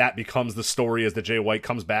 if that becomes the story as that Jay White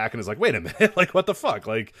comes back and is like, wait a minute, like, what the fuck?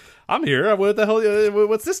 Like, I'm here. What the hell?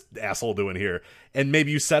 What's this asshole doing here? And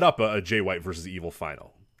maybe you set up a Jay White versus Evil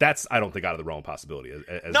final. That's, I don't think, out of the realm of possibility.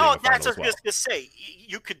 As no, that's what I was just going to say.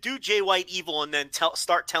 You could do Jay White Evil and then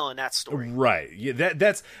start telling that story. Right. Yeah,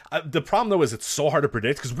 that's the problem, though, is it's so hard to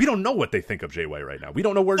predict because we don't know what they think of Jay White right now. We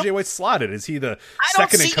don't know where Jay White's slotted. Is he the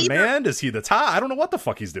second in command? Is he the top? I don't know what the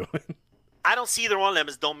fuck he's doing. I don't see either one of them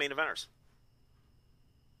as dome main eventers.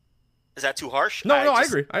 Is that too harsh? No, I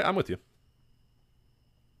agree. I'm with you.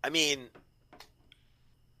 I mean,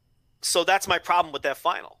 so that's my problem with that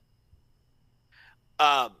final.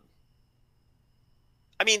 I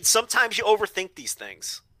mean, sometimes you overthink these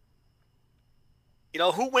things.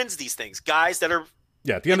 Who wins these things? Guys that are...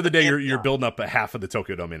 Yeah, at the end of the day, you're building up a half of the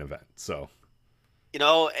Tokyo Dome main event, so...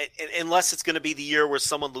 Unless it's going to be the year where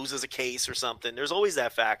someone loses a case or something. There's always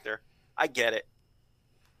that factor. I get it.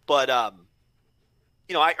 But, I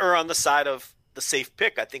err on the side of the safe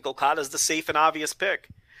pick. I think Okada's the safe and obvious pick.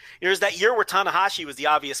 There's that year where Tanahashi was the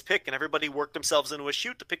obvious pick, and everybody worked themselves into a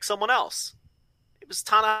shoot to pick someone else. It was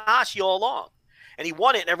Tanahashi all along. And he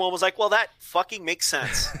won it, and everyone was like, well, that fucking makes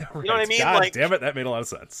sense. You right. know what I mean? God damn it, that made a lot of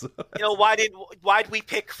sense. Why'd we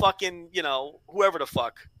pick fucking, whoever the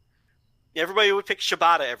fuck? Everybody would pick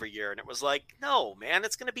Shibata every year, and it was like, no, man,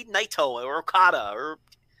 it's going to be Naito or Okada, or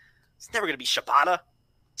it's never going to be Shibata.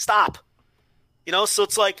 Stop. So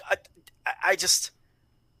it's like, I just,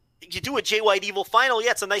 you do a Jay White Evil final,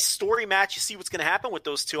 yeah, it's a nice story match. You see what's going to happen with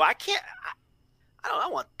those two. I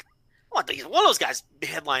want one of those guys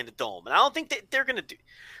headline the Dome, and I don't think they're going to do.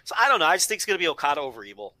 So I don't know. I just think it's going to be Okada over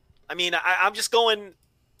Evil. I mean, I'm just going,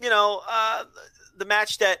 the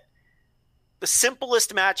match the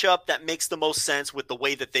simplest matchup that makes the most sense with the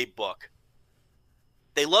way that they book.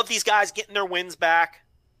 They love these guys getting their wins back,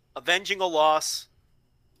 avenging a loss,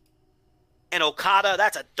 and Okada,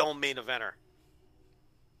 that's a Dome main eventer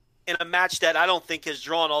in a match that I don't think has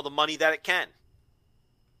drawn all the money that it can.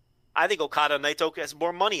 I think Okada Naito has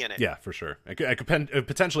more money in it. Yeah, for sure. I could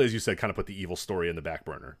potentially, as you said, kind of put the Evil story in the back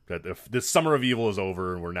burner. That if this summer of Evil is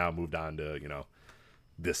over and we're now moved on to,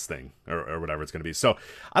 this thing or whatever it's going to be. So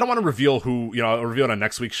I don't want to reveal who, I'll reveal it on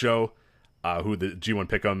next week's show, who the G1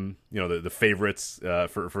 Pick'em, the favorites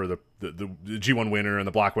for the G1 winner and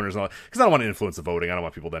the block winners and all that. Because I don't want to influence the voting. I don't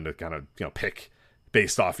want people then to kind of, pick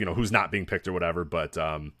based off, who's not being picked or whatever. But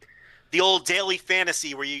the old daily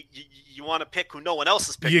fantasy where you want to pick who no one else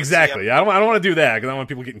is picking. Exactly. I don't want to do that because I don't want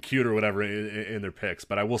people getting cute or whatever in their picks.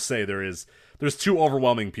 But I will say there's two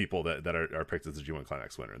overwhelming people that are picked as the G1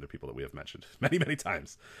 Climax winner, and they're people that we have mentioned many, many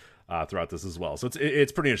times throughout this as well. So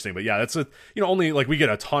it's pretty interesting. But yeah, that's only like we get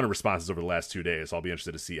a ton of responses over the last 2 days. So I'll be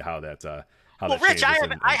interested to see how that Rich, I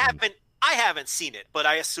haven't seen it, but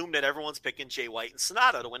I assume that everyone's picking Jay White and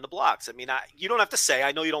Sonata to win the blocks. I mean, you don't have to say.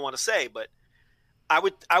 I know you don't want to say, but I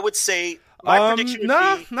would say my prediction would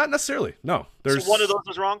be... not necessarily. No. So one of those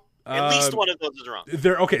was wrong? At least one of those is wrong.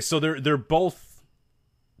 So they're both...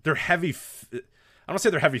 They're heavy... I don't say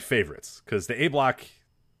they're heavy favorites, because the A block,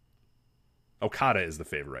 Okada is the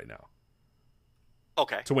favorite right now.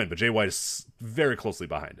 Okay. To win, but Jay White is very closely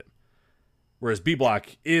behind him. Whereas B block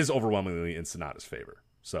is overwhelmingly in Sonata's favor.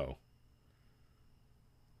 So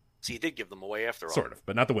you did give them away after all. Sort of,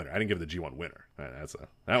 but not the winner. I didn't give the G1 winner. That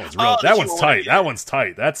one's real. That one's tight. That one's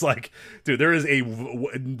tight. That's like, dude, there is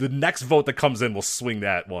the next vote that comes in will swing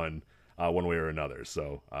that one way or another.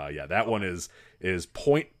 So that one is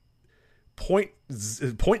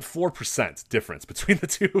 0.4% difference between the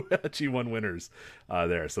two G1 winners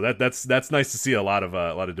there. So that's nice to see a lot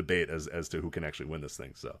of debate as to who can actually win this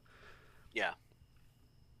thing. So yeah.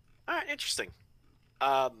 All right, interesting.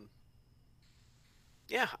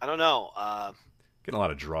 Yeah, I don't know. Getting a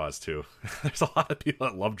lot of draws too. There's a lot of people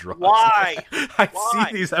that love draws. Why? I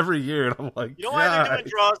see these every year, and I'm like, you know why they're doing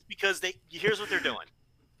draws? Because here's what they're doing.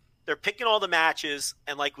 they're picking all the matches,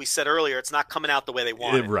 and like we said earlier, it's not coming out the way they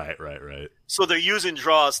want it. Right. So they're using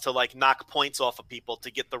draws to like knock points off of people to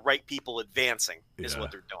get the right people advancing is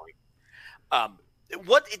what they're doing.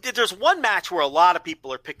 There's one match where a lot of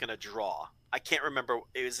people are picking a draw. I can't remember.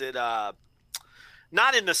 Is it not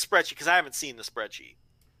in the spreadsheet because I haven't seen the spreadsheet,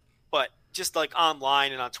 but just like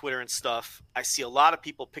online and on Twitter and stuff, I see a lot of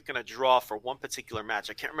people picking a draw for one particular match.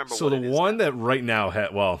 I can't remember. So what it is. the one that right now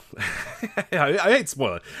I hate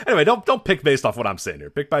spoiling. Anyway, don't pick based off what I'm saying here.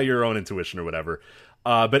 Pick by your own intuition or whatever.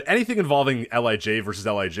 But anything involving LIJ versus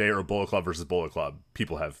LIJ or Bullet Club versus Bullet Club,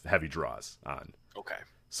 people have heavy draws on. Okay.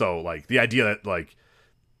 So like the idea that like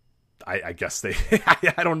I guess they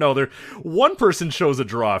I don't know. One person chose a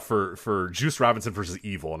draw for Juice Robinson versus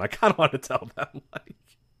Evil, and I kind of want to tell them like.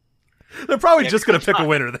 They're probably just going to pick a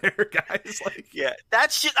winner there, guys. Like, yeah,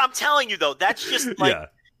 that's just. I'm telling you though, that's just like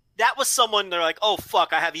that was someone. They're like, oh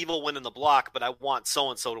fuck, I have Evil winning the block, but I want so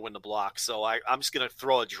and so to win the block, so I'm just going to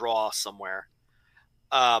throw a draw somewhere.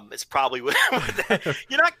 It's probably with that.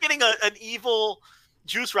 You're not getting an Evil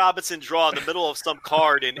Juice Robinson draw in the middle of some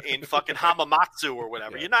card in fucking Hamamatsu or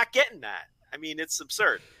whatever. You're not getting that. I mean, it's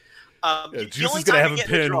absurd. Juice is gonna have him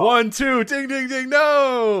pinned 1, 2, ding, ding, ding.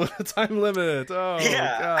 No time limit. Oh,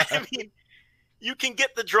 God. I mean, you can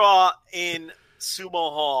get the draw in Sumo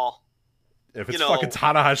Hall if it's fucking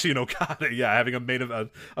Tanahashi and Okada. Yeah, having a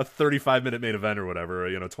 35-minute main event or whatever.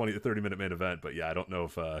 20 to 30-minute main event. But yeah, I don't know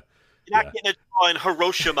if you're not getting a draw in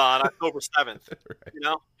Hiroshima on October 7th.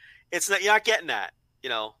 Right. It's not. You're not getting that.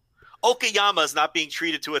 Okayama is not being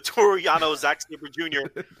treated to a Toru Yano Zack Sabre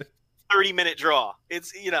Jr. 30-minute draw.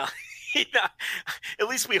 It's at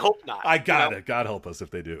least we hope not. I got it. God help us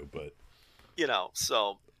if they do, but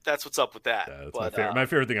so that's what's up with that. Yeah, that's my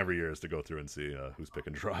favorite thing every year is to go through and see who's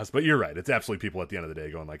picking draws. But you're right. It's absolutely people at the end of the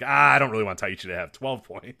day going like, I don't really want Taichi to have 12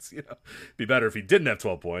 points. Be better if he didn't have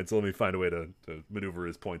 12 points. So let me find a way to maneuver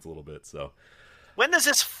his points a little bit. So when does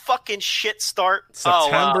this fucking shit start?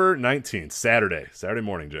 September 19th, Saturday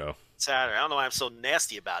morning, Joe. Saturday. I don't know why I'm so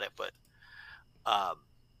nasty about it, but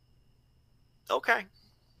okay.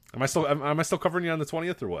 Am I still covering you on the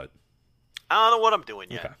 20th or what? I don't know what I'm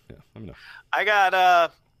doing yet. Okay. Yeah, let me know. I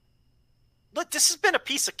got look, this has been a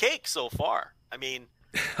piece of cake so far. I mean,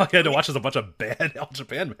 all you had to watch is a bunch of bad All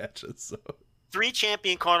Japan matches. So. 3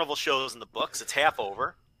 Champion Carnival shows in the books. It's half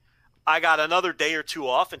over. I got another day or two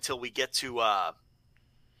off until we get to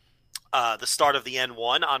the start of the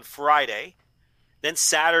N1 on Friday. Then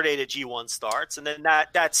Saturday the G1 starts, and then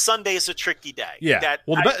that Sunday is a tricky day. Yeah.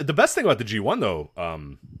 The best thing about the G1 though,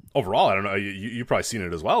 overall, I don't know, you probably seen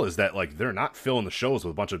it as well, is that like they're not filling the shows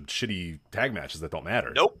with a bunch of shitty tag matches that don't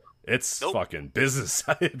matter. Nope. It's fucking business.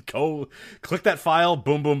 Go click that file.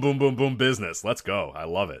 Boom, boom, boom, boom, boom. Business. Let's go. I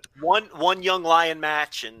love it. One Young Lion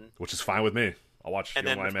match, which is fine with me. I'll watch. And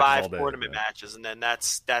Young then Lion 5 matches all day. tournament matches, and then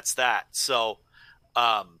that's that. So,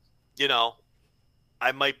 I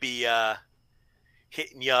might be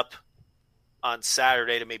hitting you up on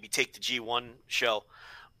Saturday to maybe take the G1 show,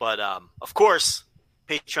 but of course,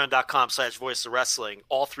 Patreon.com/Voice of Wrestling.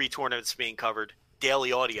 All 3 tournaments being covered,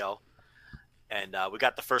 daily audio. And we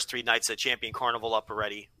got the first 3 nights at Champion Carnival up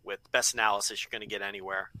already with best analysis you're going to get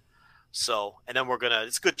anywhere. So, and then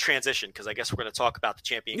it's good transition because I guess we're going to talk about the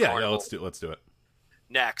Champion Carnival. Yeah, let's do it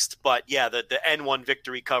next. But yeah, the N1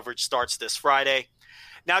 victory coverage starts this Friday.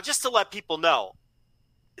 Now, just to let people know,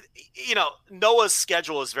 Noah's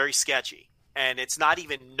schedule is very sketchy, and it's not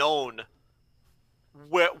even known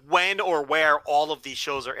when or where all of these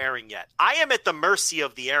shows are airing yet. I am at the mercy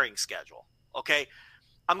of the airing schedule. Okay.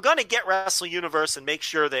 I'm going to get Wrestle Universe and make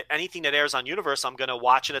sure that anything that airs on Universe, I'm going to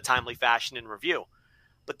watch in a timely fashion and review.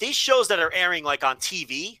 But these shows that are airing like on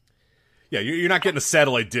TV. Yeah, you're not getting a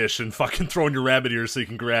satellite dish and fucking throwing your rabbit ears so you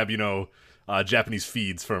can grab, Japanese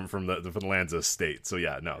feeds from the Lanza estate. So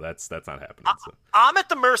yeah, no, that's not happening. So. I'm at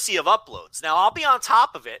the mercy of uploads. Now I'll be on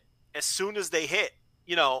top of it as soon as they hit,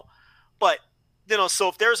 but so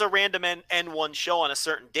if there's a random N1 show on a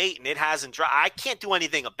certain date and it hasn't dropped, I can't do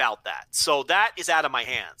anything about that. So that is out of my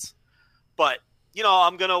hands. But,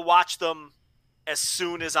 I'm going to watch them as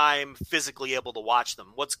soon as I'm physically able to watch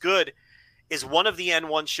them. What's good is one of the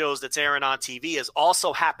N1 shows that's airing on TV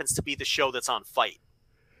also happens to be the show that's on Fight.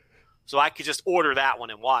 So I could just order that one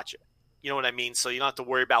and watch it. You know what I mean? So you don't have to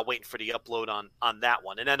worry about waiting for the upload on that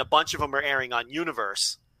one. And then a bunch of them are airing on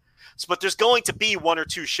Universe. But there's going to be 1 or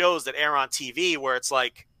 2 shows that air on TV where it's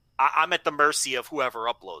like I'm at the mercy of whoever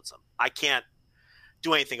uploads them. I can't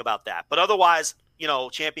do anything about that. But otherwise,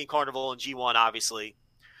 Champion Carnival and G1, obviously,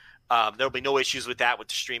 there'll be no issues with that with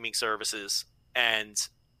the streaming services. And,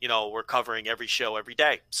 we're covering every show every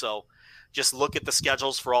day. So just look at the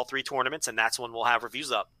schedules for all 3 tournaments, and that's when we'll have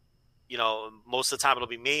reviews up. most of the time it'll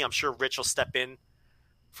be me. I'm sure Rich will step in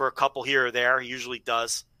for a couple here or there. He usually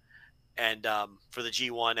does. And for the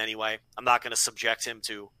G1 anyway, I'm not going to subject him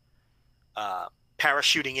to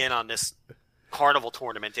parachuting in on this Carnival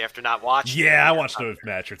tournament after not watching. Yeah, I watched a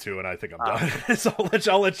match or two, and I think I'm done. So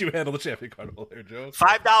I'll let you handle the Champion Carnival there, Joe.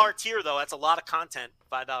 $5 tier, though. That's a lot of content.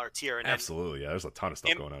 $5 tier. And absolutely, yeah. There's a ton of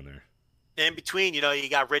stuff going on there. In between, you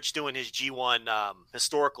got Rich doing his G1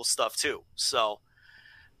 historical stuff, too. So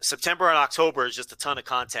September and October is just a ton of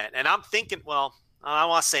content. And I'm thinking, well, I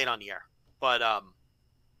don't want to say it on the air, but how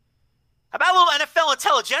about a little NFL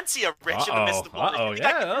intelligentsia, Rich, in the midst of all this?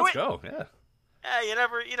 Yeah, let's go. Yeah. Yeah, you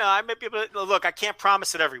never, I may be able to look. I can't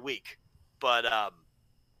promise it every week, but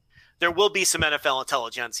there will be some NFL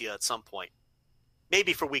intelligentsia at some point.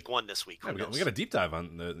 Maybe for week 1 this week. Yeah, we got a deep dive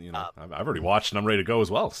on the. I've already watched and I'm ready to go as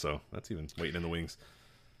well. So that's even waiting in the wings.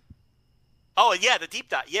 Oh yeah, the deep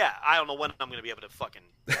dive. Yeah, I don't know when I'm going to be able to fucking.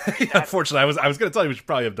 Unfortunately, I was going to tell you we should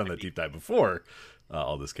probably have done that deep dive before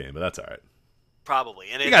all this came, but that's all right. Probably.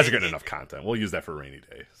 And you guys are getting enough content. We'll use that for a rainy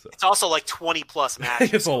day. So. It's also like 20 plus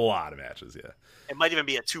matches. It's a lot of matches, yeah. It might even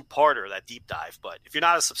be a 2-parter, that deep dive. But if you're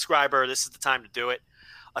not a subscriber, this is the time to do it.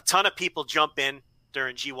 A ton of people jump in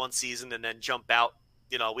during G1 season and then jump out.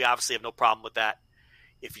 We obviously have no problem with that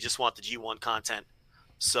if you just want the G1 content.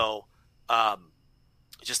 So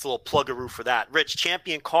just a little plug-a-roo for that. Rich,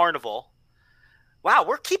 Champion Carnival. Wow,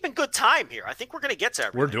 we're keeping good time here. I think we're going to get to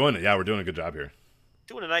everything. We're doing it. Yeah, we're doing a good job here.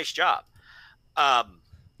 Doing a nice job.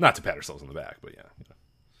 Not to pat ourselves on the back, but yeah.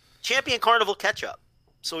 Champion Carnival catch-up.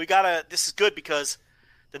 So this is good because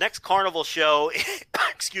the next Carnival show,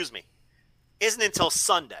 excuse me, isn't until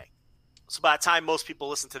Sunday. So by the time most people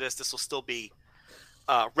listen to this will still be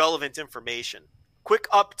relevant information. Quick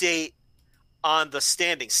update on the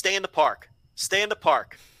standings. Stay in the park. Stay in the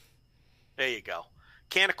park. There you go.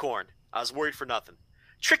 Can of corn. I was worried for nothing.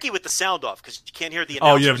 Tricky with the sound off because you can't hear the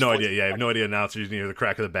announcers. Oh, you have no idea. Yeah, you have no idea announcers. You can hear the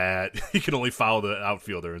crack of the bat. You can only follow the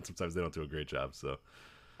outfielder, and sometimes they don't do a great job. So,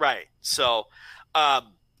 right. So,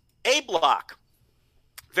 A block,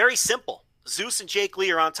 very simple. Zeus and Jake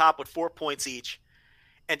Lee are on top with 4 points each,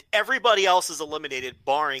 and everybody else is eliminated,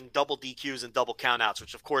 barring double DQs and double countouts,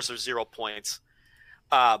 which of course are 0 points.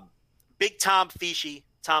 Big Tom Fishy,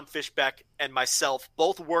 Tom Fishbeck, and myself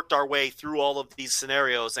both worked our way through all of these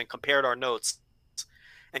scenarios and compared our notes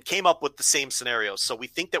and came up with the same scenarios. So we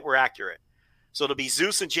think that we're accurate. So it'll be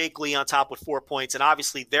Zeus and Jake Lee on top with 4 points, and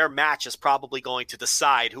obviously their match is probably going to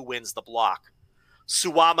decide who wins the block.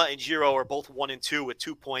 Suwama and Jiro are both 1 and 2 with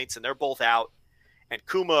 2 points, and they're both out. And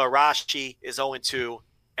Kuma Arashi is 0 and 2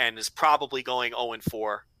 and is probably going 0 and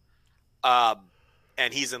 4.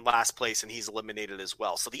 And he's in last place, and he's eliminated as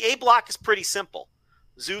well. So the A block is pretty simple.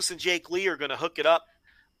 Zeus and Jake Lee are going to hook it up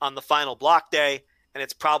on the final block day, and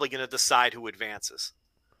it's probably going to decide who advances.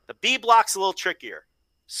 The B block's a little trickier.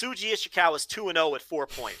 Suji Ishikawa is 2-0 with 4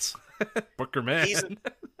 points. Booker man.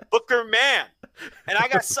 Booker man. And I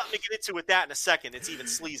got something to get into with that in a second. It's even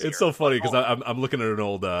sleazier. It's so funny because I'm looking at an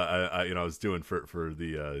old I was doing for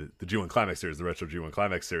the G1 Climax series, the retro G1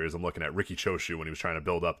 Climax series. I'm looking at Ricky Choshu when he was trying to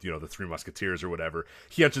build up the Three Musketeers or whatever.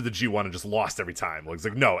 He entered the G1 and just lost every time. Like, it's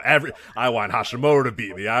like, no, I want Hashimoto to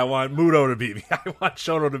beat me. I want Muto to beat me. I want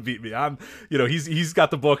Shono to beat me. He's got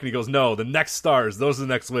the book and he goes, no, the next stars, those are the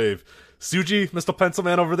next wave. Suji, Mr. Pencil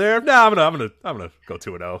Man over there. Nah, I'm gonna go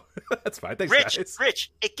 2-0. That's fine. Thanks, guys.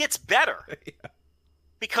 Rich, it gets better. Yeah.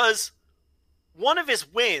 Because one of his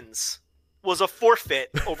wins was a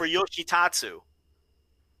forfeit over Yoshitatsu.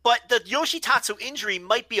 But the Yoshitatsu injury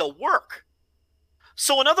might be a work.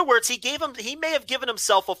 So in other words, he may have given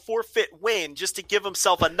himself a forfeit win just to give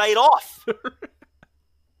himself a night off.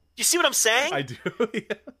 You see what I'm saying? I do. Yeah.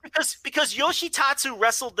 Because Yoshitatsu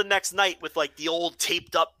wrestled the next night with like the old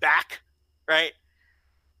taped up back, right?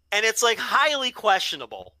 And it's like highly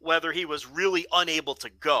questionable whether he was really unable to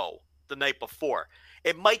go the night before.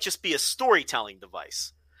 It might just be a storytelling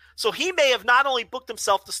device. So he may have not only booked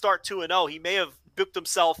himself to start 2-0, he may have booked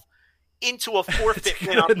himself into a forfeit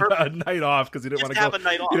win on purpose. A night off because he didn't want to go.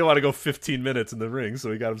 He didn't want to go 15 minutes in the ring,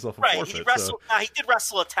 so he got himself a forfeit. He did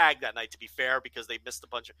wrestle a tag that night, to be fair, because they missed a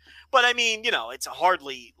bunch of. But I mean, it's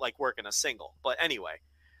hardly like working a single. But anyway,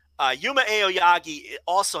 Yuma Aoyagi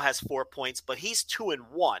also has 4 points, but he's 2 and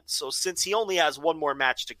 1. So since he only has one more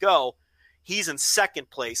match to go, he's in second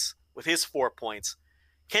place with his 4 points.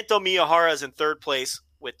 Kento Miyahara is in third place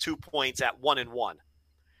with 2 points at 1 and 1.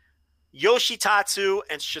 Yoshitatsu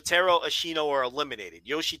and Shotaro Ashino are eliminated.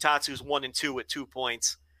 Yoshitatsu's 1 and 2 with 2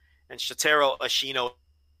 points, and Shotaro Ashino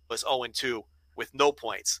was 0 and 2 with no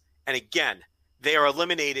points. And again, they are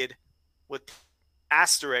eliminated with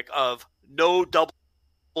asterisk of no double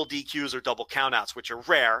DQs or double countouts, which are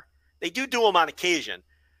rare. They do them on occasion.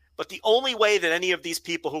 But the only way that any of these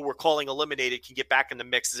people who we're calling eliminated can get back in the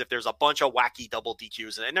mix is if there's a bunch of wacky double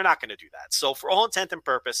DQs, and they're not going to do that. So for all intent and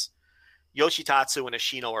purpose, Yoshitatsu and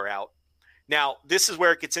Ashino are out. Now, this is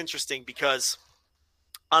where it gets interesting because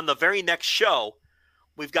on the very next show,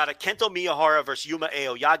 we've got a Kento Miyahara versus Yuma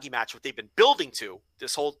Aoyagi match, what they've been building to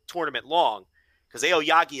this whole tournament long, because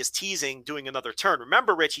Aoyagi is teasing doing another turn.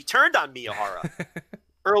 Remember, Rich, he turned on Miyahara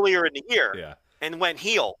earlier in the year and went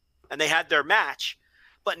heel, and they had their match.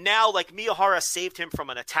 But now, like, Miyahara saved him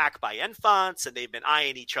from an attack by Enfants, and they've been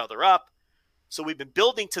eyeing each other up. So we've been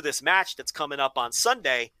building to this match that's coming up on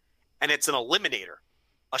Sunday, and it's an eliminator,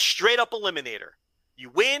 a straight-up eliminator.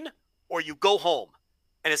 You win or you go home,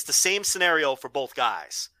 and it's the same scenario for both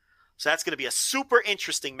guys. So that's going to be a super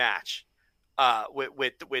interesting match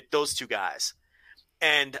with those two guys.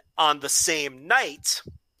 And on the same night,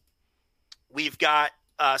 we've got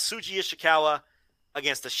Tsuji Ishikawa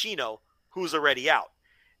against Ashino, who's already out.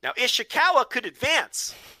 Now, Ishikawa could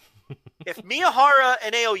advance if Miyahara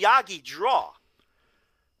and Aoyagi draw,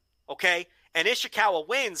 okay, and Ishikawa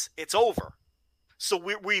wins, it's over. So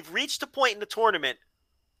we've reached a point in the tournament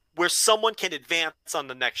where someone can advance on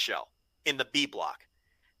the next show in the B block.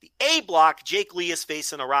 The A block, Jake Lee is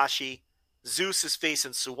facing Arashi, Zeus is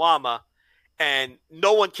facing Suwama, and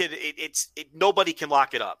nobody can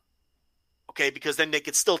lock it up. Okay, because then they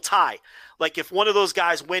could still tie. Like if one of those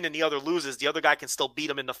guys win and the other loses, the other guy can still beat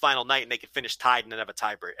them in the final night, and they can finish tied and then have a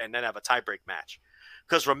tiebreak match.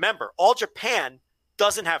 Because remember, All Japan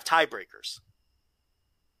doesn't have tiebreakers.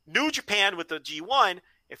 New Japan with the G1,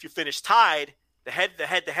 if you finish tied, the head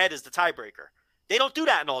is the tiebreaker. They don't do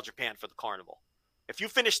that in All Japan for the Carnival. If you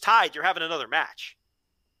finish tied, you're having another match.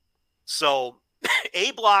 So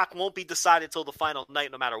A block won't be decided till the final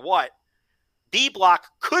night, no matter what. B block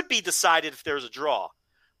could be decided if there's a draw,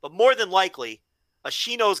 but more than likely,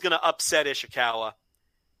 Ashino is going to upset Ishikawa.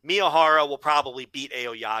 Miyahara will probably beat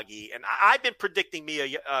Aoyagi, and I've been predicting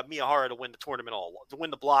Miyahara to win the tournament to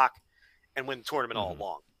win the block and win the tournament all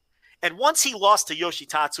along. And once he lost to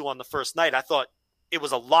Yoshitatsu on the first night, I thought it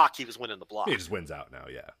was a lock he was winning the block. He just wins out now,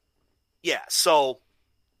 yeah. Yeah, so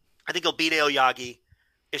I think he'll beat Aoyagi.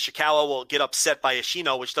 Ishikawa will get upset by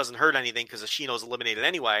Ashino, which doesn't hurt anything because Ashino's eliminated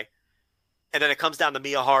anyway. And then it comes down to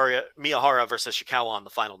Miyahara versus Ishikawa on the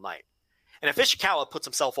final night. And if Ishikawa puts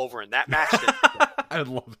himself over in that match, I would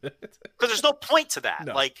love it. Because there's no point to that.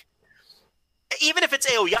 No. Like, even if it's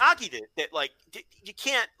Aoyagi that like, you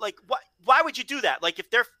can't, like, why would you do that? Like,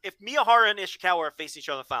 if Miyahara and Ishikawa are facing each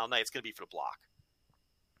other on the final night, it's going to be for the block.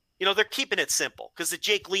 You know, they're keeping it simple because the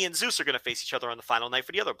Jake Lee and Zeus are going to face each other on the final night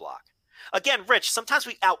for the other block. Again, Rich, sometimes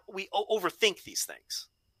we overthink these things.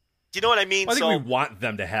 Do you know what I mean? I think we want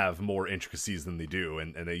them to have more intricacies than they do,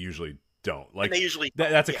 and they usually don't. Like, they usually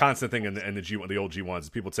that's a constant thing in the G1, the old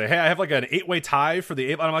G1s. People would say, "Hey, I have like an 8-way tie for the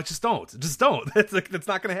 8." I'm like, just don't. That's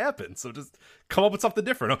not going to happen. So just come up with something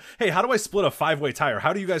different. Hey, how do I split a 5-way tie? Or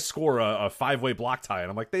how do you guys score a 5-way block tie?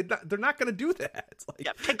 And I'm like, they're not going to do that. It's like,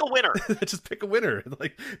 yeah, pick a winner. Just pick a winner.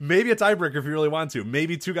 Like maybe a tiebreaker if you really want to.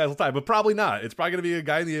 Maybe 2 guys will tie, but probably not. It's probably going to be a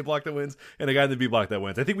guy in the A block that wins and a guy in the B block that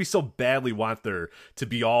wins. I think we so badly want there to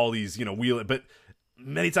be all these, but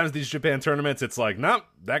many times these Japan tournaments, it's like, nope,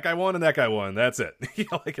 that guy won and that guy won. That's it.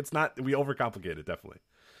 Like it's not. We overcomplicate it, definitely.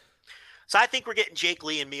 So I think we're getting Jake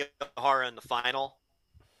Lee and Miyahara in the final.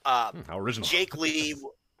 How original. Jake Lee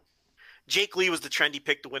was the trendy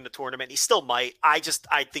pick to win the tournament. He still might. I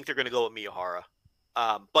think they're going to go with Miyahara.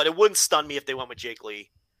 But it wouldn't stun me if they went with Jake Lee.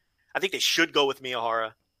 I think they should go with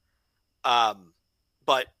Miyahara.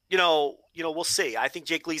 But we'll see. I think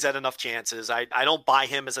Jake Lee's had enough chances. I don't buy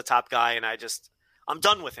him as a top guy, and I'm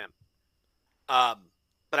done with him.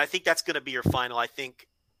 But I think that's going to be your final. I think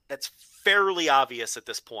that's fairly obvious at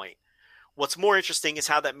this point. What's more interesting is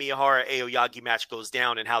how that Miyahara Aoyagi match goes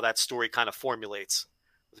down and how that story kind of formulates.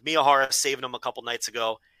 With Miyahara saving him a couple nights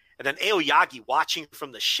ago, and then Aoyagi watching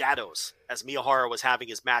from the shadows as Miyahara was having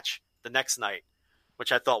his match the next night,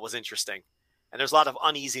 which I thought was interesting. And there's a lot of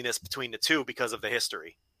uneasiness between the two because of the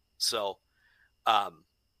history. So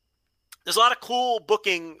there's a lot of cool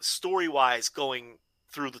booking story-wise going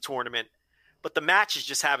through the tournament, but the matches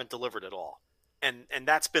just haven't delivered at all. And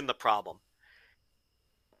that's been the problem.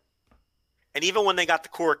 And even when they got the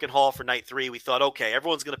Korakuen Hall for night 3, we thought, okay,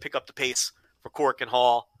 everyone's going to pick up the pace for Korakuen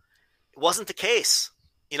Hall. It wasn't the case.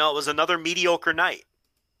 It was another mediocre night.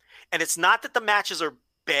 And it's not that the matches are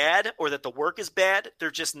bad or that the work is bad.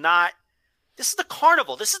 They're just not. This is the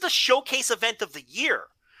Carnival. This is the showcase event of the year.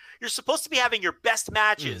 You're supposed to be having your best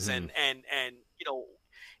matches, and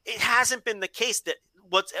it hasn't been the case. That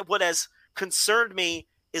what has concerned me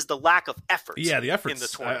is the lack of effort. Yeah, the efforts in the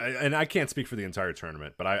tournament. And I can't speak for the entire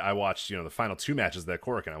tournament, but I watched the final two matches of that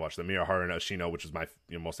Korakuen. I watched the Miyahara and Ashino, which was my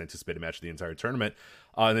most anticipated match of the entire tournament,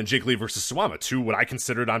 and then Jake Lee versus Suwama, two what I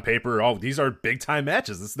considered on paper. These are big time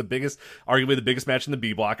matches. This is arguably the biggest match in the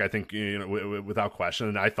B block, I think, without question.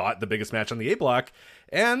 And I thought the biggest match on the A block,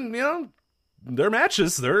 and they're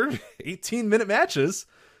matches. They're 18-minute matches.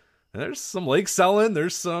 There's some leg selling.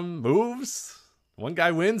 There's some moves. One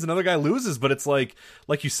guy wins, another guy loses, but it's like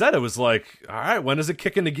you said, it was like, all right, when does it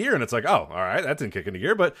kick into gear? And it's like, oh, all right, that didn't kick into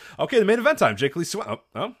gear, but okay, the main event time, Jake Lee,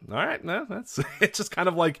 all right, no, it's just kind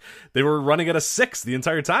of like they were running at a 6 the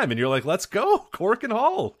entire time, and you're like, let's go, Korakuen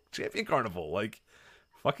Hall, Champion Carnival, like,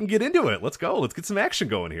 fucking get into it, let's go, let's get some action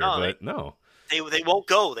going here, no. They won't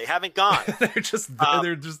go. They haven't gone. they're just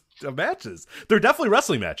matches. They're definitely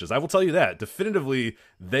wrestling matches, I will tell you that. Definitively,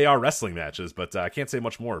 they are wrestling matches, but I can't say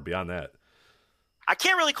much more beyond that. I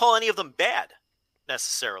can't really call any of them bad,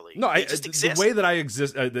 necessarily. No, they just exist. The way that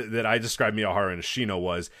I described Miyahara and Ashino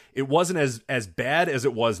was, it wasn't as bad as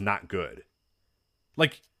it was not good.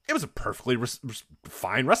 Like, it was a perfectly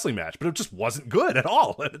fine wrestling match, but it just wasn't good at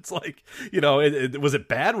all. And it's like, was it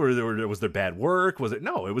bad? Was there bad work?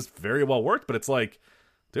 No, it was very well worked, but it's like,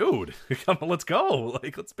 dude, come on, let's go.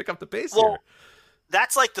 Like, let's pick up the pace here.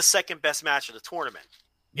 That's like the second best match of the tournament.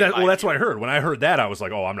 That's what I heard. When I heard that, I was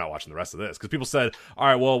like, oh, I'm not watching the rest of this. Because people said, all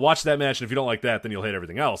right, well, watch that match, and if you don't like that, then you'll hate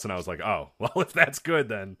everything else. And I was like, oh, well, if that's good,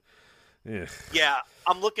 then... Yeah,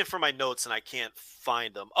 I'm looking for my notes, and I can't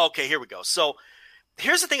find them. Okay, here we go. So,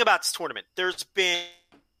 here's the thing about this tournament. There's been,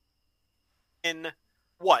 11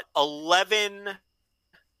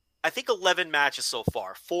 matches so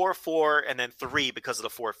far. 4, and then 3 because of the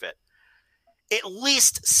forfeit. At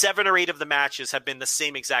least 7 or 8 of the matches have been the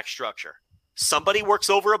same exact structure. Somebody works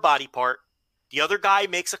over a body part, the other guy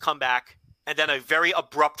makes a comeback, and then a very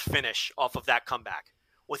abrupt finish off of that comeback,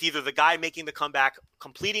 with either the guy making the comeback,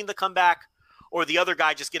 completing the comeback, or the other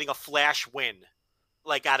guy just getting a flash win,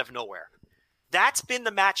 like out of nowhere. That's been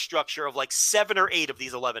the match structure of like 7 or 8 of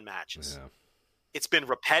these 11 matches. Yeah. It's been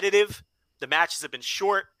repetitive. The matches have been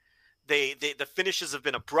short. The finishes have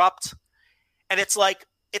been abrupt. And it's like,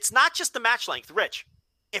 it's not just the match length, Rich.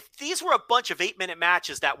 If these were a bunch of 8-minute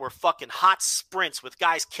matches that were fucking hot sprints with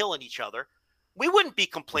guys killing each other, we wouldn't be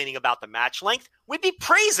complaining about the match length. We'd be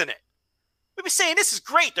praising it. We'd be saying, this is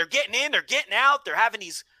great. They're getting in, they're getting out. They're having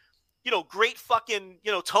these, great fucking,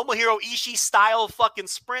 Tomohiro Ishii style fucking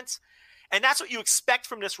sprints. And that's what you expect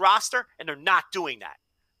from this roster. And they're not doing that.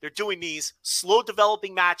 They're doing these slow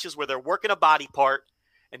developing matches where they're working a body part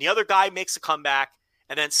and the other guy makes a comeback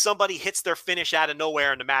and then somebody hits their finish out of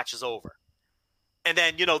nowhere and the match is over. And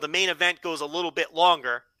then, the main event goes a little bit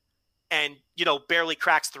longer and, barely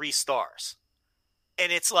cracks 3 stars.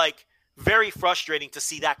 And it's like very frustrating to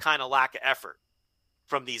see that kind of lack of effort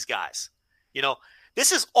from these guys.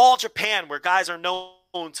 This is all Japan where guys are known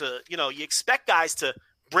to, you expect guys to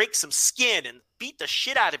break some skin and beat the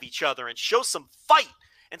shit out of each other and show some fight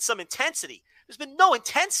and some intensity. There's been no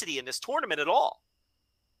intensity in this tournament at all.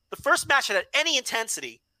 The first match that had any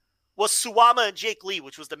intensity was Suwama and Jake Lee,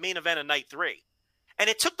 which was the main event of night 3. And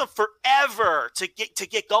it took them forever to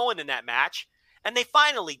get going in that match. And they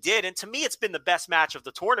finally did. And to me, it's been the best match of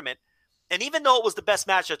the tournament. And even though it was the best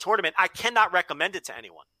match of the tournament, I cannot recommend it to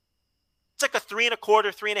anyone. It's like a 3.25,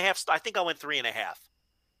 3.5. I think I went 3.5.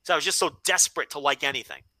 So I was just so desperate to like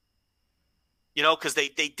anything. Because they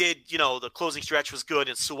did, the closing stretch was good.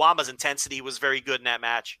 And Suwama's intensity was very good in that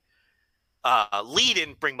match. Lee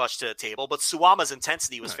didn't bring much to the table, but Suwama's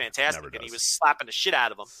intensity was fantastic. And he was slapping the shit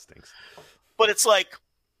out of him. Stinks. But it's like,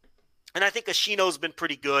 and I think Ashino's been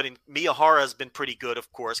pretty good, and Miyahara's been pretty good,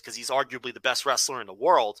 of course, because he's arguably the best wrestler in the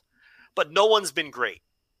world. But no one's been great.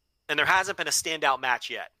 And there hasn't been a standout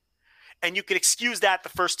match yet. And you could excuse that the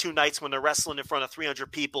first 2 nights when they're wrestling in front of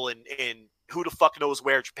 300 people in who the fuck knows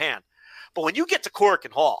where, Japan. But when you get to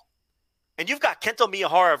Korakuen Hall, and you've got Kento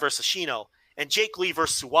Miyahara versus Ashino, and Jake Lee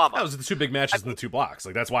versus Suwama. Those are the 2 big matches in the 2 blocks.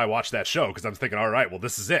 Like, that's why I watched that show, because I'm thinking, all right, well,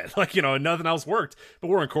 this is it. Like, and nothing else worked. But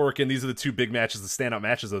we're in Korakuen. These are the 2 big matches, the standout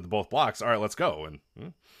matches of both blocks. All right, let's go. And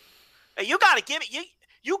hey, you got to give it.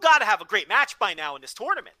 You got to have a great match by now in this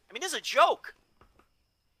tournament. I mean, this is a joke.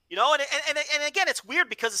 And again, it's weird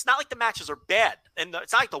because it's not like the matches are bad, and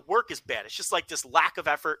it's not like the work is bad. It's just like this lack of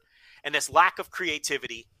effort and this lack of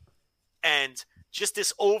creativity, and just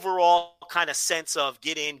this overall kind of sense of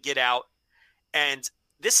get in, get out. And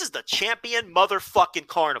this is the champion motherfucking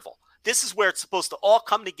carnival. This is where it's supposed to all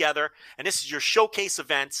come together, and this is your showcase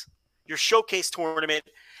event, your showcase tournament,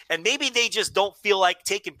 and maybe they just don't feel like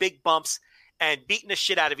taking big bumps and beating the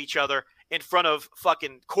shit out of each other in front of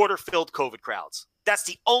fucking quarter-filled COVID crowds. That's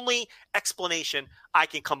the only explanation I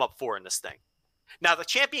can come up for in this thing. Now, the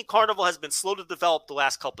Champion Carnival has been slow to develop the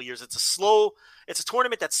last couple of years. It's a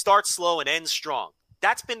tournament that starts slow and ends strong.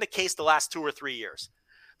 That's been the case the last 2 or 3 years.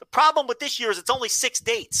 The problem with this year is it's only 6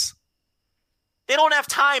 dates. They don't have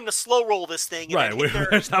time to slow roll this thing. Right.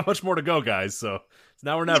 There's not much more to go, guys. So it's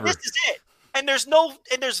now or never. This is it. And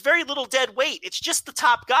there's very little dead weight. It's just the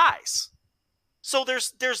top guys. So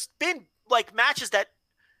there's been like matches that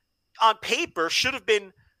on paper should have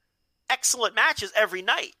been excellent matches every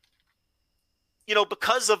night.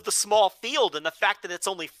 Because of the small field and the fact that it's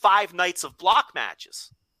only 5 nights of block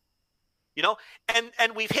matches.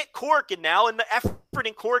 And we've hit Corkin now, and the effort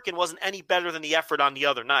in Corkin wasn't any better than the effort on the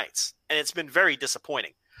other nights. And it's been very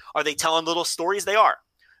disappointing. Are they telling little stories? They are.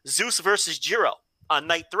 Zeus versus Jiro on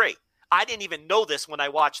night 3. I didn't even know this when I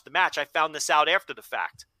watched the match. I found this out after the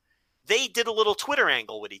fact. They did a little Twitter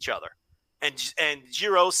angle with each other. And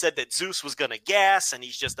Jiro said that Zeus was going to gas, and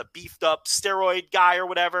he's just a beefed up steroid guy or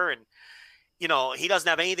whatever. And, he doesn't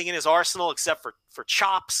have anything in his arsenal except for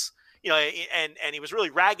chops. And he was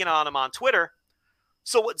really ragging on him on Twitter.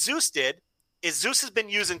 So what Zeus did is Zeus has been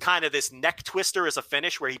using kind of this neck twister as a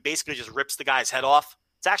finish where he basically just rips the guy's head off.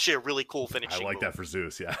 It's actually a really cool finishing I like move. that for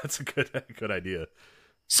Zeus. Yeah, that's a good idea.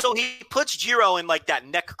 So he puts Jiro in like that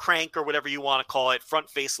neck crank or whatever you want to call it, front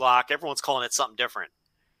face lock. Everyone's calling it something different.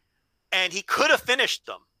 And he could have finished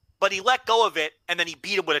them, but he let go of it, and then he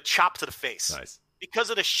beat him with a chop to the face. Nice.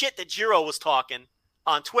 Because of the shit that Jiro was talking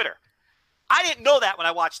on Twitter. I didn't know that when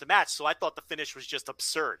I watched the match, so I thought the finish was just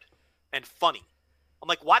absurd and funny. I'm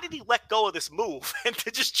like, why did he let go of this move and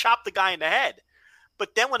to just chop the guy in the head?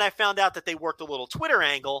 But then when I found out that they worked a little Twitter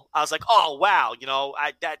angle, I was like, oh, wow,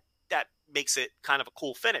 that makes it kind of a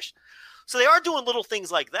cool finish. So they are doing little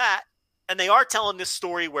things like that, and they are telling this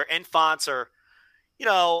story where Enfants are,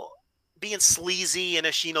 being sleazy in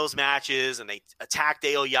Ashino's matches, and they attacked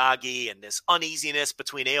Aoyagi, and this uneasiness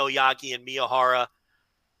between Aoyagi and Miyahara.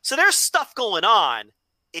 So there's stuff going on.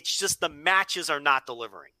 It's just the matches are not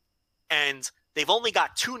delivering. And they've only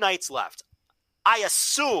got 2 nights left. I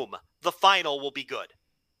assume the final will be good.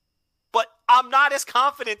 But I'm not as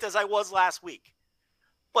confident as I was last week.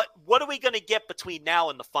 But what are we going to get between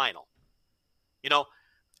now and the final?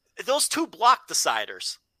 Those 2 block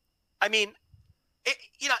deciders. I mean,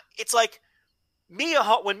 it's like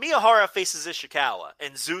when Miyahara faces Ishikawa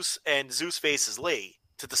and Zeus faces Lee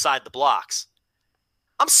to decide the blocks.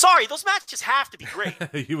 I'm sorry, those matches have to be great.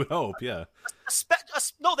 You would hope, yeah.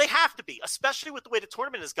 No, they have to be, especially with the way the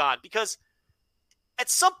tournament has gone, because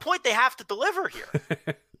at some point they have to deliver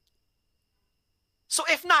here. So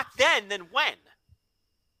if not then when?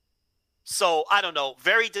 So I don't know.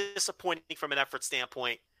 Very disappointing from an effort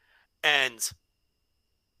standpoint, and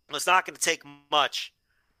it's not going to take much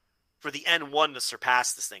for the N1 to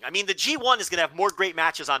surpass this thing. I mean, the G1 is going to have more great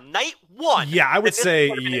matches on night 1. Yeah, I would say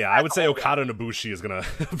Okada and Ibushi is going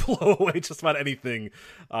to blow away just about anything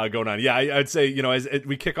going on. Yeah, I'd say, as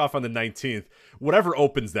we kick off on the 19th, whatever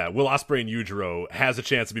opens that, Will Ospreay and Yujiro has a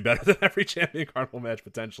chance to be better than every Champion Carnival match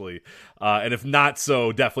potentially. And if not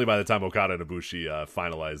so, definitely by the time Okada and Ibushi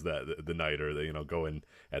finalize the night or go in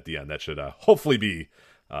at the end, that should hopefully be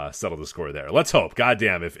settle the score there. Let's hope.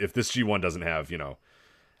 Goddamn, if this G1 doesn't have, do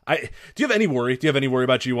you have any worry? Do you have any worry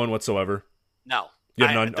about G1 whatsoever? No. You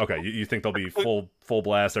have none? Okay, you think they'll be full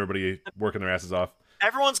blast, everybody working their asses off?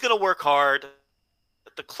 Everyone's going to work hard.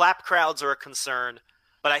 The clap crowds are a concern,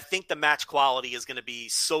 but I think the match quality is going to be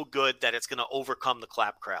so good that it's going to overcome the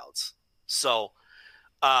clap crowds. So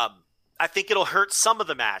I think it'll hurt some of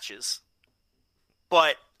the matches,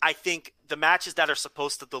 but I think the matches that are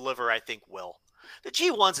supposed to deliver, I think will. The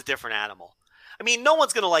G1's a different animal. I mean, no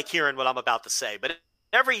one's going to like hearing what I'm about to say, but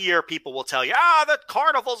every year people will tell you, the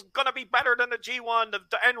Carnival's going to be better than the G1,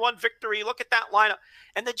 the N1 victory. Look at that lineup.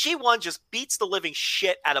 And the G1 just beats the living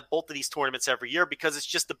shit out of both of these tournaments every year because it's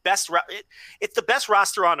just the best. It's the best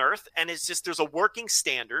roster on earth. And it's just, there's a working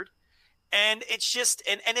standard. And it's just,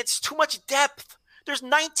 and it's too much depth. There's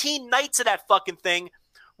 19 nights of that fucking thing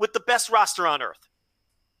with the best roster on earth.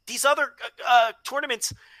 These other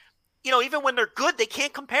tournaments, even when they're good, they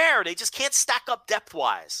can't compare. They just can't stack up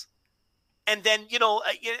depth-wise. And then,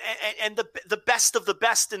 and the best of the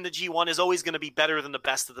best in the G1 is always going to be better than the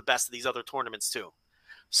best of these other tournaments too.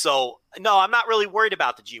 So, no, I'm not really worried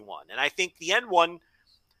about the G1. And I think the N1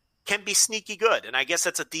 can be sneaky good. And I guess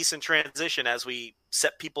that's a decent transition as we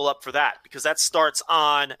set people up for that, because that starts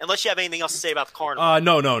on, unless you have anything else to say about the carnival.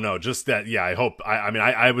 No. Just that, yeah, I hope,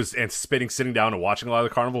 I was anticipating sitting down and watching a lot of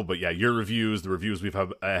the carnival, but yeah, your reviews, the reviews we've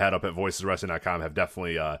had up at voicesofwrestling.com have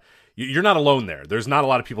definitely, you're not alone there. There's not a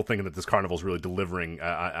lot of people thinking that this carnival is really delivering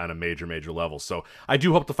on a major level. So I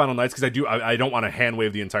do hope the final nights, because I don't want to hand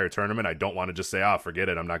wave the entire tournament. I don't want to just say, forget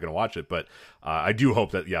it, I'm not going to watch it. But I do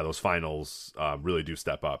hope that, those finals really do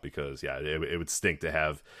step up, because, it would stink to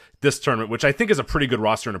have this tournament, which I think is a pretty good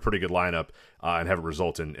roster and a pretty good lineup, and have it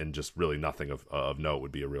result in just really nothing of note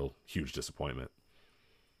would be a real huge disappointment.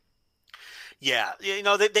 Yeah,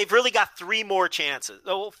 they've really got 4 more chances,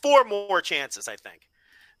 I think.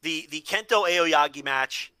 The Kento Aoyagi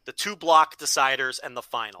match, the 2 block deciders, and the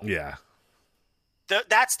final. Yeah.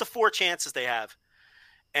 That's the 4 chances they have.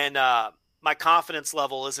 And my confidence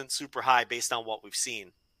level isn't super high based on what we've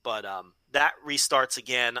seen. But that restarts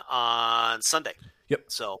again on Sunday. Yep.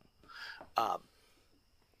 So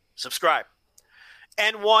subscribe.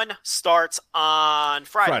 N1 starts on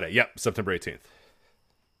Friday. Yep, September 18th.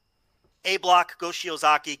 A block, Go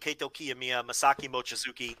Shiozaki, Keito Kiyomiya, Masaki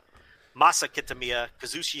Mochizuki, Masa Kitamiya,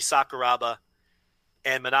 Kazushi Sakuraba,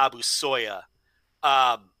 and Manabu Soya.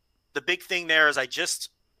 The big thing there is I just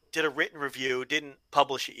did a written review, didn't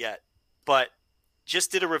publish it yet, but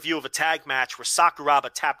just did a review of a tag match where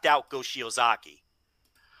Sakuraba tapped out Go Shiozaki.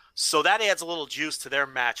 So that adds a little juice to their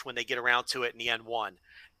match when they get around to it in the N1.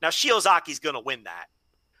 Now, Shiozaki's going to win that.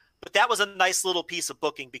 But that was a nice little piece of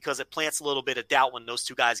booking, because it plants a little bit of doubt when those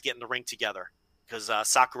 2 guys get in the ring together, because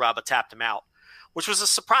Sakuraba tapped him out, which was a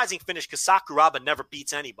surprising finish, because Sakuraba never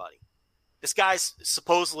beats anybody. This guy's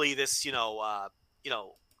supposedly this,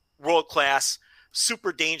 world-class,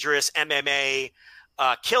 super dangerous MMA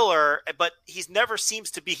killer, but he's never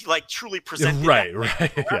seems to be like truly presented. Right,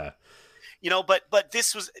 yeah.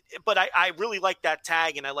 But I really like that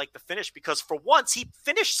tag, and I like the finish, because for once he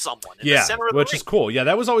finished someone in the center of the which ring. is cool. Yeah,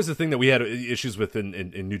 that was always the thing that we had issues with in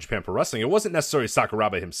New Japan Pro Wrestling. It wasn't necessarily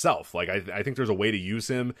Sakuraba himself. Like, I think there's a way to use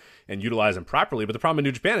him and utilize him properly, but the problem in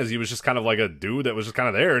New Japan is he was just kind of like a dude that was just kind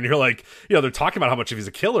of there, and you're like, they're talking about how much he's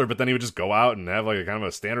a killer, but then he would just go out and have like a kind of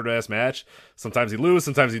a standard ass match. Sometimes he'd lose,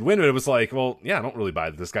 sometimes he'd win, but it was like, well, yeah, I don't really buy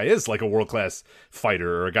that this guy is like a world-class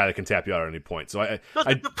fighter or a guy that can tap you out at any point. So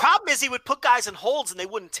the problem is he would put guys in holds and they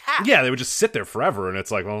wouldn't tap. Yeah, they would just sit there forever, and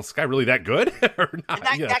it's like, well, is this guy really that good? Or not?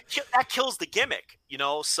 And that kills the gimmick,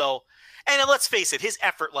 So, and then let's face it, his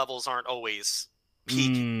effort levels aren't always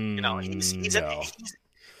peak.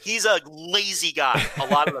 He's a lazy guy a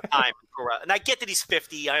lot of the time, and I get that he's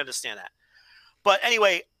 50. I understand that, but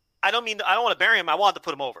anyway, I don't want to bury him. I wanted to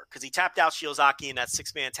put him over because he tapped out Shiozaki in that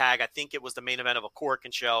 6-man tag. I think it was the main event of a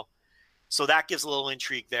Korakuen show, so that gives a little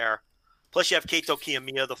intrigue there. Plus, you have Keito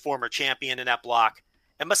Kiyomiya, the former champion, in that block,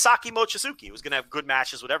 and Masaki Mochizuki, who's going to have good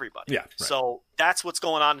matches with everybody. Yeah, right. So that's what's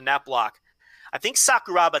going on in that block. I think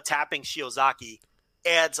Sakuraba tapping Shiozaki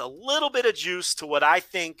adds a little bit of juice to what I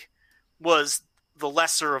think was the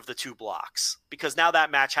lesser of the 2 blocks, because now that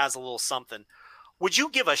match has a little something. Would you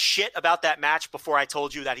give a shit about that match before I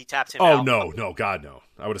told you that he tapped him out? Oh, no, God, no.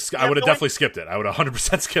 I would have definitely skipped it. I would have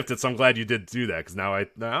 100% skipped it, so I'm glad you did do that, because now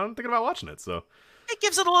I'm thinking about watching it, so... It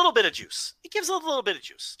gives it a little bit of juice.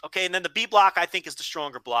 Okay, and then the B block, I think, is the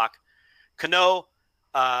stronger block. Kano,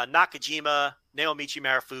 Nakajima, Naomichi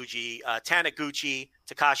Marufuji, Taniguchi,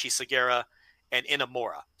 Takashi Sugiura, and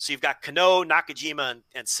Inamura. So you've got Kano, Nakajima,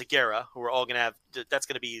 and Sugiura, who are all going to have – that's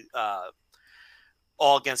going to be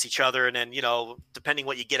all against each other. And then, depending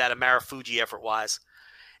what you get out of Marufuji effort-wise.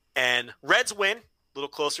 And Reds win, a little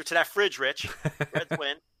closer to that fridge, Rich. Reds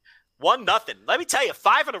win. 1-0. Let me tell you,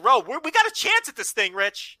 5 in a row. We got a chance at this thing,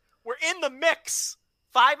 Rich. We're in the mix.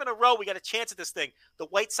 5 in a row. We got a chance at this thing. The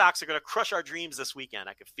White Sox are going to crush our dreams this weekend.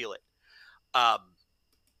 I can feel it.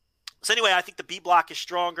 So anyway, I think the B block is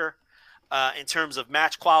stronger in terms of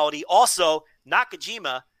match quality. Also,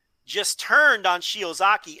 Nakajima just turned on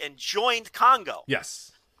Shiozaki and joined Kongo.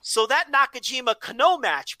 Yes. So that Nakajima-Kano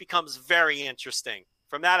match becomes very interesting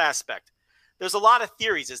from that aspect. There's a lot of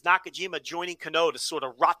theories. Is Nakajima joining Kano to sort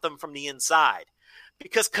of rot them from the inside?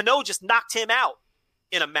 Because Kano just knocked him out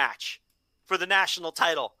in a match for the national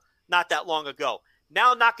title not that long ago.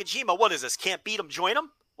 Now Nakajima, what is this? Can't beat him, join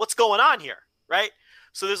him? What's going on here, right?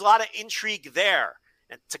 So there's a lot of intrigue there.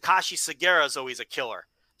 And Takashi Sugiura is always a killer.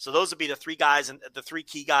 So those would be the 3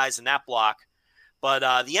 key guys in that block.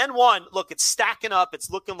 But the N1, look, it's stacking up.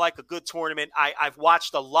 It's looking like a good tournament. I've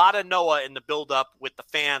watched a lot of Noah in the build-up with the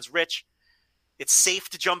fans. Rich, it's safe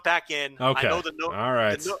to jump back in. Okay. All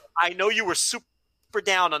right. I know you were super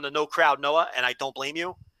down on the no crowd, Noah, and I don't blame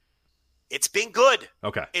you. It's been good.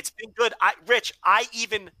 Okay. It's been good. Rich, I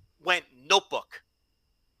even went notebook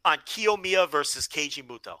on Kiyomiya versus Keiji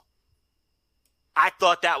Muto. I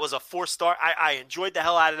thought that was a 4-star. I enjoyed the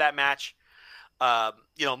hell out of that match.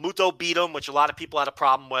 Muto beat him, which a lot of people had a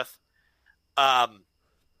problem with. The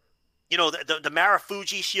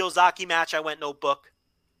Marufuji Shiozaki match, I went no book.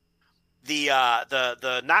 The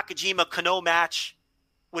Nakajima Kano match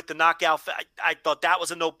with the knockout, I thought that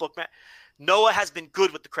was a notebook match. Noah has been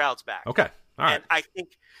good with the crowds back. Okay, all right. And I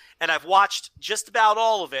think, and I've watched just about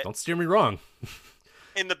all of it. Don't steer me wrong.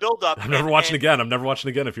 In the build-up. I'm never watching again. I'm never watching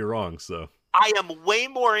again if you're wrong. So I am way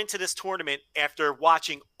more into this tournament after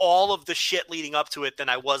watching all of the shit leading up to it than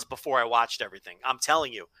I was before I watched everything. I'm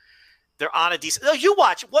telling you. They're on a decent... No, you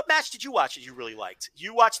watch. What match did you watch that you really liked?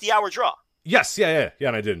 You watched the hour draw. Yes, yeah,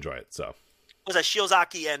 and I did enjoy it. So was that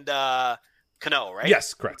Shiozaki and Kano, right?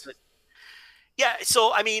 Yes, correct. Yeah,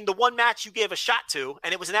 so, I mean, the one match you gave a shot to,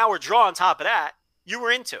 and it was an hour draw on top of that, you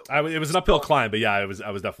were into. It was an uphill climb, but yeah, I was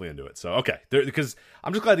definitely into it. So, okay. Because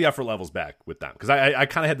I'm just glad the effort level's back with them. Because I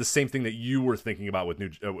kind of had the same thing that you were thinking about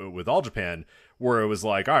with All Japan, where it was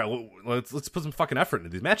like, all right, let's put some fucking effort into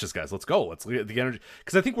these matches, guys. Let's go. Let's get the energy.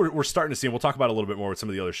 Because I think we're starting to see, and we'll talk about it a little bit more with some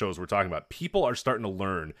of the other shows we're talking about, people are starting to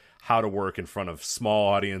learn how to work in front of small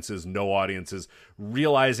audiences, no audiences,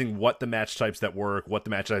 realizing what the match types that work, what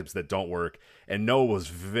the match types that don't work. And Noah was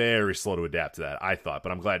very slow to adapt to that, I thought.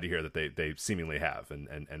 But I'm glad to hear that they seemingly have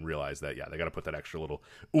and realize that, yeah, they got to put that extra little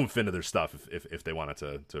oomph into their stuff if they want it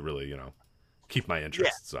to really, keep my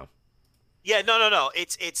interest. Yeah. So. Yeah, no.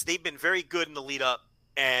 It's they've been very good in the lead up,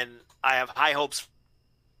 and I have high hopes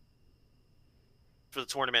for the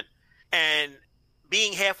tournament. And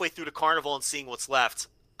being halfway through the Carnival and seeing what's left,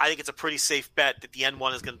 I think it's a pretty safe bet that the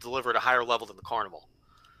N1 is going to deliver at a higher level than the Carnival.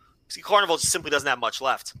 See, Carnival just simply doesn't have much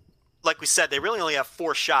left. Like we said, they really only have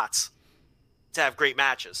 4 shots to have great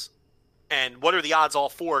matches. And what are the odds all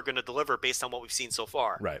 4 are going to deliver based on what we've seen so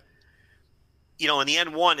far? Right. And the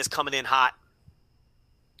N1 is coming in hot.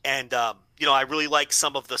 And, I really like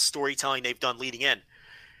some of the storytelling they've done leading in.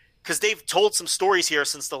 Because they've told some stories here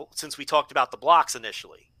since we talked about the blocks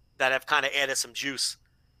initially that have kind of added some juice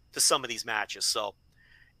to some of these matches. So,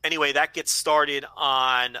 anyway, that gets started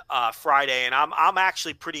on Friday, and I'm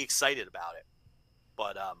actually pretty excited about it.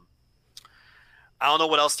 But I don't know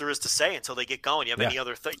what else there is to say until they get going. You have any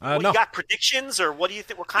other thing? No. You got predictions, or what do you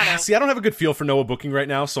think? What kind of? See, I don't have a good feel for Noah booking right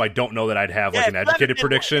now, so I don't know that I'd have an educated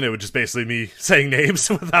prediction. It would just basically me saying names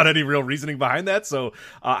without any real reasoning behind that. So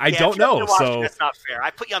I don't know. So that's not fair.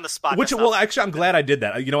 I put you on the spot. Actually, I'm glad I did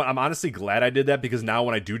that. You know what? I'm honestly glad I did that because now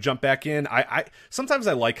when I do jump back in, I sometimes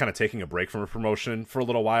I like kind of taking a break from a promotion for a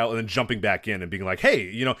little while and then jumping back in and being like,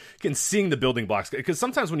 hey, and seeing the building blocks. Because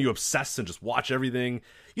sometimes when you obsess and just watch everything,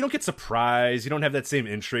 you don't get surprised. You don't have that same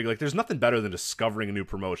intrigue. Like, there's nothing better than discovering a new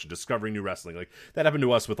promotion, discovering new wrestling. Like, that happened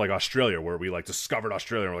to us with, Australia, where we, discovered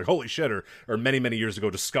Australia, and we're like, holy shit, or many, many years ago,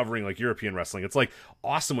 discovering, European wrestling. It's,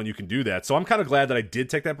 awesome when you can do that. So I'm kind of glad that I did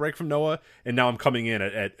take that break from Noah, and now I'm coming in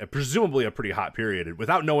at presumably a pretty hot period,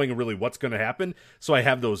 without knowing really what's going to happen. So I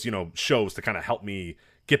have those, shows to kind of help me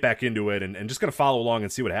get back into it, and just going to follow along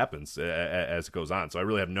and see what happens as it goes on. So I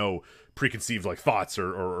really have no preconceived, thoughts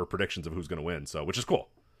or predictions of who's going to win, so which is cool.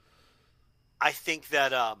 I think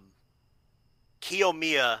that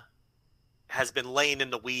Kiyomiya has been laying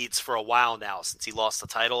in the weeds for a while now since he lost the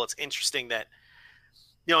title. It's interesting that,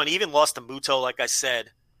 and he even lost to Muto, like I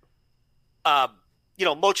said.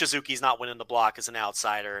 Mochizuki's not winning the block as an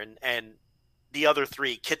outsider. And the other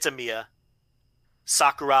 3, Kitamiya,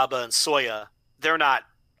 Sakuraba, and Soya,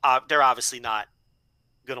 they're obviously not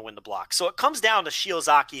going to win the block. So it comes down to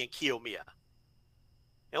Shiozaki and Kiyomiya.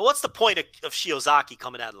 And what's the point of Shiozaki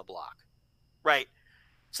coming out of the block? Right.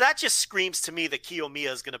 So that just screams to me that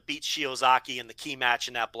Kiyomiya is going to beat Shiozaki in the key match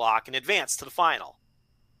in that block and advance to the final,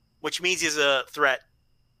 which means he's a threat,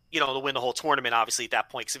 to win the whole tournament, obviously, at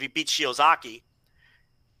that point. Because if he beats Shiozaki,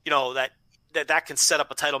 that can set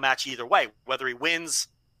up a title match either way. Whether he wins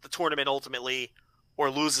the tournament ultimately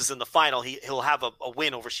or loses in the final, he'll have a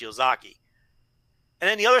win over Shiozaki. And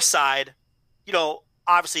then the other side,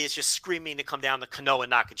 obviously it's just screaming to come down to Kano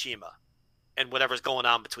and Nakajima and whatever's going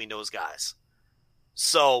on between those guys.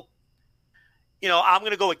 So, I'm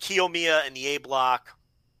going to go with Kiyomiya in the A block.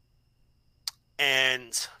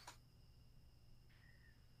 And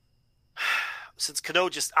since Kano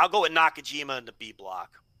I'll go with Nakajima in the B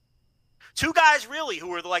block. 2 guys, really, who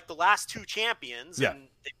were the last 2 champions. Yeah. And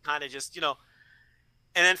they kind of just, and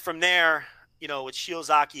then from there, with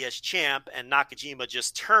Shiozaki as champ and Nakajima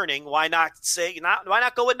just turning, why not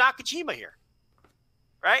go with Nakajima here?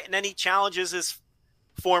 Right? And then he challenges his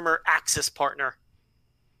former Axis partner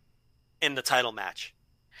in the title match.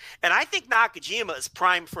 And I think Nakajima is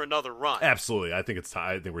primed for another run. Absolutely. I think it's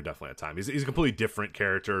time. I think we're definitely at time. He's a completely different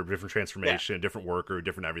character, different transformation, different worker,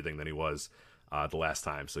 different everything than he was the last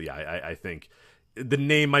time. So yeah, I think the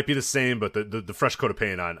name might be the same, but the fresh coat of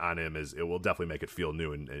paint on him it will definitely make it feel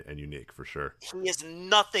new and unique for sure. He is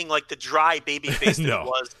nothing like the dry baby face that No. he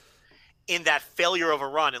was in that failure of a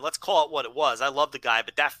run. And let's call it what it was. I love the guy,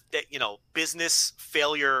 but that business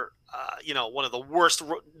failure, one of the worst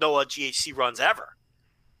Noah GHC runs ever.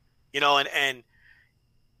 And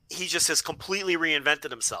he just has completely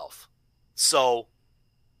reinvented himself. So,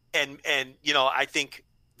 and I think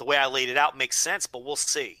the way I laid it out makes sense, but we'll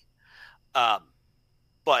see.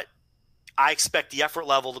 But I expect the effort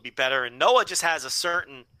level to be better. And Noah just has a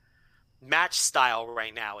certain match style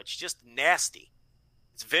right now. It's just nasty.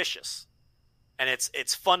 It's vicious. And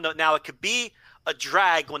it's fun. Now, it could be a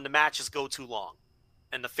drag when the matches go too long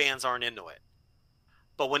and the fans aren't into it.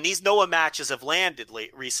 But when these Noah matches have landed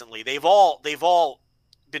recently, they've all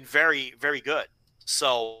been very, very good.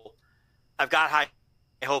 So I've got high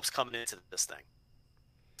hopes coming into this thing.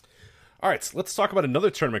 All right, so let's talk about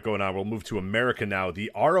another tournament going on. We'll move to America now.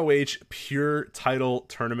 The ROH Pure Title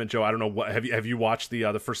Tournament. Joe, I don't know what have you watched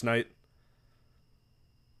the first night?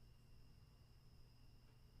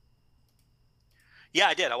 Yeah,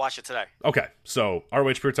 I did. I watched it today. Okay, so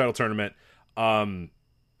ROH Pure Title Tournament.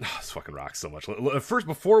 This fucking rocks so much. First,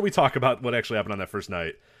 before we talk about what actually happened on that first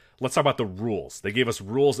night, let's talk about the rules. They gave us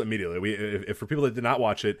rules immediately. If for people that did not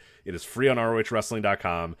watch it, it is free on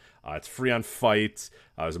ROHWrestling.com. It's free on Fight.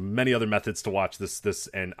 There's many other methods to watch this,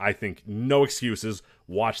 and I think no excuses.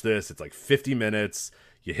 Watch this. It's like 50 minutes.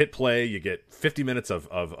 You hit play, you get 50 minutes of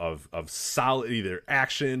solid either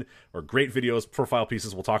action or great videos, profile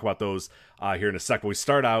pieces. We'll talk about those here in a sec. But we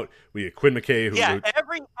start out, we get Quinn McKay.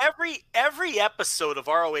 Every episode of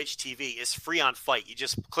ROH TV is free on Fight. You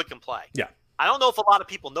just click and play. Yeah. I don't know if a lot of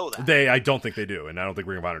people know that. I don't think they do, and I don't think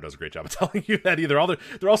Ring of Honor does a great job of telling you that either.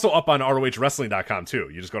 They're also up on ROHWrestling.com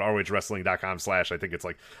too. You just go to ROHWrestling.com / I think it's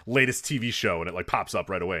like latest TV show, and it like pops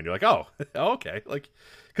up right away, and you're like, oh okay, like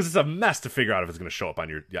because it's a mess to figure out if it's going to show up on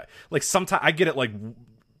your like sometimes I get it like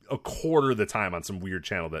a quarter of the time on some weird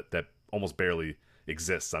channel that almost barely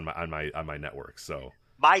exists on my network. So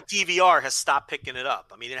my DVR has stopped picking it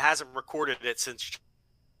up. I mean, it hasn't recorded it since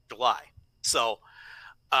July, so.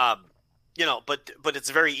 But it's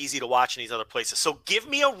very easy to watch in these other places. So give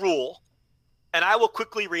me a rule, and I will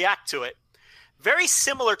quickly react to it. Very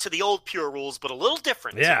similar to the old Pure rules, but a little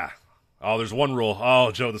different. Yeah. Too. Oh, there's one rule.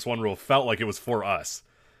 Oh, Joe, this one rule felt like it was for us.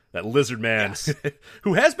 That lizard man, yes.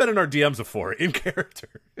 Who has been in our DMs before, in character,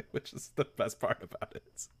 which is the best part about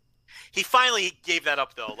it. He finally gave that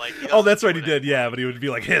up, though. Like, oh, that's right, he did. Yeah, but he would be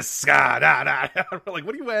like, hiss, ska, da, da. We're like,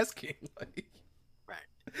 what are you asking? Like,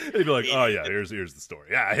 and he'd be like, oh yeah, here's the story.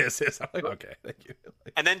 Yeah, hiss. I'm like, okay, thank you.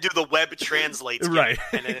 And then do the web translates, right?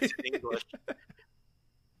 And then it's in English. And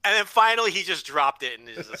then finally, he just dropped it, and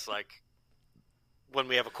it's just like, when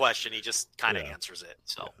we have a question, he just kind of answers it.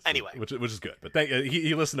 So anyway, which is good. But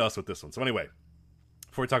he listened to us with this one. So anyway,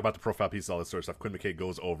 before we talk about the profile piece, all this sort of stuff, Quinn McKay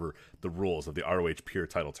goes over the rules of the ROH Pure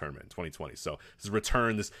Title Tournament in 2020. So this is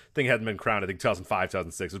return. This thing hadn't been crowned, I think, 2005,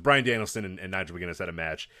 2006. It was Bryan Danielson and Nigel McGuinness had a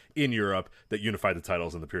match in Europe that unified the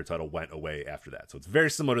titles, and the Pure Title went away after that. So it's very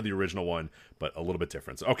similar to the original one, but a little bit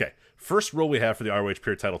different. So, okay, first rule we have for the ROH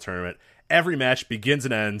Pure Title Tournament, every match begins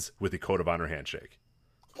and ends with the Code of Honor handshake.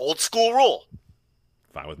 Old school rule.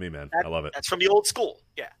 Fine with me, man. I love it. That's from the old school.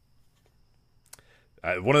 Yeah.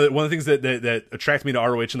 One of the things that attracted me to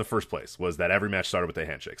ROH in the first place was that every match started with a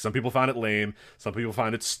handshake. Some people found it lame, some people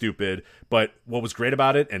found it stupid, but what was great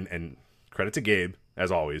about it, and credit to Gabe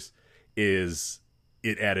as always, is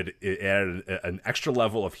it added an extra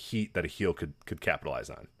level of heat that a heel could capitalize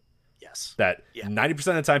on. Yes. That 90% of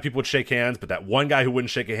the time people would shake hands, but that one guy who wouldn't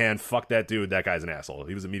shake a hand, fuck that dude, that guy's an asshole.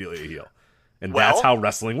 He was immediately a heel, and that's how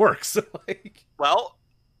wrestling works.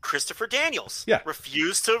 Christopher Daniels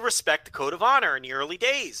refused to respect the Code of Honor in the early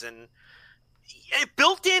days, and it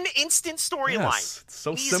built-in instant storyline. Yes, it's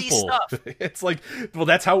so easy simple. Stuff. It's like, well,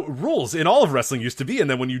 that's how rules in all of wrestling used to be, and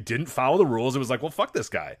then when you didn't follow the rules, it was like, well, fuck this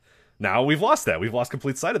guy. Now we've lost that. We've lost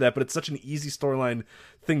complete sight of that, but it's such an easy storyline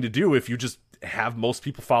thing to do if you just have most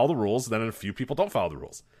people follow the rules, then a few people don't follow the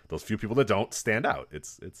rules. Those few people that don't stand out.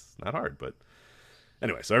 It's not hard, but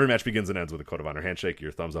anyway, so every match begins and ends with a Code of Honor handshake.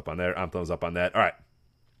 Your thumbs up on there. I'm thumbs up on that. All right.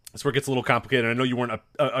 That's where it gets a little complicated. I know you weren't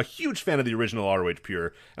a huge fan of the original ROH Pure,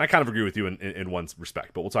 and I kind of agree with you in one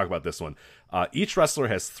respect, but we'll talk about this one. Each wrestler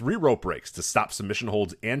has 3 rope breaks to stop submission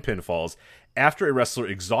holds and pinfalls. After a wrestler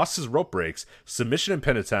exhausts his rope breaks, submission and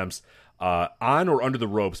pin attempts on or under the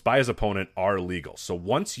ropes by his opponent are illegal. So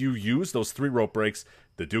once you use those 3 rope breaks,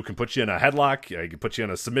 The dude can put you in a headlock, he can put you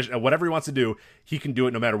in a submission, whatever he wants to do, he can do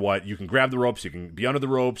it no matter what. You can grab the ropes, you can be under the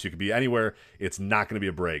ropes, you can be anywhere. It's not going to be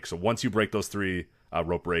a break. So once you break those 3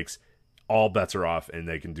 rope breaks, all bets are off, and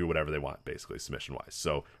they can do whatever they want, basically, submission-wise.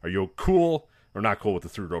 So are you cool or not cool with the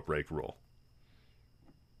 3 rope break rule?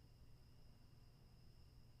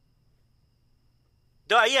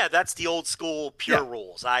 No, yeah, that's the old school pure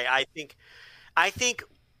rules. I think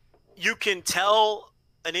you can tell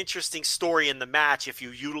an interesting story in the match if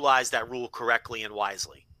you utilize that rule correctly and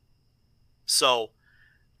wisely. So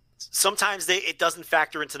sometimes it doesn't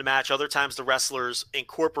factor into the match. Other times the wrestlers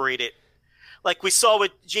incorporate it. Like we saw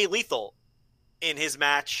with Jay Lethal in his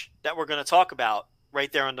match that we're going to talk about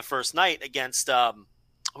right there on the first night against,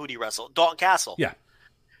 who did he wrestle? Dalton Castle. Yeah.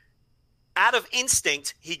 Out of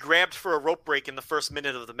instinct, he grabbed for a rope break in the first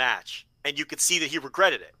minute of the match, and you could see that he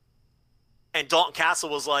regretted it. And Dalton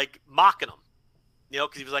Castle was like mocking him.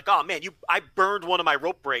 Because he was like, oh, man, I burned one of my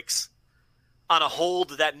rope breaks on a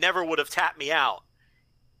hold that never would have tapped me out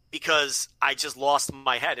because I just lost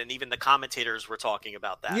my head. And even the commentators were talking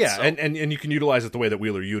about that. Yeah, so. and you can utilize it the way that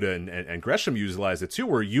Wheeler Yuta and Gresham utilized it too,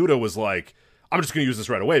 where Yuta was like, I'm just going to use this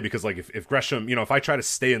right away because, like, if Gresham, if I try to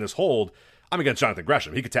stay in this hold, I'm against Jonathan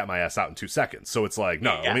Gresham. He could tap my ass out in 2 seconds. So it's like,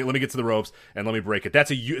 no, let me get to the ropes and let me break it.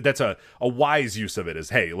 That's a wise use of it. Is,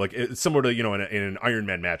 hey, like, it's similar to in an Iron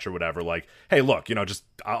Man match or whatever. Like, hey, look, just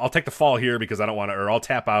I'll take the fall here because I don't want to, or I'll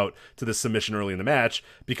tap out to this submission early in the match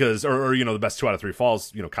because, or the best 2 out of 3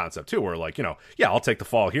 falls concept too. Where like I'll take the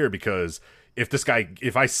fall here because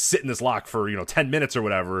if I sit in this lock for 10 minutes or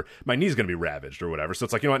whatever, my knee's gonna be ravaged or whatever. So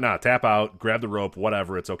it's like, tap out, grab the rope,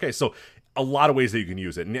 whatever. It's okay. So a lot of ways that you can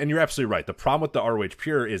use it. And you're absolutely right. The problem with the ROH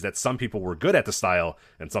Pure is that some people were good at the style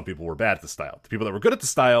and some people were bad at the style. The people that were good at the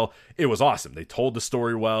style, it was awesome. They told the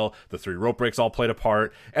story well. The 3 rope breaks all played a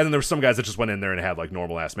part. And then there were some guys that just went in there and had like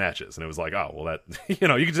normal ass matches. And it was like, oh, well, that, you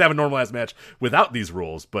can just have a normal ass match without these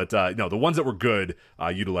rules. But no, the ones that were good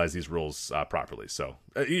utilize these rules properly. So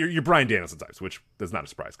you're Bryan Danielson types, which is not a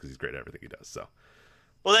surprise because he's great at everything he does. So,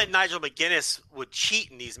 well, then Nigel McGuinness would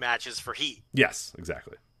cheat in these matches for heat. Yes,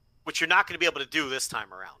 exactly. Which you're not going to be able to do this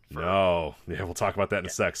time around. No. Yeah, we'll talk about that in a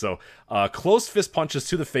sec. So, closed fist punches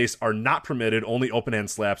to the face are not permitted. Only open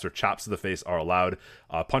hand slaps or chops to the face are allowed.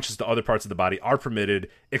 Punches to other parts of the body are permitted,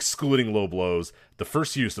 excluding low blows. The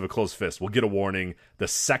first use of a closed fist will get a warning. The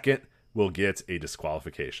second will get a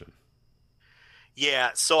disqualification.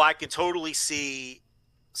 Yeah, so I can totally see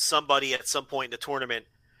somebody at some point in the tournament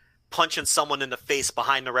punching someone in the face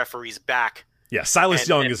behind the referee's back. Yeah, Silas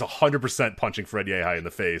Young is 100% punching Fred Yehi in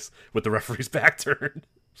the face with the referee's back turned,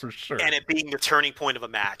 for sure. And it being the turning point of a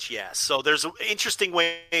match, yeah. So there's interesting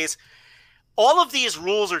ways. All of these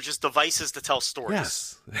rules are just devices to tell stories.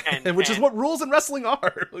 Yes, and which is what rules in wrestling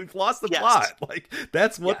are. We've lost the plot. Like,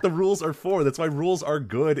 that's what the rules are for. That's why rules are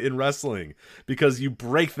good in wrestling, because you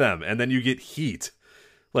break them and then you get heat.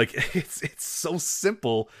 Like, it's so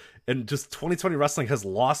simple. And just 2020 wrestling has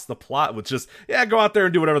lost the plot with just, go out there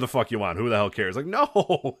and do whatever the fuck you want. Who the hell cares? Like,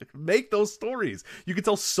 no, make those stories. You can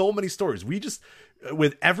tell so many stories.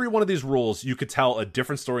 With every one of these rules, you could tell a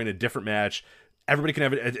different story in a different match. Everybody can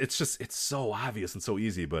have it. It's so obvious and so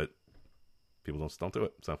easy, but people don't do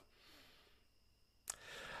it. So,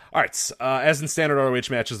 all right. As in standard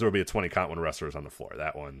ROH matches, there will be a 20 count when a wrestler is on the floor.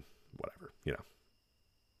 That one, whatever,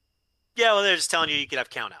 Yeah, well, they're just telling you can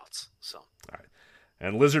have countouts. So, all right.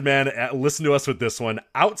 And Lizard Man, listen to us with this one.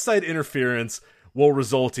 Outside interference will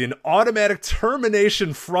result in automatic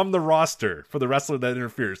termination from the roster for the wrestler that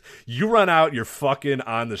interferes. You run out, you're fucking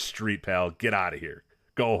on the street, pal. Get out of here.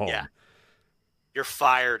 Go home. Yeah. You're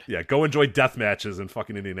fired. Yeah, go enjoy death matches in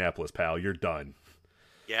fucking Indianapolis, pal. You're done.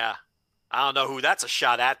 Yeah. I don't know who that's a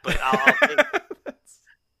shot at, but I'll take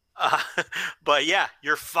but yeah,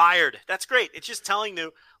 you're fired. That's great. It's just telling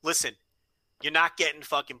you, listen, you're not getting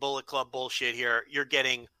fucking Bullet Club bullshit here. You're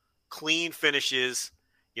getting clean finishes.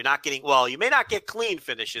 You're not getting, well, you may not get clean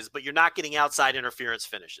finishes, but you're not getting outside interference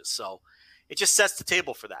finishes. So it just sets the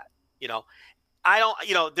table for that. I don't,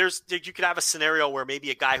 you could have a scenario where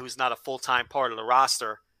maybe a guy who's not a full-time part of the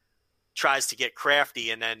roster tries to get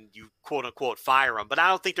crafty and then you quote unquote fire him. But I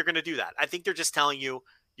don't think they're going to do that. I think they're just telling you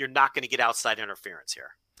you're not going to get outside interference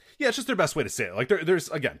here. Yeah, it's just their best way to say it. Like, there's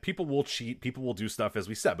again, people will cheat, people will do stuff, as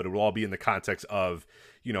we said, but it will all be in the context of,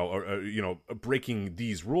 breaking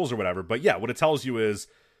these rules or whatever. But yeah, what it tells you is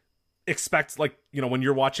expect, like, when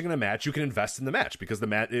you're watching in a match, you can invest in the match because the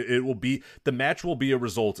match will be a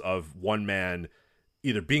result of one man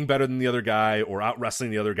either being better than the other guy or out wrestling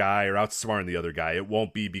the other guy or outsmarting the other guy. It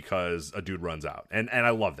won't be because a dude runs out. And I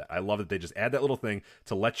love that. I love that they just add that little thing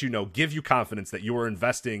to let you know, give you confidence that you are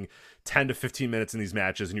investing 10 to 15 minutes in these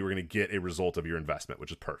matches and you are going to get a result of your investment, which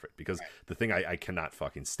is perfect. Because the thing I cannot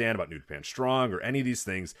fucking stand about New Japan Strong or any of these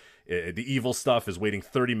things, the evil stuff is waiting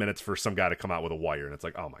 30 minutes for some guy to come out with a wire. And it's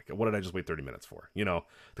like, oh my God, what did I just wait 30 minutes for? You know,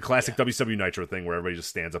 the classic WCW Nitro thing where everybody just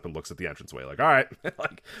stands up and looks at the entranceway like, all right,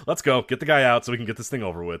 like, let's go, get the guy out so we can get this thing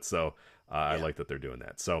over with. So I like that they're doing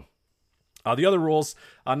that. So the other rules,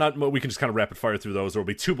 we can just kind of rapid fire through those. There will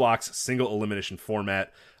be 2 blocks, single elimination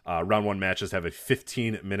format. Round 1 matches have a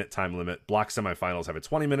 15-minute time limit. Block semifinals have a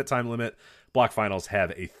 20-minute time limit. Block finals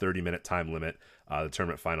have a 30-minute time limit. The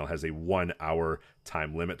tournament final has a 1-hour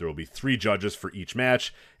time limit. There will be 3 judges for each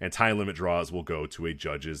match, and time limit draws will go to a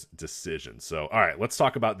judge's decision. So, all right, let's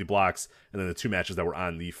talk about the blocks and then the 2 matches that were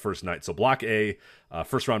on the first night. So, Block A,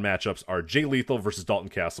 first round matchups are Jay Lethal versus Dalton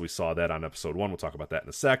Castle. We saw that on episode 1. We'll talk about that in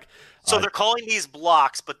a sec. So they're calling these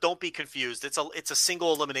blocks, but don't be confused. It's a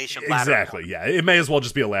single elimination ladder. Exactly, yeah. It may as well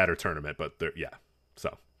just be a ladder tournament, but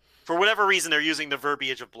so. For whatever reason, they're using the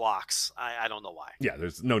verbiage of blocks. I don't know why. Yeah,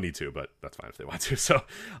 there's no need to, but that's fine if they want to. So,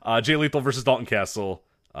 Jay Lethal versus Dalton Castle,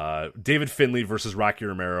 David Finlay versus Rocky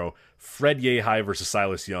Romero, Fred Yehai versus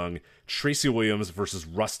Silas Young, Tracy Williams versus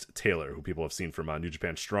Rust Taylor, who people have seen from New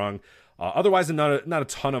Japan Strong. Otherwise, not a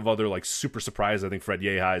ton of other like super surprise. I think Fred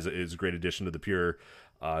Yehai is a great addition to the pure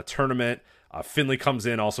tournament. Finlay comes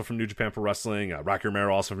in also from New Japan Pro Wrestling. Rocky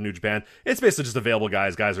Romero also from New Japan. It's basically just available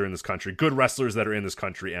guys. Guys are in this country. Good wrestlers that are in this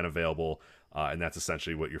country and available. And that's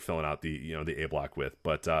essentially what you're filling out the A block with.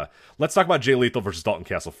 But let's talk about Jay Lethal versus Dalton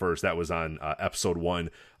Castle first. That was on episode 1.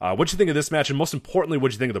 What'd you think of this match? And most importantly,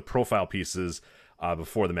 what'd you think of the profile pieces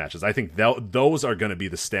before the matches? I think those are going to be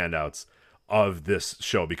the standouts of this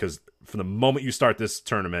show, because from the moment you start this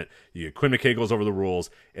tournament, Quinn McKay goes over the rules,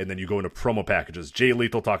 and then you go into promo packages. Jay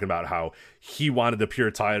Lethal talking about how he wanted the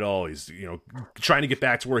pure title. He's trying to get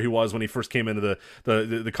back to where he was when he first came into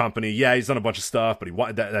the company. Yeah, he's done a bunch of stuff, but he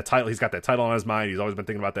wanted that title. He's got that title on his mind. He's always been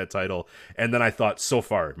thinking about that title. And then I thought, so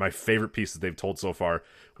far, my favorite piece that they've told so far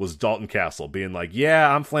was Dalton Castle being like,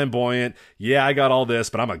 yeah, I'm flamboyant. Yeah, I got all this,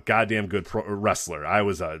 but I'm a goddamn good wrestler. I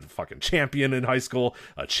was a fucking champion in high school,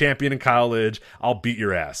 a champion in college. I'll beat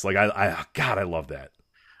your ass. Like, God, I love that.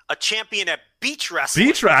 A champion at beach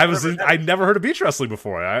wrestling. I never heard of beach wrestling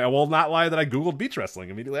before. I will not lie that I Googled beach wrestling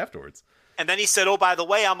immediately afterwards. And then he said, oh, by the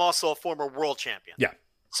way, I'm also a former world champion. Yeah.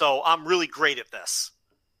 So I'm really great at this,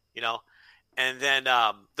 And then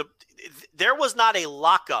there was not a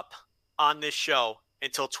lockup on this show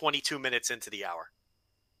until 22 minutes into the hour.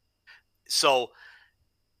 So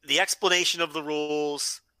the explanation of the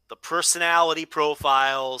rules, the personality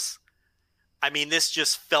profiles, I mean, this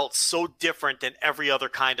just felt so different than every other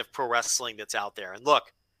kind of pro wrestling that's out there. And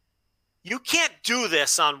look, you can't do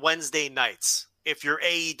this on Wednesday nights if you're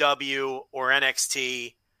AEW or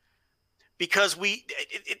NXT, because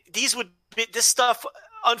this stuff,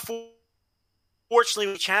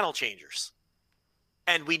 unfortunately, channel changers.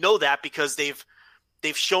 And we know that because they've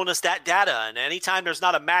shown us that data. And anytime there's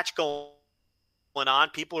not a match going on,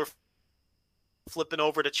 people are flipping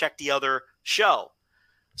over to check the other show.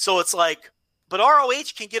 So it's like, but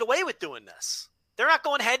ROH can get away with doing this. They're not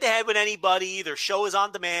going head-to-head with anybody. Their show is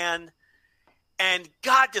on demand. And,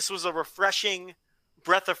 God, this was a refreshing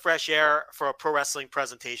breath of fresh air for a pro wrestling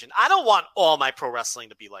presentation. I don't want all my pro wrestling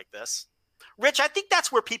to be like this. Rich, I think that's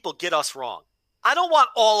where people get us wrong. I don't want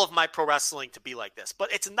all of my pro wrestling to be like this.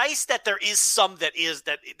 But it's nice that there is some that is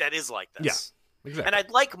like this. Yeah, exactly. And I'd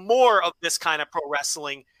like more of this kind of pro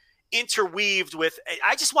wrestling interweaved with –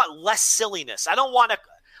 I just want less silliness. I don't want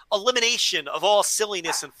elimination of all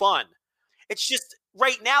silliness and fun. It's just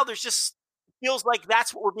right now there's just feels like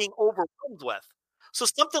that's what we're being overwhelmed with. So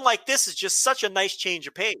something like this is just such a nice change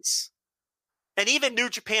of pace. And even New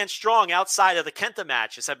Japan Strong outside of the Kenta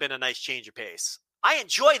matches have been a nice change of pace. I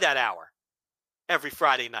enjoy that hour every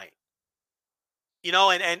Friday night.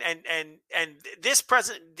 And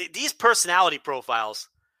these personality profiles,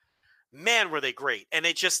 man, were they great. And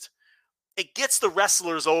it gets the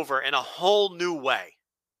wrestlers over in a whole new way.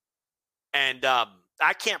 And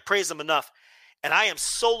I can't praise them enough. And I am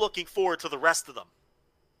so looking forward to the rest of them.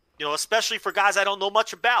 Especially for guys I don't know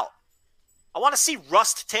much about. I want to see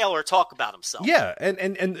Rust Taylor talk about himself. Yeah, and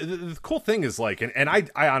the cool thing is like, and I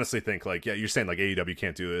honestly think like, yeah, you're saying like AEW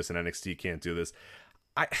can't do this and NXT can't do this.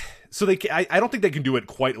 I don't think they can do it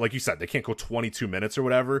quite like you said. They can't go 22 minutes or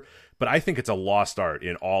whatever. But I think it's a lost art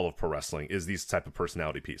in all of pro wrestling is these type of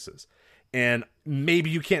personality pieces. And maybe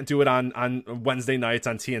you can't do it on Wednesday nights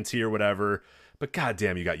on TNT or whatever. But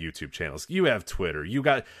goddamn, you got YouTube channels. You have Twitter. You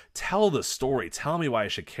got tell the story. Tell me why I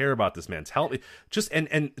should care about this, man. Tell me just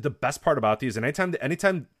and the best part about these, and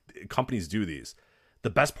anytime companies do these, the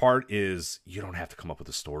best part is you don't have to come up with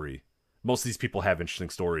a story. Most of these people have interesting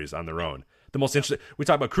stories on their own. The most interesting, we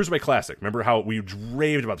talk about Cruiserweight Classic. Remember how we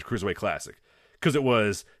raved about the Cruiserweight Classic? Because it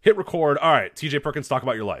was hit record. All right, TJ Perkins, talk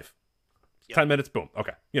about your life. 10 minutes, boom.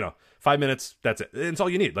 Okay. 5 minutes, that's it. It's all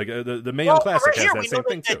you need. Like the Mae Young Classic has that same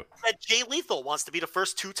thing too. That Jay Lethal wants to be the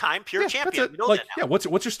first 2-time pure champion. We know that now.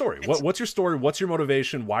 What's your story? What's your story? What's your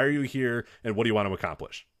motivation? Why are you here? And what do you want to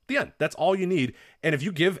accomplish? The end. That's all you need. And if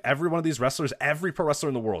you give every one of these wrestlers, every pro wrestler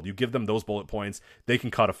in the world, you give them those bullet points, they can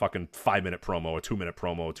cut a fucking 5-minute promo, a 2-minute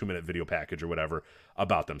promo, a 2-minute video package or whatever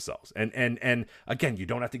about themselves. And again, you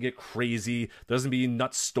don't have to get crazy. There doesn't be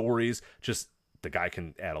nuts stories. Just the guy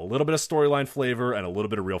can add a little bit of storyline flavor and a little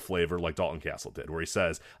bit of real flavor like Dalton Castle did, where he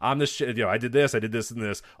says, I'm this shit, I did this, and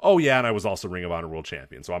this. Oh yeah, and I was also Ring of Honor World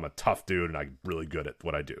Champion. So I'm a tough dude and I'm really good at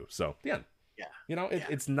what I do. So the end. Yeah.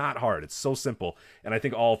 It's not hard. It's so simple. And I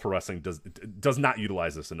think all pro wrestling does not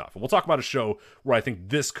utilize this enough. And we'll talk about a show where I think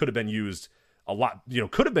this could have been used a lot,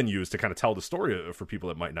 could have been used to kind of tell the story for people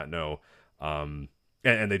that might not know. And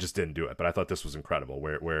they just didn't do it. But I thought this was incredible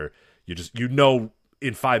where you just,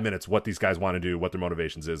 in 5 minutes what these guys want to do, what their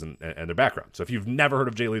motivations is, and their background. So if you've never heard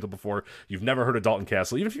of Jay Lethal before, you've never heard of Dalton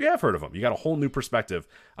Castle, even if you have heard of him, you got a whole new perspective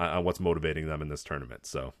on what's motivating them in this tournament.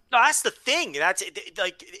 So no, that's the thing. That's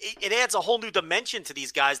like it adds a whole new dimension to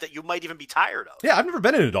these guys that you might even be tired of. Yeah, I've never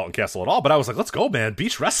been into Dalton Castle at all, but I was like, let's go, man.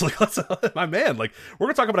 Beach wrestling. My man. Like, we're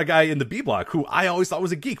gonna talk about a guy in the B block who I always thought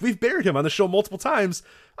was a geek. We've buried him on the show multiple times.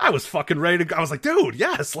 I was fucking ready to go. I was like, dude,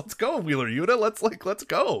 yes, let's go, Wheeler Yuta. Let's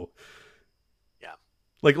go.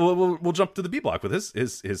 Like we'll jump to the B block with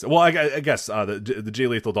his. Well, I guess the Jay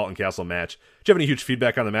Lethal Dalton Castle match. Do you have any huge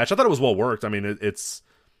feedback on the match? I thought it was well worked. I mean, it's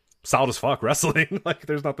solid as fuck wrestling. Like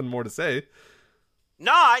there's nothing more to say.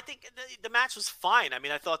 No, I think the match was fine. I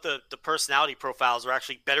mean, I thought the personality profiles were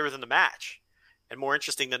actually better than the match and more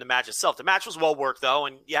interesting than the match itself. The match was well worked though,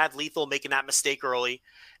 and you had Lethal making that mistake early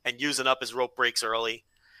and using up his rope breaks early.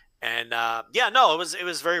 And it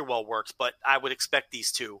was very well worked. But I would expect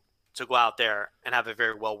these two to go out there and have a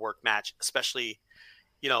very well-worked match, especially,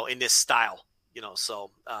 in this style,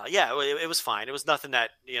 so it was fine. It was nothing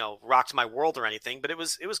that, rocked my world or anything, but it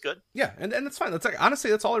was good. Yeah. And it's fine. That's honestly,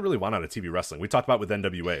 that's all I really want out of TV wrestling. We talked about with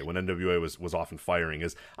NWA when NWA was often firing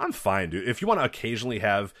is I'm fine, dude. If you want to occasionally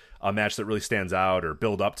have a match that really stands out or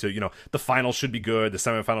build up to, the final should be good, the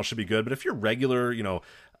semifinal should be good. But if your regular,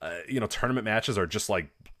 tournament matches are just like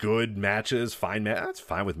good matches, fine match, that's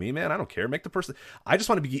fine with me, man. I don't care. Make the person. I just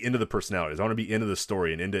want to be into the personalities. I want to be into the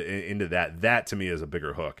story and into that. That to me is a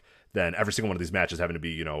bigger hook than every single one of these matches having to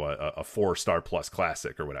be, a 4-star plus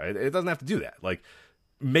classic or whatever. It doesn't have to do that. Like,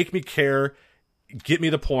 make me care. Get me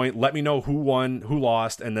the point. Let me know who won, who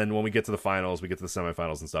lost, and then when we get to the finals, we get to the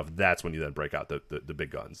semifinals and stuff. That's when you then break out the big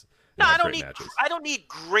guns. No, I don't need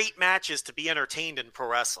great matches to be entertained in pro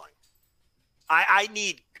wrestling. I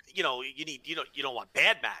need. You don't want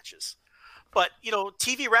bad matches, but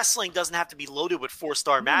TV wrestling doesn't have to be loaded with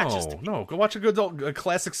 4-star matches. No, go watch a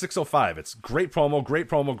classic 605. It's great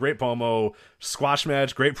promo, squash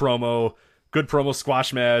match, great promo, good promo,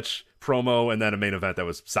 squash match, promo, and then a main event that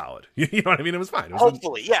was solid. You know what I mean? It was fine.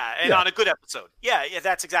 Hopefully, on a good episode. Yeah,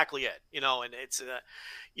 that's exactly it. And it's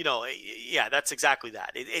that's exactly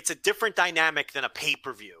that. It's a different dynamic than a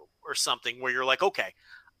pay-per-view or something where you're like, okay,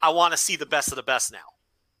 I want to see the best of the best now.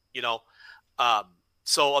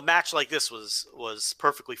 So a match like this was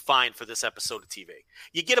perfectly fine for this episode of TV.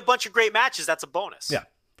 You get a bunch of great matches, that's a bonus. Yeah,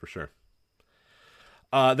 for sure.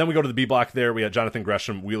 Then we go to the B block there. We had Jonathan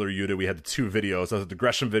Gresham, Wheeler Yuta. We had the two videos. The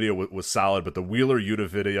Gresham video was solid, but the Wheeler Yuta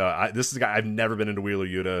video, this is a guy, I've never been into Wheeler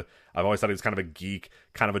Yuta. I've always thought he was kind of a geek,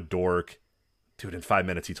 kind of a dork. Dude, in 5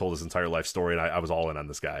 minutes, he told his entire life story, and I was all in on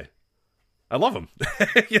this guy. I love him.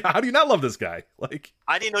 How do you not love this guy? Like,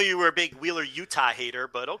 I didn't know you were a big Wheeler Utah hater,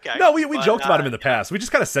 but okay. No, we joked about him in the past. We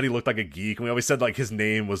just kind of said he looked like a geek, and we always said like his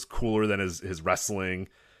name was cooler than his wrestling.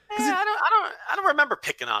 I don't remember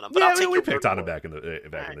picking on him, but I'll take we picked on him back in the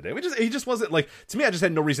day. He just wasn't like, to me. I just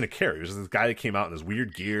had no reason to care. He was just this guy that came out in this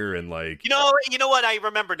weird gear and like. You know what I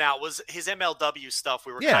remember now was his MLW stuff.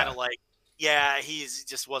 We were kind of like, he's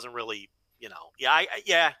just wasn't really.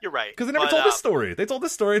 You're right. Because they never told this story. They told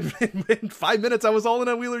this story in 5 minutes. I was all in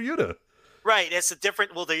on Wheeler Yuta. Right. It's a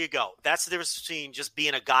different. Well, there you go. That's the difference between just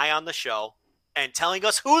being a guy on the show and telling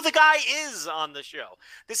us who the guy is on the show.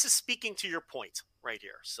 This is speaking to your point right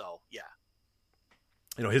here. So, yeah.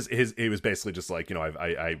 you know, it was basically just like, you know,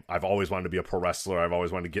 I've always wanted to be a pro wrestler. I've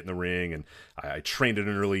always wanted to get in the ring, and I trained at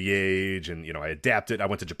an early age, and, you know, I adapted. I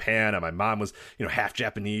went to Japan, and my mom was, you know, half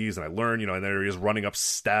Japanese, and I learned, you know, and there he is running up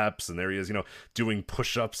steps, and there he is, you know, doing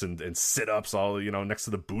push-ups and sit-ups all, you know, next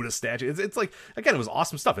to the Buddha statue. It's like, again, it was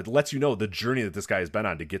awesome stuff. It lets you know the journey that this guy has been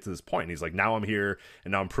on to get to this point. And he's like, now I'm here,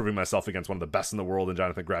 and now I'm proving myself against one of the best in the world in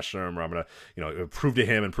Jonathan Gresham, or I'm going to, you know, prove to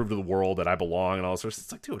him and prove to the world that I belong and all this.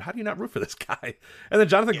 It's like, dude, how do you not root for this guy? And then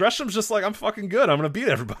Jonathan Gresham's just like, I'm fucking good. I'm going to beat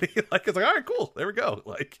everybody. Like, it's like, all right, cool. There we go.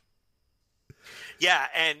 Like, yeah.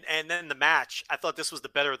 And then the match, I thought this was the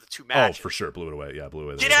better of the two matches. Oh, for sure. Blew it away. Yeah, blew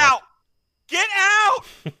it away. Get out! Get out!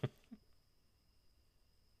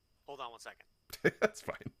 Hold on 1 second. That's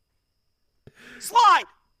fine. Slide!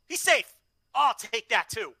 He's safe. Oh, I'll take that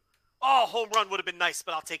too. Oh, home run would have been nice,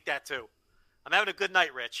 but I'll take that too. I'm having a good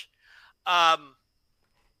night, Rich. Man,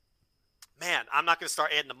 I'm not going to start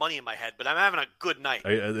adding the money in my head, but I'm having a good night.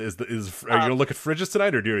 Are you going to look at fridges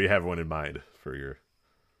tonight, or do you have one in mind for your...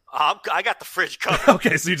 I got the fridge covered.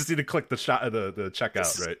 Okay, so you just need to click the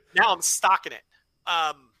checkout, right? Now I'm stocking it.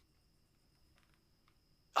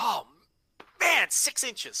 Oh, man, 6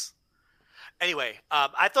 inches. Anyway,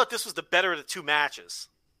 I thought this was the better of the two matches.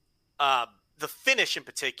 The finish in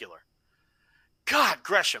particular. God,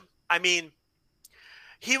 Gresham. I mean,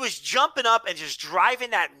 he was jumping up and just driving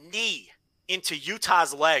that knee into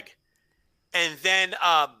Utah's leg. And then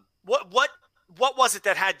what was it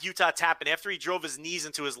that had Utah tapping? After he drove his knees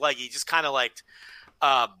into his leg, he just kind of like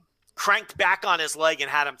cranked back on his leg and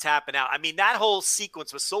had him tapping out. I mean, that whole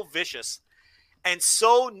sequence was so vicious and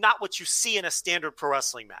so not what you see in a standard pro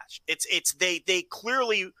wrestling match. They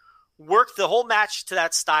clearly worked the whole match to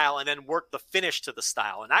that style and then worked the finish to the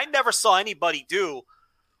style. And I never saw anybody do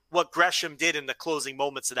what Gresham did in the closing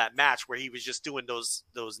moments of that match, where he was just doing those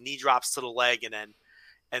knee drops to the leg, and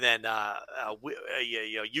then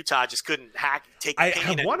Utah just couldn't take the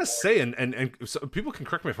pain. I want to say, and so people can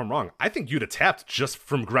correct me if I'm wrong, I think Utah tapped just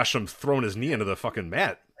from Gresham throwing his knee into the fucking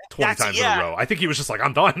mat 20 times in a row. I think he was just like,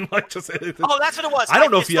 I'm done. Like, just, that's what it was. I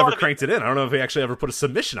don't know if he ever cranked it in. I don't know if he actually ever put a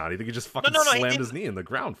submission on. I think he just fucking slammed his knee in the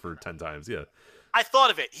ground for 10 times. Yeah. I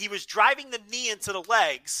thought of it. He was driving the knee into the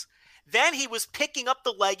legs. Then he was picking up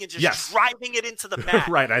the leg and just driving it into the mat.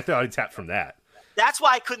 Right. I thought he tapped from that. That's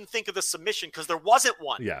why I couldn't think of the submission, because there wasn't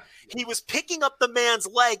one. Yeah. He was picking up the man's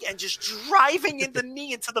leg and just driving the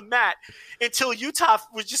knee into the mat until Utah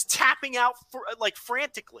was just tapping out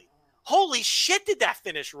frantically. Holy shit, did that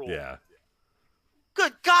finish rule? Yeah.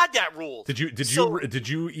 Good God, that ruled. Did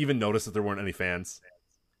you even notice that there weren't any fans?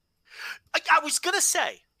 I was gonna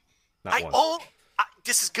say.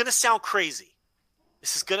 This is gonna sound crazy.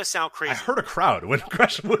 I heard a crowd when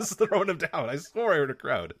Gresham was throwing him down. I swore I heard a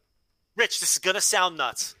crowd. Rich, this is going to sound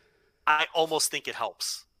nuts. I almost think it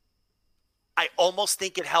helps.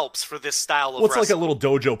 For this style of wrestling. It's like a little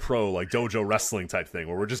dojo pro, like dojo wrestling type thing,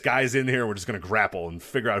 where we're just guys in here and we're just going to grapple and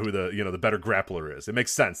figure out who the better grappler is. It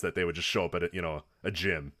makes sense that they would just show up at a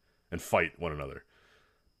gym and fight one another.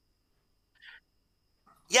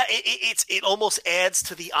 Yeah, it almost adds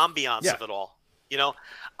to the ambiance of it all. You know,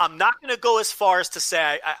 I'm not going to go as far as to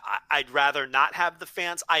say I'd rather not have the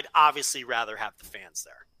fans. I'd obviously rather have the fans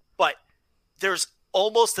there. But there's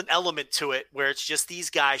almost an element to it where it's just these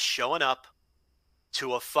guys showing up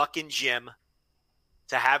to a fucking gym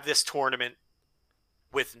to have this tournament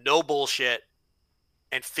with no bullshit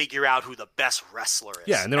and figure out who the best wrestler is.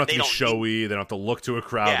 Yeah, and they don't have to be showy. They don't have to look to a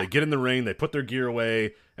crowd. Yeah. They get in the ring, they put their gear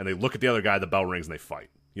away, and they look at the other guy, the bell rings, and they fight,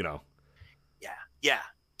 you know? Yeah.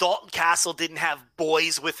 Dalton Castle didn't have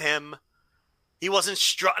boys with him. He wasn't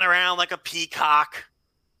strutting around like a peacock.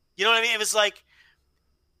 You know what I mean? It was like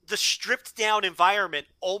the stripped down environment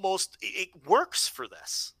almost it works for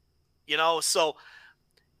this. You know, so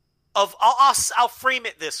I'll frame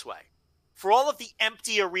it this way. For all of the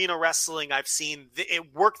empty arena wrestling I've seen,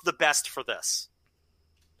 it worked the best for this.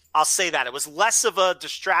 I'll say that. It was less of a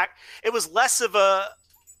It was less of a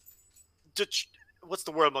what's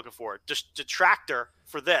the word I'm looking for? Detractor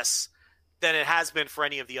for this than it has been for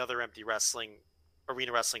any of the other empty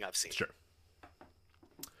arena wrestling I've seen. Sure.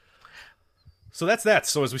 So that's that.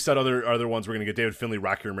 So as we said, other ones, we're going to get David Finlay,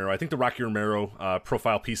 Rocky Romero. I think the Rocky Romero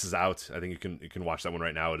profile piece is out. I think you can watch that one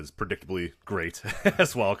right now. It is predictably great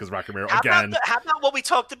as well, because Rocky Romero again. How about what we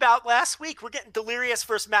talked about last week? We're getting Delirious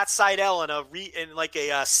versus Matt Sydal in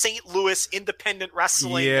a St. Louis independent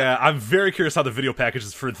wrestling. Yeah, I'm very curious how the video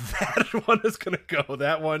packages for that one is going to go.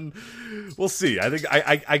 That one, we'll see. I think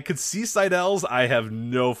I could see Sydal's. I have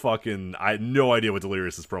no idea what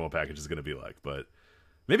Delirious's promo package is going to be like, but.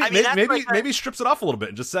 Maybe strips it off a little bit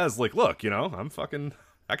and just says, like, look,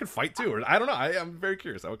 I can fight too. Or I don't know. I'm very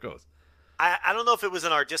curious how it goes. I don't know if it was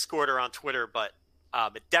in our Discord or on Twitter, but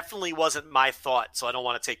it definitely wasn't my thought, so I don't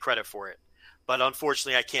want to take credit for it. But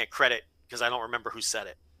unfortunately, I can't credit because I don't remember who said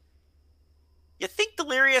it. You think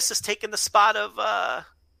Delirious has taken the spot of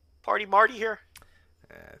Party Marty here?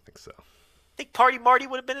 I think so. Think Party Marty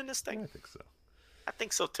would have been in this thing? I think so. I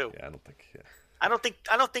think so too. Yeah, I don't think. Yeah.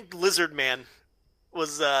 I don't think Lizard Man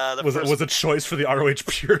was was a choice for the ROH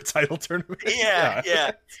Pure title tournament.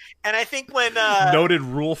 Yeah. And I think when noted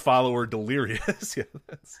rule follower Delirious. Yeah,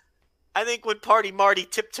 I think when Party Marty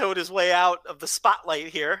tiptoed his way out of the spotlight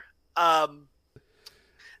here,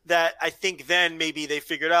 that I think then maybe they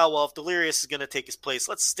figured out, well, if Delirious is going to take his place,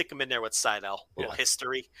 let's stick him in there with Seidel. Little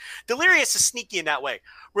history. Delirious is sneaky in that way.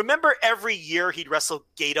 Remember every year he'd wrestle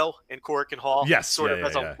Gato in Corrigan Hall? Yes. Sort of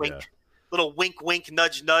as a wink. Yeah. Little wink, wink,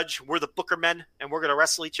 nudge, nudge. We're the Booker men, and we're going to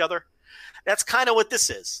wrestle each other. That's kind of what this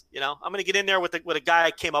is. You know, I'm going to get in there with a guy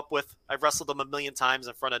I came up with. I've wrestled him a million times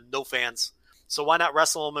in front of no fans. So why not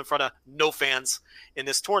wrestle him in front of no fans in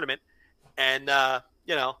this tournament? And,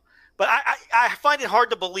 you know, but I find it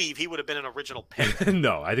hard to believe he would have been an original pick.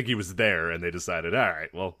 No, I think he was there, and they decided, all right,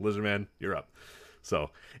 well, Lizard Man, you're up.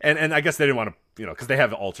 So, and I guess they didn't want to, you know, because they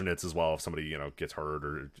have alternates as well if somebody, you know, gets hurt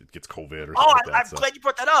or gets COVID or something like that. I'm glad you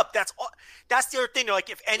brought that up. That's the other thing. They're like,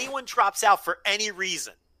 if anyone drops out for any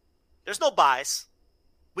reason, there's no bias.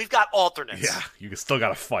 We've got alternates. Yeah, you still got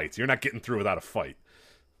to fight. You're not getting through without a fight.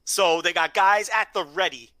 So they got guys at the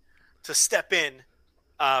ready to step in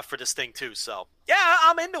for this thing too. So yeah,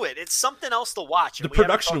 I'm into it. It's something else to watch. The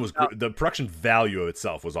production was great. The production value of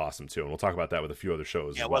itself was awesome too, and we'll talk about that with a few other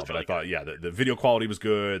shows as well. But I thought, the video quality was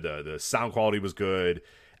good. The sound quality was good.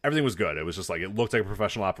 Everything was good. It was just like, it looked like a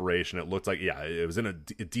professional operation. It looked like, it was in a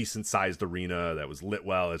decent sized arena that was lit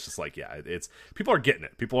well. It's just like, it's people are getting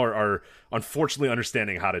it. People are unfortunately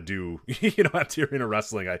understanding how to do, empty arena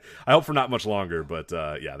wrestling. I hope for not much longer, but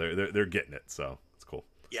they're getting it. So it's cool.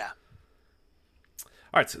 Yeah.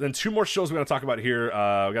 All right, so then two more shows we're going to talk about here.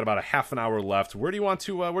 We got about a half an hour left. Where do you want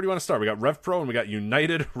to start? We got RevPro and we got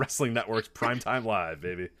United Wrestling Network's Primetime Live,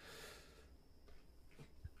 baby.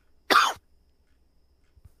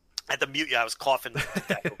 I had to mute you. I was coughing.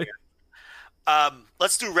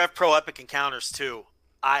 Let's do RevPro Epic Encounters too.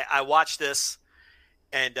 I watched this,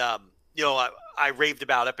 and I raved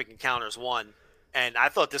about Epic Encounters 1, and I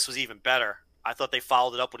thought this was even better. I thought they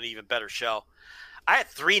followed it up with an even better show. I had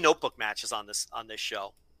 3 notebook matches on this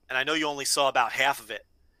show, and I know you only saw about half of it.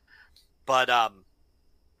 But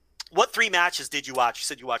what 3 matches did you watch? You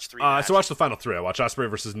said you watched 3 matches. So I watched the final 3. I watched Ospreay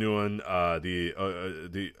versus Nguyen,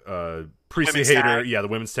 the Priestley Hater, the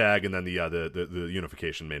women's tag, and then the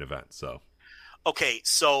unification main event. So, okay,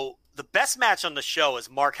 so the best match on the show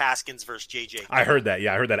is Mark Haskins versus JJ. I heard that.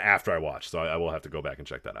 Yeah, I heard that after I watched, so I will have to go back and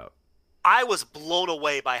check that out. I was blown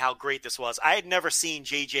away by how great this was. I had never seen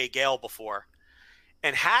JJ Gale before.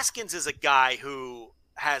 And Haskins is a guy who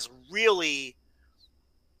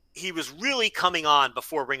he was really coming on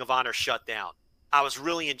before Ring of Honor shut down. I was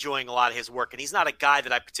really enjoying a lot of his work, and he's not a guy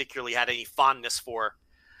that I particularly had any fondness for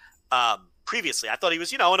previously. I thought he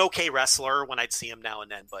was, an okay wrestler when I'd see him now and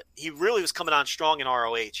then, but he really was coming on strong in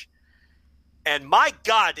ROH. And my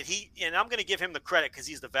God, and I'm going to give him the credit because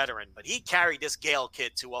he's the veteran, but he carried this Gale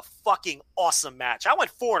kid to a fucking awesome match. I went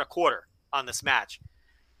 4 1/4 on this match.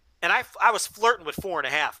 And I was flirting with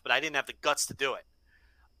 4.5, but I didn't have the guts to do it.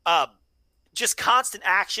 Just constant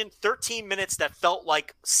action, 13 minutes that felt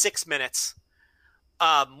like 6 minutes.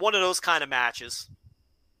 One of those kind of matches.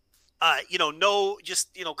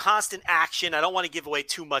 Constant action. I don't want to give away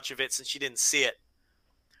too much of it since you didn't see it.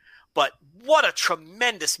 But what a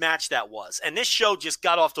tremendous match that was. And this show just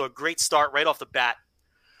got off to a great start right off the bat.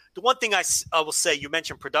 The one thing I will say, you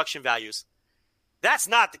mentioned production values. That's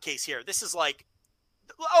not the case here. This is like,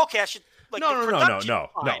 okay, I should no.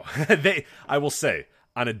 I will say,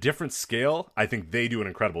 on a different scale, I think they do an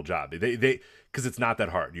incredible job. They because it's not that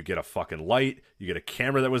hard. You get a fucking light, you get a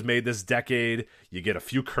camera that was made this decade, you get a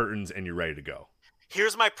few curtains, and you're ready to go.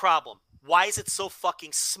 Here's my problem. Why is it so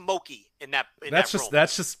fucking smoky in that room?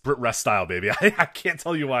 That's just Brit Rest style, baby. I can't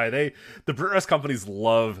tell you why. The Brit Rest companies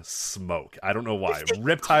love smoke. I don't know why.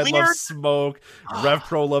 Riptide loves smoke.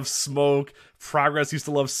 RevPro loves smoke. Progress used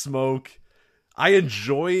to love smoke. I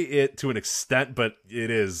enjoy it to an extent, but it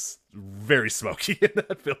is very smoky in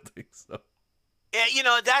that building. So.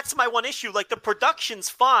 Yeah, that's my one issue. Like, the production's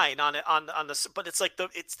fine on this, but it's like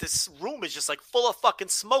this room is just like full of fucking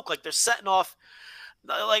smoke. Like they're setting off,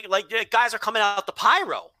 like guys are coming out the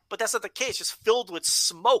pyro, but that's not the case. It's just filled with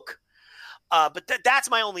smoke. But that's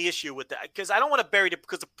my only issue with that, because I don't want to bury it,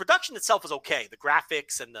 because the production itself is okay. The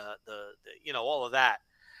graphics and the all of that,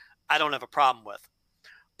 I don't have a problem with.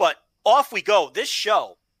 But off we go. This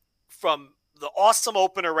show, from the awesome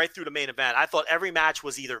opener right through the main event, I thought every match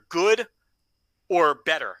was either good or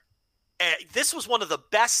better. And this was one of the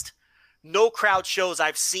best no-crowd shows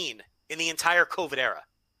I've seen in the entire COVID era.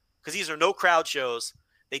 Because these are no-crowd shows.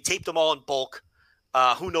 They taped them all in bulk.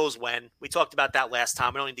 Who knows when. We talked about that last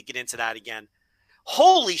time. I don't need to get into that again.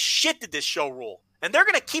 Holy shit did this show rule. And they're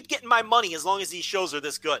going to keep getting my money as long as these shows are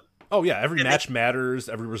this good. Oh, yeah. Every match matters.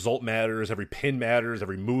 Every result matters. Every pin matters.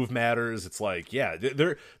 Every move matters. It's like, yeah,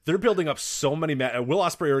 they're building up so many matches. Will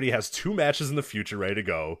Ospreay already has 2 matches in the future ready to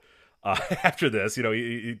go. After this,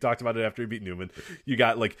 he talked about it after he beat Newman. You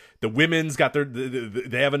got like the women's got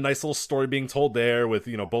they have a nice little story being told there with,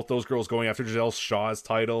 both those girls going after Giselle Shaw's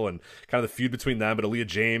title and kind of the feud between them. But Aaliyah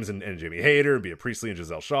James and Jamie Hayter and Bea Priestley and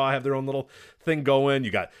Giselle Shaw have their own little thing going. You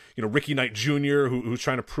got, Ricky Knight Jr. who's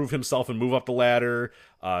trying to prove himself and move up the ladder,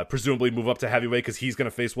 presumably move up to heavyweight because he's going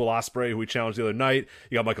to face Will Ospreay, who he challenged the other night.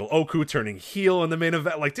 You got Michael Oku turning heel in the main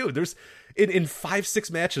event. Like, dude, there's in 5-6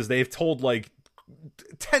 matches they've told like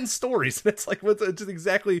 10 stories. That's like just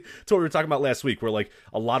exactly to what we were talking about last week, where like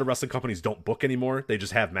a lot of wrestling companies don't book anymore. They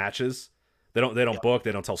just have matches. They don't book.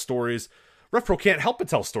 They don't tell stories. RevPro can't help but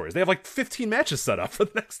tell stories. They have like 15 matches set up for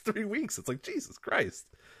the next 3 weeks. It's like, Jesus Christ.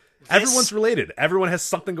 Everyone's related. Everyone has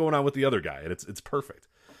something going on with the other guy, and it's perfect.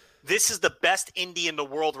 This is the best indie in the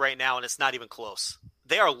world right now, and it's not even close.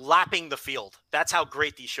 They are lapping the field. That's how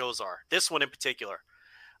great these shows are. This one in particular.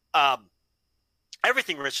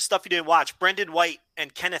 Everything, Rich, the stuff you didn't watch. Brendan White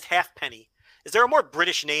and Kenneth Halfpenny. Is there a more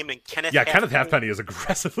British name than Kenneth Halfpenny? Yeah, Kenneth Halfpenny is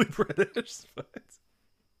aggressively British.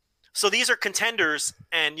 So these are contenders,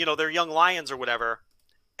 and, they're young lions or whatever,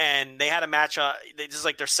 and they had a match. This is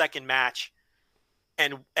like their second match,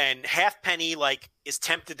 and Halfpenny, like, is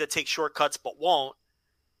tempted to take shortcuts but won't.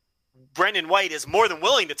 Brendan White is more than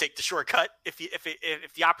willing to take the shortcut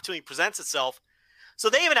if the opportunity presents itself.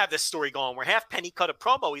 So they even have this story going where Halfpenny cut a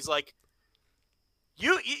promo. He's like,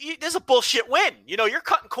 You this is a bullshit win. You're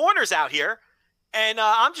cutting corners out here, and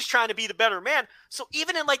I'm just trying to be the better man. So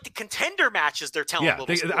even in like the contender matches, they're telling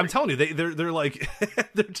little stories. I'm telling you, they're like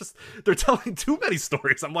they're telling too many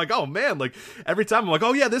stories. I'm like, oh man, like every time I'm like,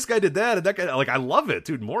 oh yeah, this guy did that and that guy. Like, I love it,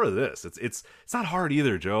 dude. More of this. It's not hard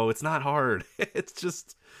either, Joe. It's not hard. It's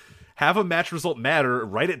just have a match result matter,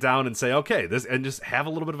 write it down, and say okay, this, and just have a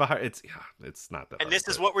little bit of a. It's not that. And this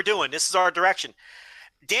is what we're doing. This is our direction.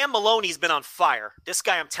 Dan Maloney's been on fire. This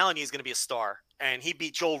guy, I'm telling you, is going to be a star. And he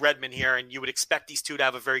beat Joel Redman here, and you would expect these two to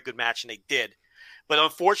have a very good match, and they did. But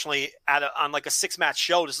unfortunately, on like a 6-match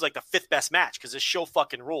show, this is like the 5th best match because this show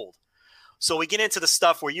fucking ruled. So we get into the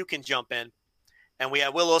stuff where you can jump in, and we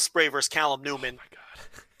have Will Ospreay versus Callum Newman. Oh, my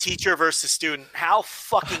God. Teacher versus student. How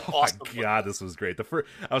fucking awesome. Oh, my God, this was great.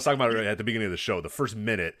 I was talking about it at the beginning of the show. The first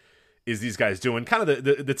minute is these guys doing kind of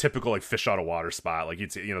the typical like fish out of water spot, like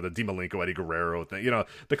you'd see, the Di Malenko, Eddie Guerrero thing,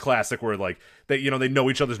 the classic where like they know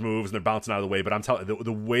each other's moves and they're bouncing out of the way. But I'm telling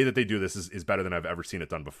the way that they do this is better than I've ever seen it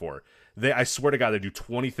done before. I swear to God, they do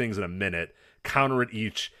 20 things in a minute, counter it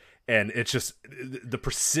each, and it's just the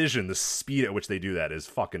precision, the speed at which they do that is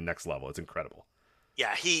fucking next level. It's incredible.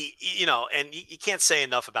 Yeah, and you can't say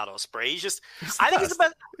enough about Ospreay. I think he's the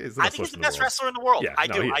best. I think he's the best wrestler in the world. Yeah, I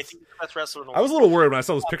think he's the best wrestler in the world. I was a little worried when I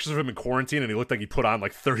saw those pictures of him in quarantine, and he looked like he put on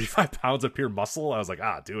like 35 pounds of pure muscle. I was like,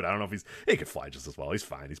 dude, I don't know if he could fly just as well. He's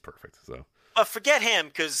fine. He's perfect. So, but forget him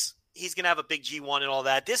because he's gonna have a big G1 and all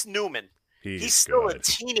that. This Newman, he's still a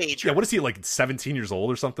teenager. Yeah, what is he, like 17 years old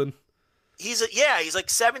or something? He's like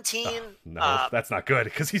 17. No, that's not good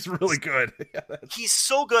because he's really good. He's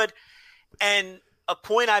so good, and a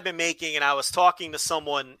point I've been making, and I was talking to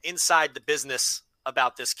someone inside the business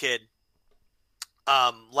about this kid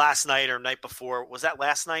last night or night before. Was that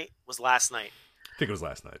last night? It was last night. I think it was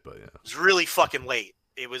last night, but yeah. It was really fucking late.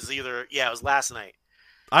 It was it was last night.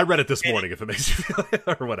 I read it this morning, if it makes you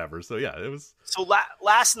feel or whatever. So yeah, it was. So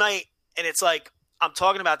last night, and it's like, I'm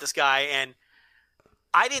talking about this guy, and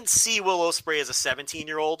I didn't see Will Ospreay as a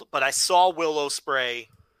 17-year-old, but I saw Will Ospreay,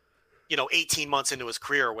 18 months into his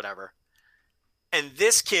career or whatever. And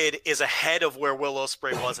this kid is ahead of where Will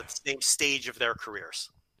Ospreay was at the same stage of their careers.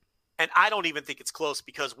 And I don't even think it's close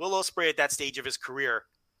because Will Ospreay at that stage of his career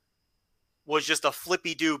was just a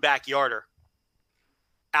flippy-do backyarder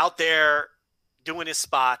out there doing his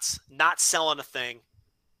spots, not selling a thing.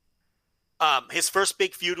 His first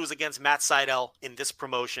big feud was against Matt Sydal in this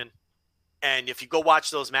promotion. And if you go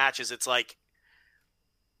watch those matches, it's like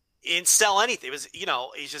he didn't sell anything. It was,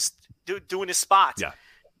 he's just doing his spots. Yeah.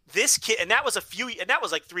 This kid, and that was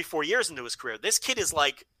like 3-4 years into his career. This kid is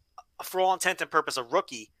like, for all intent and purpose, a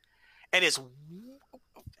rookie, and is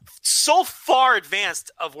so far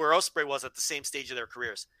advanced of where Ospreay was at the same stage of their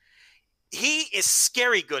careers. He is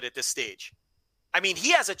scary good at this stage. I mean,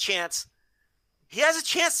 he has a chance. He has a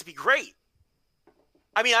chance to be great.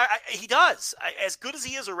 I mean, he does. As good as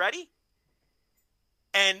he is already.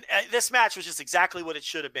 And this match was just exactly what it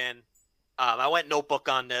should have been. I went notebook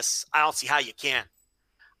on this. I don't see how you can.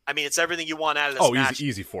 I mean, it's everything you want out of this match.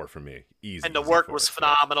 Easy 4 for me. Easy. And the work was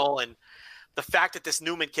phenomenal. And the fact that this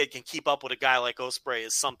Newman kid can keep up with a guy like Ospreay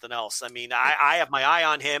is something else. I mean, I have my eye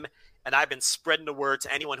on him, and I've been spreading the word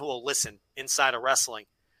to anyone who will listen inside of wrestling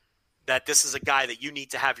that this is a guy that you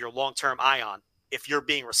need to have your long-term eye on if you're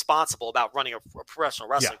being responsible about running a professional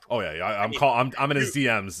wrestling. Yeah. Oh yeah. I'm in his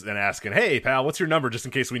DMs and asking, "Hey, pal, what's your number just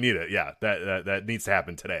in case we need it?" Yeah, that needs to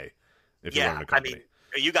happen today. If you're running a company. I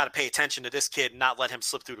mean, you got to pay attention to this kid and not let him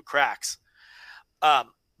slip through the cracks.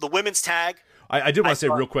 The women's tag. I did want to say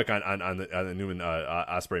real quick on the Newman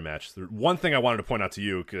Ospreay match. One thing I wanted to point out to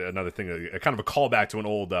you, another thing, kind of a callback to an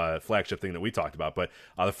old Flagship thing that we talked about. But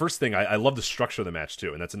the first thing, I love the structure of the match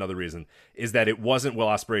too, and that's another reason, is that it wasn't Will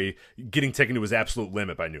Ospreay getting taken to his absolute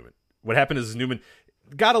limit by Newman. What happened is Newman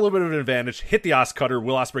got a little bit of an advantage, hit the Os cutter.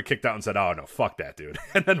 Will Ospreay kicked out and said, "Oh no, fuck that, dude."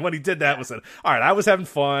 And then when he did that, was said, "All right, I was having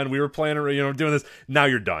fun. We were playing, doing this. Now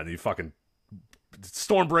you're done. You fucking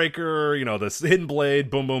Stormbreaker, this hidden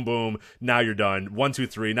blade, boom, boom, boom. Now you're done. 1, 2,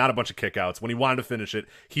 3. Not a bunch of kickouts. When he wanted to finish it,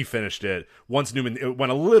 he finished it. Once Newman it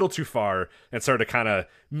went a little too far and started to kind of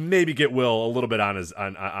maybe get Will a little bit on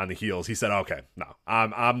the heels, he said, "Okay, no,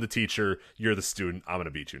 I'm the teacher. You're the student. I'm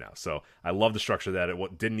gonna beat you now." So I love the structure of that.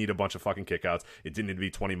 It didn't need a bunch of fucking kickouts. It didn't need to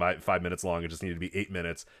be 25 minutes long. It just needed to be 8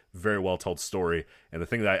 minutes. Very well told story. And the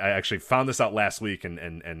thing that I actually found this out last week,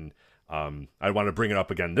 and I want to bring it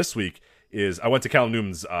up again this week, is I went to Callum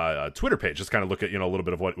Newman's Twitter page, just kind of look at a little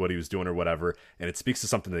bit of what he was doing or whatever, and it speaks to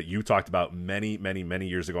something that you talked about many, many, many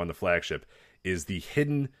years ago on the Flagship, is the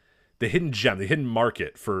hidden gem, the hidden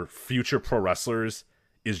market for future pro wrestlers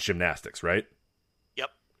is gymnastics, right?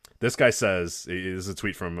 Yep. This guy says, this is a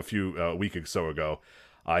tweet from a few week or so ago.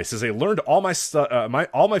 He says, "I learned all my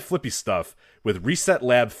flippy stuff with Reset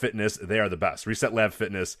Lab Fitness. They are the best. Reset Lab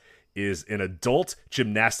Fitness is an adult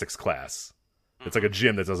gymnastics class." It's like a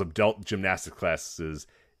gym that does adult gymnastics classes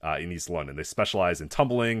in East London. They specialize in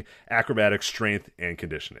tumbling, acrobatics, strength, and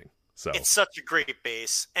conditioning. So it's such a great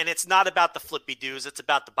base, and it's not about the flippy doos. It's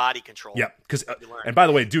about the body control. Yeah, because and by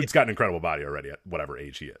the way, dude's got an incredible body already at whatever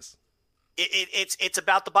age he is. It's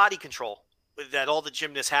about the body control that all the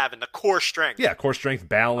gymnasts have and the core strength. Yeah, core strength,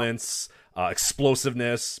 balance,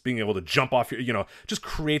 explosiveness, being able to jump off your, just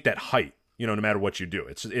create that height. No matter what you do,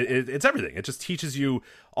 it's everything. It just teaches you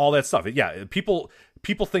all that stuff. Yeah, people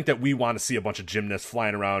think that we want to see a bunch of gymnasts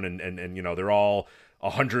flying around and they're all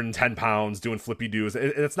 110 pounds doing flippy doos.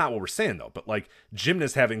 That's not what we're saying though. But like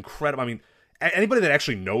gymnasts have incredible. I mean, anybody that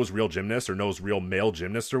actually knows real gymnasts or knows real male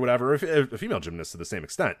gymnasts or whatever, if female gymnasts to the same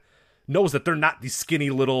extent, knows that they're not these skinny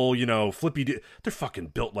little flippy. They're fucking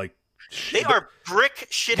built like. They are brick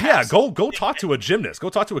shit. Yeah, go talk to a gymnast. Go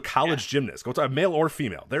talk to a college gymnast. Go to a male or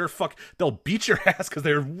female. They'll beat your ass because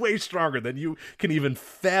they're way stronger than you can even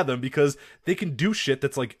fathom, because they can do shit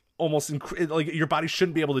that's like almost like your body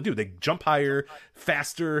shouldn't be able to do. They jump higher,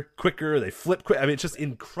 faster, quicker. They flip quick. I mean, it's just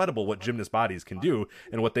incredible what gymnast bodies can do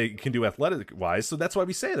and what they can do athletic wise. So that's why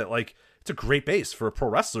we say that it's a great base for a pro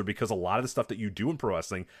wrestler, because a lot of the stuff that you do in pro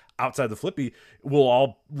wrestling outside the flippy will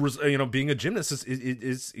all, being a gymnast is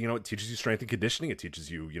it teaches you strength and conditioning. It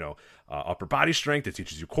teaches you, upper body strength. It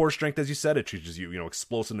teaches you core strength, as you said. It teaches you,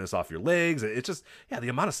 explosiveness off your legs. It's just, the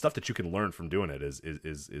amount of stuff that you can learn from doing it is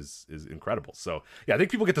incredible. So yeah, I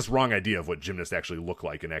think people get this wrong idea of what gymnasts actually look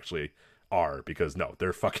like and actually are, because no,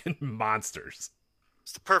 they're fucking monsters.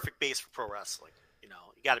 It's the perfect base for pro wrestling. You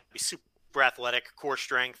got to be super athletic, core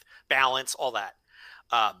strength, balance, all that.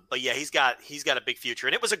 But yeah, he's got a big future,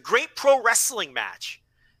 and it was a great pro wrestling match.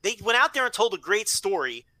 They went out there and told a great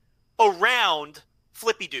story around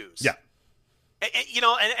flippy doos. Yeah,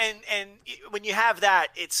 and when you have that,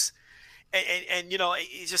 it's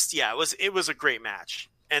it was a great match.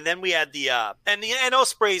 And then we had the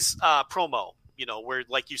Ospreay's promo, where,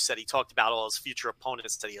 like you said, he talked about all his future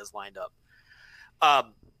opponents that he has lined up.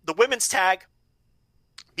 The women's tag.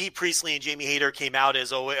 B. Priestley and Jamie Hayter came out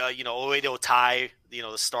as Oedo Tai,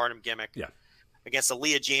 the Stardom gimmick, against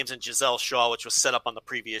Aaliyah James and Giselle Shaw, which was set up on the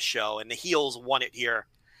previous show, and the heels won it here.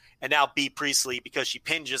 And now B. Priestley, because she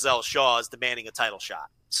pinned Giselle Shaw, is demanding a title shot.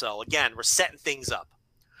 So again, we're setting things up.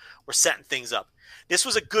 This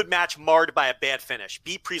was a good match marred by a bad finish.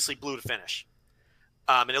 B. Priestley blew the finish,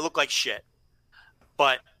 and it looked like shit.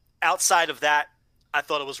 But outside of that, I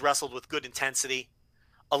thought it was wrestled with good intensity.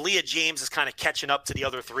 Aaliyah James is kind of catching up to the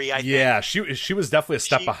other three, I think. Yeah, she was definitely a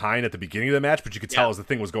step behind at the beginning of the match, but you could tell as the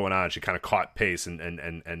thing was going on, she kind of caught pace,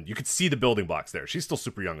 and you could see the building blocks there. She's still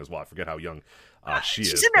super young as well. I forget how young she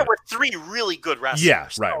is. She's in there with three really good wrestlers. Yeah,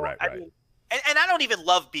 right. I mean, and I don't even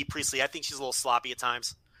love Bea Priestley. I think she's a little sloppy at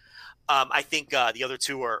times. I think the other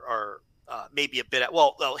two are maybe a bit.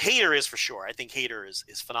 Well, Hayter is for sure. I think Hayter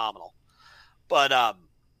is phenomenal. But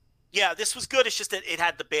yeah, this was good. It's just that it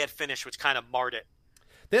had the bad finish, which kind of marred it.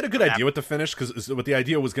 They had a good idea with the finish, because what the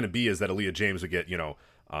idea was going to be is that Aaliyah James would get,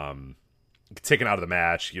 taken out of the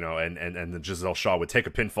match, and then Giselle Shaw would take a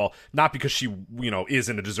pinfall, not because she,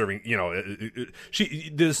 isn't a deserving,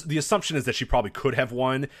 the assumption is that she probably could have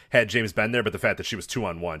won had James been there, but the fact that she was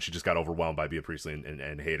 2-on-1, she just got overwhelmed by Bea Priestley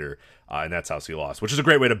and Hayter, and that's how she lost, which is a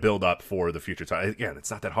great way to build up for the future title. Again, it's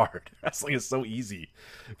not that hard. Wrestling is so easy,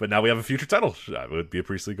 but now we have a future title with Bea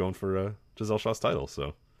Priestley going for Giselle Shaw's title,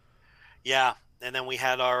 so. Yeah. And then we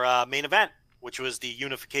had our main event, which was the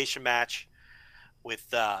unification match with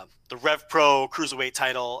the RevPro Cruiserweight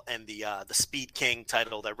title and the Speed King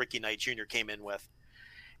title that Ricky Knight Jr. came in with.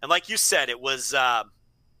 And like you said, it was the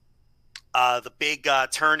big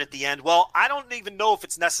turn at the end. Well, I don't even know if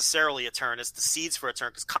it's necessarily a turn. It's the seeds for a turn,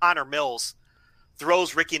 because Connor Mills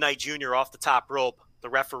throws Ricky Knight Jr. off the top rope. The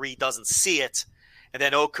referee doesn't see it. And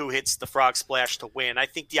then Oku hits the frog splash to win. I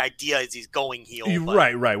think the idea is he's going heel.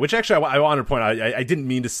 Right. Which actually, I wanted to point out. I didn't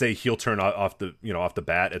mean to say heel turn off the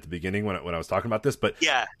bat at the beginning when I was talking about this. But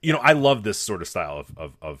I love this sort of style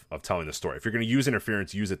of telling the story. If you're going to use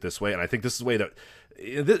interference, use it this way. And I think this is the way that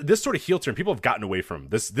this sort of heel turn people have gotten away from.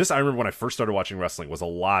 This I remember when I first started watching wrestling was a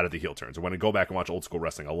lot of the heel turns. Or when I go back and watch old school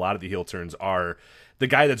wrestling, a lot of the heel turns are the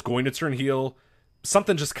guy that's going to turn heel.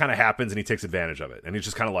 Something just kind of happens and he takes advantage of it. And he's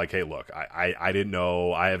just kind of like, hey, look, I didn't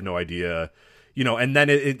know. I have no idea. And then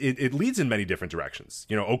it leads in many different directions.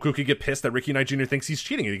 Oku could get pissed that Ricky Knight Jr. thinks he's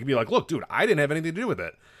cheating. And he could be like, look, dude, I didn't have anything to do with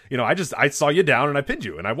it. I saw you down and I pinned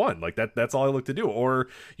you and I won. Like that's all I look to do. Or,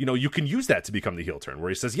 you can use that to become the heel turn where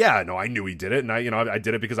he says, yeah, no, I knew he did it. And I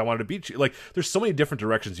did it because I wanted to beat you. Like there's so many different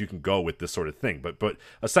directions you can go with this sort of thing. But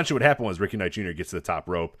essentially what happened was Ricky Knight Jr. gets to the top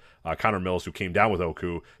rope. Connor Mills, who came down with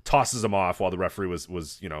Oku, tosses him off while the referee was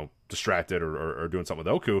distracted or doing something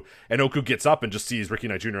with Oku. And Oku gets up and just sees Ricky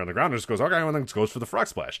Knight Jr. on the ground and just goes, okay, and then goes for the frog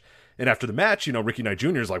splash. And after the match, Ricky Knight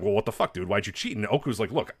Jr. is like, well, what the fuck, dude? Why'd you cheat? And Oku's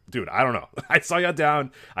like, look, dude, I don't know. I saw you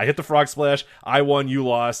down. I hit the frog splash. I won. You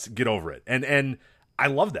lost. Get over it. And I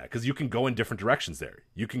love that because you can go in different directions there.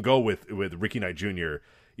 You can go with Ricky Knight Jr.,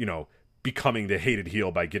 becoming the hated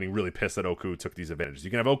heel by getting really pissed that Oku took these advantages.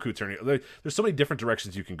 You can have Oku turning. There's so many different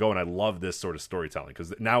directions you can go, and I love this sort of storytelling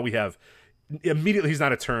because now we have immediately he's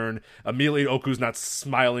not a turn. Immediately Oku's not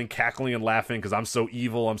smiling, cackling, and laughing because I'm so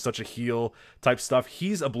evil, I'm such a heel type stuff.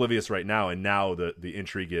 He's oblivious right now, and now the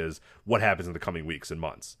intrigue is what happens in the coming weeks and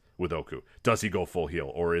months with Oku. Does he go full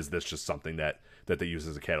heel, or is this just something that they use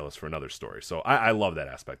as a catalyst for another story? So I love that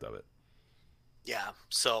aspect of it. Yeah.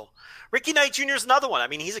 So Ricky Knight Jr. is another one. I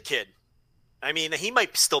mean, he's a kid. I mean, he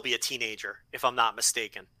might still be a teenager, if I'm not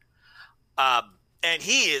mistaken. And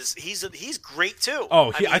he's great too.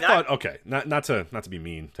 Oh, I thought okay, not to be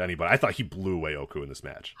mean to anybody. I thought he blew away Oku in this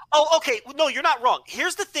match. Oh, okay. No, you're not wrong.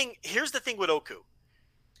 Here's the thing with Oku.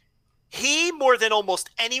 He, more than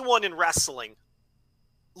almost anyone in wrestling,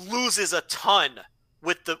 loses a ton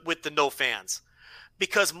with the no fans.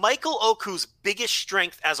 Because Michael Oku's biggest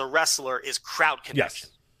strength as a wrestler is crowd connection.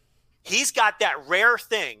 Yes. He's got that rare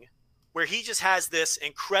thing where he just has this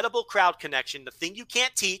incredible crowd connection, the thing you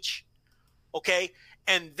can't teach, okay?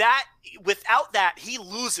 And that, without that, he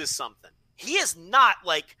loses something. He is not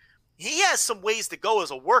like, he has some ways to go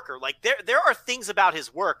as a worker. Like there are things about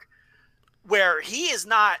his work where he is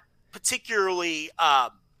not particularly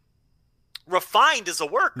refined as a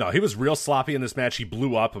worker. No, he was real sloppy in this match. He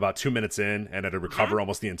blew up about 2 minutes in and had to recover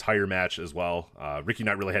almost the entire match as well. Ricky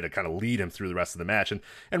Knight really had to kind of lead him through the rest of the match.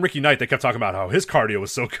 And Ricky Knight, they kept talking about how his cardio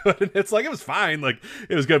was so good. And it's like, it was fine. Like,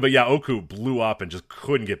 it was good. But yeah, Oku blew up and just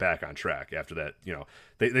couldn't get back on track after that.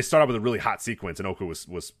 They started with a really hot sequence and Oku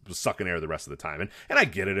was sucking air the rest of the time. And I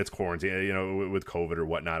get it. It's quarantine, with COVID or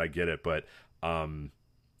whatnot. I get it. But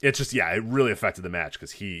it's just, it really affected the match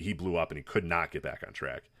because he blew up and he could not get back on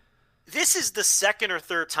track. This is the second or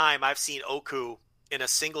third time I've seen Oku in a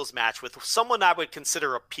singles match with someone I would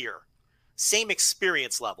consider a peer. Same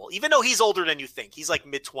experience level, even though he's older than you think. He's like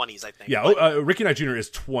mid-20s, I think. Yeah, Ricky Knight Jr. is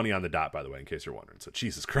 20 on the dot, by the way, in case you're wondering. So,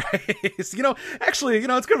 Jesus Christ. Actually,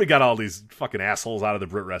 it's good we got all these fucking assholes out of the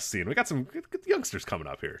Brit Rest scene. We got some good youngsters coming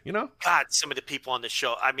up here, God, some of the people on this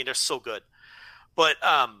show, I mean, they're so good. But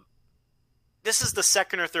this is the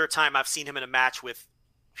second or third time I've seen him in a match with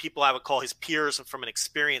people I would call his peers from an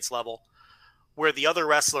experience level, where the other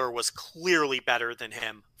wrestler was clearly better than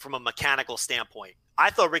him from a mechanical standpoint. I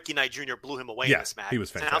thought Ricky Knight Jr. blew him away in this match. He was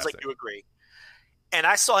fantastic. Sounds like you agree. And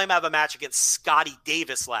I saw him have a match against Scotty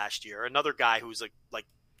Davis last year, another guy who's like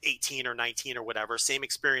 18 or 19 or whatever, same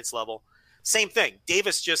experience level. Same thing.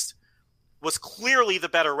 Davis just was clearly the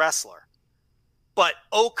better wrestler. But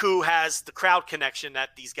Oku has the crowd connection that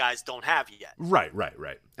these guys don't have yet. Right.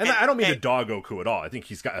 And I don't mean to dog Oku at all. I think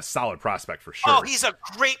he's got a solid prospect for sure. Oh, he's a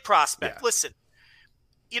great prospect. Yeah. Listen,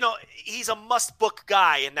 he's a must-book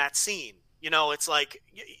guy in that scene. It's like,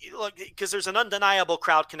 because there's an undeniable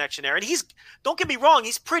crowd connection there. And don't get me wrong,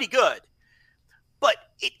 he's pretty good. But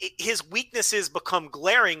his weaknesses become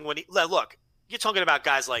glaring when look, you're talking about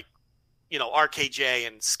guys like, RKJ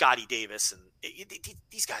and Scotty Davis, and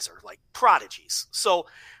these guys are like prodigies. So,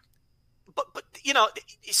 but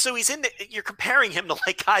so he's you're comparing him to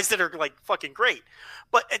like guys that are like fucking great,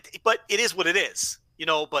 but it is what it is,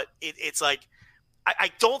 but it's like,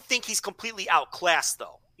 I don't think he's completely outclassed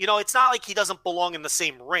though. It's not like he doesn't belong in the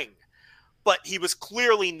same ring, but he was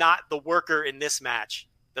clearly not the worker in this match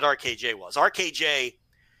that RKJ was. RKJ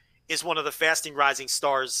is one of the fasting rising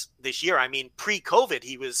stars this year. I mean, pre-COVID,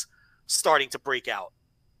 he was starting to break out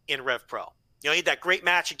in RevPro. He had that great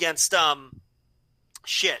match against I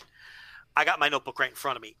got my notebook right in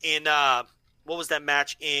front of me. In what was that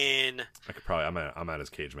match in? I could probably. I'm at his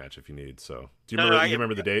cage match if you need. So do you remember? You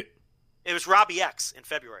remember the date? It was Robbie X in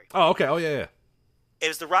February. Oh, okay. Oh, yeah. It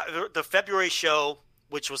was the February show,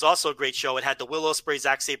 which was also a great show. It had the Will Ospreay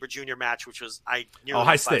Zack Sabre Jr. match, which was High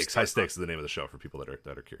Stakes. High Stakes is the name of the show for people that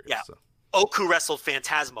are curious. Yeah. So. Oku wrestled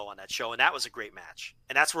Phantasmo on that show, and that was a great match.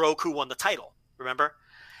 And that's where Oku won the title. Remember?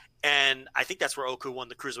 And I think that's where Oku won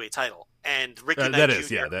the Cruiserweight title. And Ricky Knight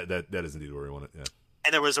Jr. That is indeed where he won it, yeah.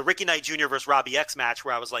 And there was a Ricky Knight Jr. versus Robbie X match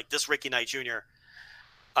where I was like, this Ricky Knight Jr.,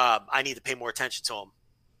 I need to pay more attention to him.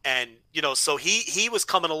 And, so he was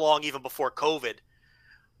coming along even before COVID.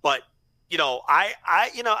 But,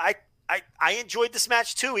 I enjoyed this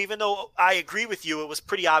match too, even though I agree with you. It was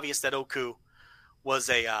pretty obvious that Oku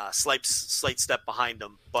was a slight step behind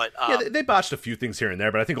him. But they botched a few things here and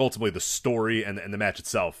there, but I think ultimately the story and the match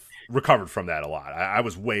itself recovered from that a lot. I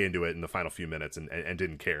was way into it in the final few minutes and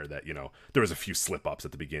didn't care that, there was a few slip-ups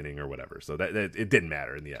at the beginning or whatever. So that it didn't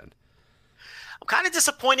matter in the end. I'm kind of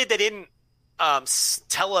disappointed they didn't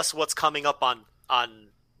tell us what's coming up on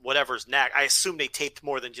whatever's next. I assume they taped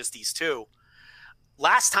more than just these two.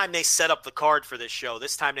 Last time they set up the card for this show,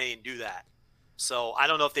 this time they didn't do that. So I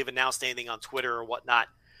don't know if they've announced anything on Twitter or whatnot,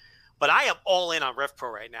 but I am all in on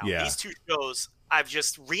RevPro right now. Yeah. These two shows, I've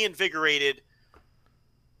just reinvigorated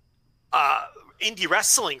indie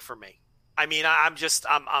wrestling for me. I mean, I'm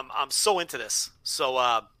so into this.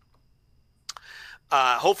 So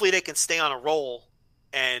hopefully they can stay on a roll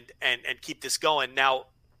and keep this going. Now,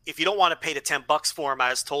 if you don't want to pay the $10 for them, I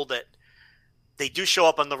was told that they do show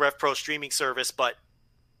up on the RevPro streaming service, but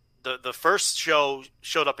the first show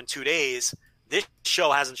showed up in 2 days. This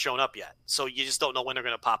show hasn't shown up yet, so you just don't know when they're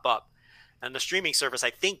going to pop up. And the streaming service, I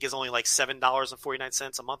think, is only like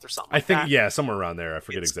 $7.49 a month or something. I think, yeah, somewhere around there. I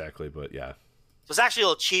forget exactly, but yeah. So it's actually a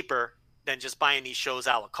little cheaper than just buying these shows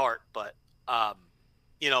a la carte, but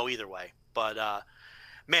either way. But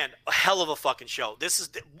man, a hell of a fucking show. This is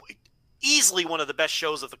easily one of the best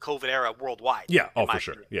shows of the COVID era worldwide. Yeah, for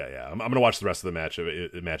sure. Yeah. I'm going to watch the rest of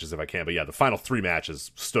the matches if I can. But yeah, the final 3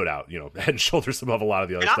 matches stood out, head and shoulders above a lot of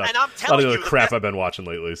the other stuff. And I'm telling a lot of the other crap I've been watching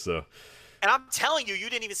lately. So. And I'm telling you, you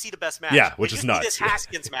didn't even see the best match. Yeah, which is nuts. This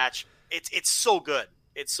Haskins match, it's so good.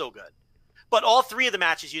 It's so good. But all 3 of the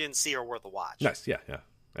matches you didn't see are worth a watch. Nice, yeah.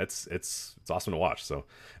 It's awesome to watch. So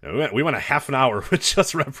we went a half an hour with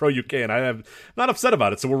just RevPro UK, and I am not upset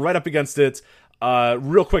about it. So we're right up against it.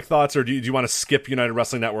 Real quick thoughts, or do you want to skip United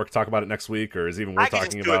Wrestling Network, talk about it next week, or is it even worth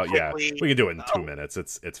talking about? Yeah, we can do it in 2 minutes.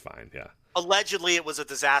 It's fine. Yeah. Allegedly, it was a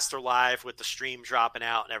disaster live with the stream dropping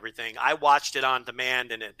out and everything. I watched it on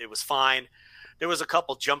demand, and it was fine. There was a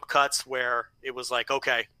couple jump cuts where it was like,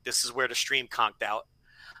 okay, this is where the stream conked out.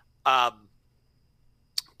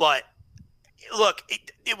 But look,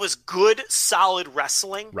 it was good, solid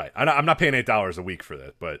wrestling. Right. I'm not paying $8 a week for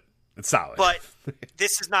that, but it's solid. But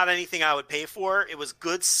this is not anything I would pay for. It was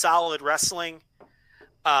good, solid wrestling.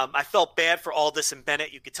 I felt bad for Aldis and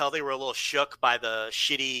Bennett. You could tell they were a little shook by the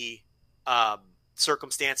shitty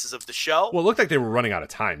circumstances of the show. Well, it looked like they were running out of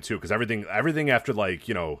time too, because everything after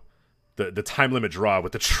the time limit draw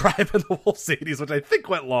with the Tribe and the Wolves 80s, which I think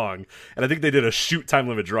went long, and I think they did a shoot time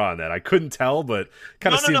limit draw on that. I couldn't tell, but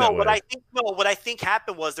kind of seemed that way. What I think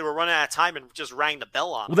happened was they were running out of time and just rang the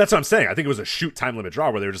bell on them. Well, that's what I'm saying. I think it was a shoot time limit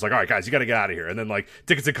draw where they were just like, all right, guys, you got to get out of here. And then like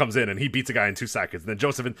Dickinson comes in and he beats a guy in 2 seconds. And then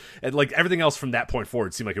Joseph and like everything else from that point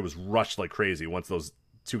forward seemed like it was rushed like crazy once those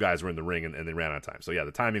 2 guys were in the ring and they ran out of time. So yeah,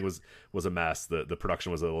 the timing was a mess. The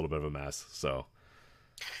production was a little bit of a mess. So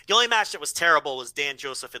the only match that was terrible was Dan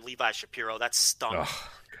Joseph and Levi Shapiro. That stunk. Oh,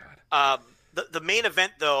 God. The main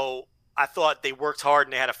event, though, I thought they worked hard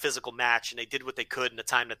and they had a physical match and they did what they could in the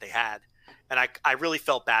time that they had. And I really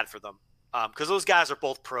felt bad for them because those guys are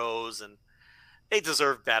both pros and they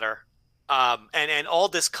deserve better. And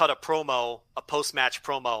Aldis cut a post-match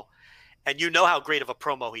promo, and you know how great of a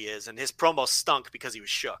promo he is. And his promo stunk because he was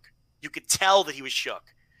shook. You could tell that he was shook.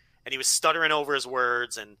 And he was stuttering over his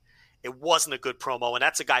words, and it wasn't a good promo, and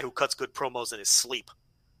that's a guy who cuts good promos in his sleep.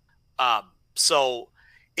 So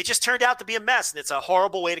it just turned out to be a mess, and it's a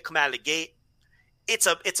horrible way to come out of the gate. It's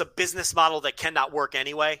a business model that cannot work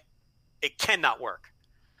anyway. It cannot work.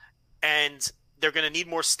 And they're going to need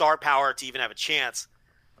more star power to even have a chance.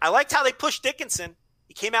 I liked how they pushed Dickinson.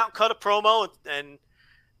 He came out and cut a promo and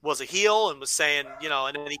was a heel and was saying,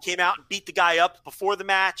 and then he came out and beat the guy up before the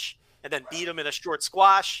match and then beat him in a short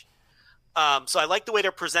squash. So I like the way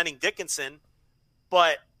they're presenting Dickinson,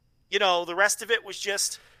 but the rest of it was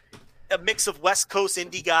just a mix of West Coast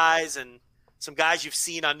indie guys and some guys you've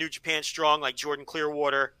seen on New Japan Strong, like Jordan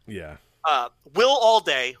Clearwater. Yeah. Will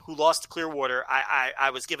Allday, who lost to Clearwater, I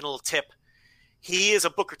was given a little tip. He is a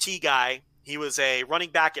Booker T guy. He was a running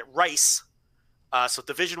back at Rice. So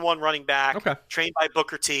Division I running back, okay. Trained by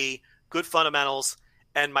Booker T, good fundamentals.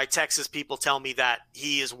 And my Texas people tell me that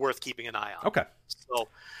he is worth keeping an eye on. Okay. So,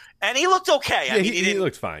 and he looked okay. Yeah, he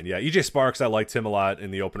looked fine. Yeah, EJ Sparks, I liked him a lot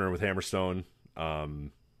in the opener with Hammerstone.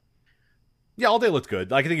 Yeah, All Day looked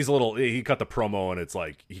good. Like, I think he cut the promo, and it's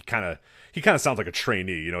like he kind of sounds like a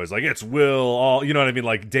trainee. He's like, it's Will, all, you know what I mean,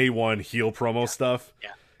 like day one heel promo stuff. Yeah,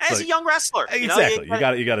 as a young wrestler, exactly.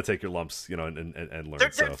 You got to take your lumps, and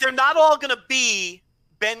learn. They're not all going to be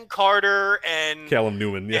Ben Carter and Callum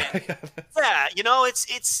Newman. Yeah, yeah.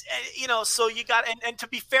 It's so you got and to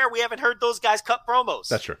be fair, we haven't heard those guys cut promos.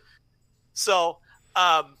 That's true. So,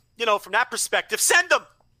 from that perspective, send them.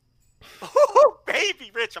 Oh,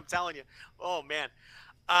 baby, Rich, I'm telling you. Oh, man.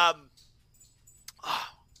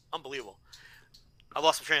 Unbelievable. I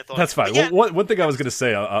lost my train of thought. That's fine. Yeah. One thing I was going to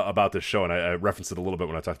say about this show, and I referenced it a little bit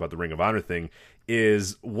when I talked about the Ring of Honor thing,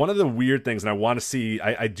 is one of the weird things, and I want to see,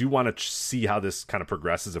 I do want to see how this kind of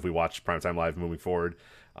progresses if we watch Primetime Live moving forward.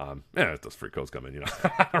 If those free codes come in,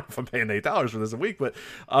 I don't know if I'm paying $8 for this a week, but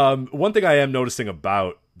one thing I am noticing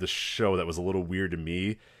about the show that was a little weird to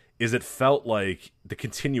me is it felt like the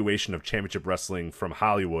continuation of Championship Wrestling from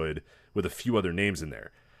Hollywood with a few other names in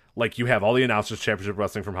there. Like, you have all the announcers, Championship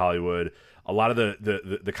Wrestling from Hollywood. A lot of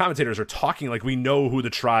the commentators are talking like we know who the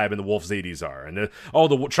Tribe and the Wolves 80s are. And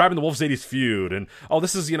the Tribe and the Wolves 80s feud. And,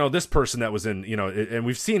 this is, this person that was in, and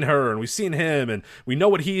we've seen her and we've seen him and we know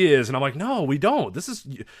what he is. And I'm like, no, we don't. This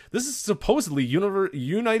is supposedly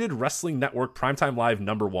United Wrestling Network Primetime Live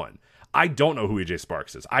 #1. I don't know who EJ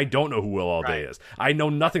Sparks is. I don't know who Will Allday is. I know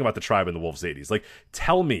nothing about the Tribe and the Wolves 80s. Like,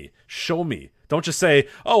 tell me, show me. Don't just say,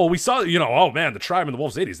 oh, well, we saw, oh man, the Tribe and the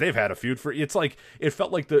Wolves 80s, they've had a feud for. It's like it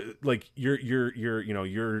felt like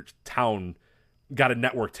your town got a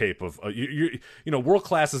network tape of World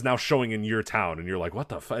Class is now showing in your town, and you're like, what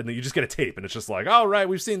the fuck? And then you just get a tape, and it's just like, oh right,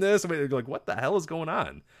 we've seen this. I mean, you're like, what the hell is going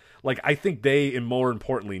on? Like, I think they, and more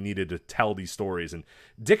importantly, needed to tell these stories. And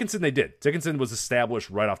Dickinson, they did. Dickinson was established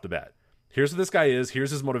right off the bat. Here's what this guy is.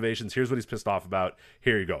 Here's his motivations. Here's what he's pissed off about.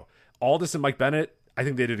 Here you go. Aldis and Mike Bennett, I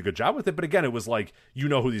think they did a good job with it. But again, it was like,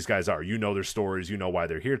 who these guys are. You know their stories. You know why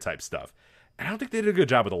they're here type stuff. And I don't think they did a good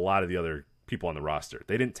job with a lot of the other people on the roster.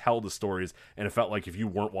 They didn't tell the stories. And it felt like if you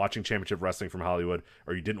weren't watching Championship Wrestling from Hollywood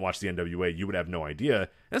or you didn't watch the NWA, you would have no idea. And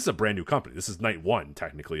this is a brand new company. This is night one,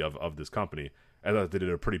 technically, of this company. I thought they did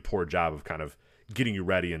a pretty poor job of kind of getting you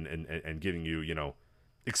ready and getting you,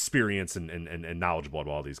 experience and knowledgeable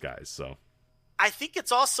about all these guys. So I think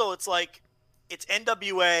it's like it's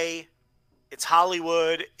NWA, it's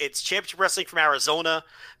Hollywood, it's Championship Wrestling from Arizona,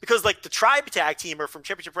 because like the Tribe tag team are from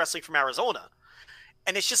Championship Wrestling from Arizona.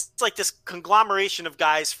 And it's just like this conglomeration of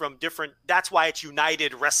guys from different, that's why it's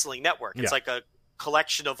United Wrestling Network. It's like a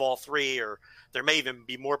collection of all three, or there may even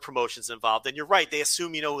be more promotions involved. And you're right, they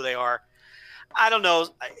assume you know who they are. I don't know.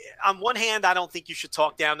 On one hand, I don't think you should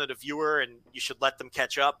talk down to the viewer and you should let them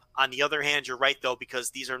catch up. On the other hand, you're right, though,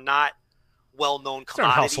 because these are not well-known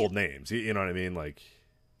commodities. They're household names. You know what I mean? Like,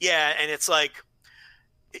 yeah, and it's like,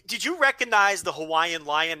 Did you recognize the Hawaiian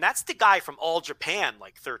Lion? That's the guy from All Japan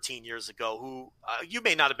like 13 years ago who you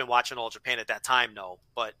may not have been watching All Japan at that time, no,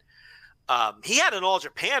 but he had an All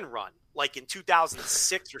Japan run like in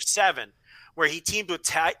 2006 or 7 where he teamed with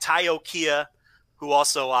Taiyo Kia, who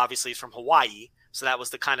also obviously is from Hawaii. So that was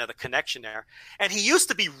the kind of the connection there. And he used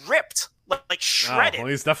to be ripped, like shredded. Oh,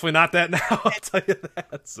 well, he's definitely not that now. I'll tell you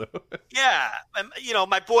that. So. Yeah,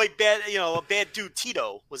 my boy, bad dude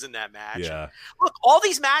Tito was in that match. Yeah. Look, all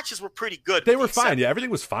these matches were pretty good. They were fine. Yeah, everything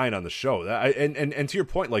was fine on the show. And to your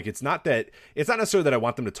point, like it's not necessarily that I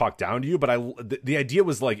want them to talk down to you, but the idea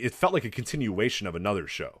was like it felt like a continuation of another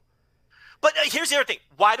show. But here's the other thing: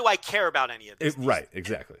 why do I care about any of this? Right,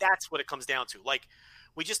 exactly. That's what it comes down to. Like.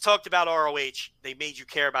 We just talked about ROH. They made you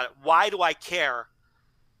care about it. Why do I care?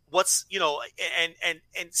 What's, and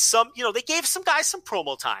some, they gave some guys some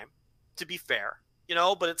promo time, to be fair,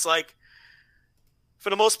 but it's like, for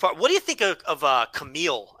the most part, what do you think of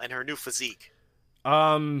Camille and her new physique?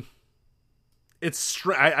 It's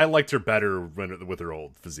I liked her better with her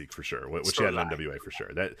old physique for sure, which she had in NWA for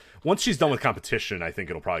sure. That once she's done with competition, I think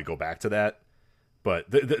it'll probably go back to that.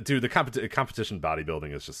 But the competition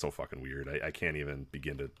bodybuilding is just so fucking weird. I can't even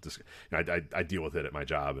begin to. I deal with it at my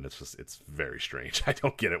job, and it's very strange. I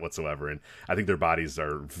don't get it whatsoever, and I think their bodies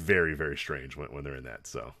are very, very strange when they're in that.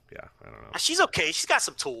 So yeah, I don't know. She's okay. She's got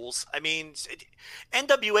some tools. I mean,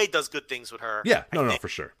 NWA does good things with her. Yeah, no, for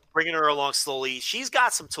sure. Bringing her along slowly. She's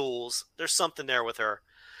got some tools. There's something there with her.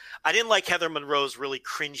 I didn't like Heather Monroe's really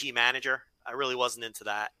cringy manager. I really wasn't into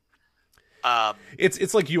that.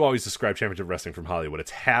 It's like you always describe championship wrestling from Hollywood. It's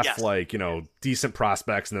half like, decent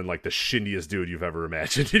prospects and then like the shindiest dude you've ever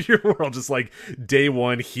imagined in your world. Just like day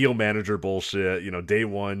one heel manager bullshit, day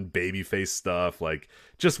one babyface stuff, like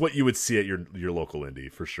just what you would see at your local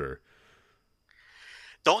indie for sure.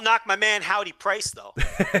 Don't knock my man Howdy Price though.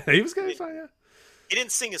 He was kind of fun, yeah. He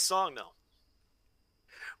didn't sing his song though.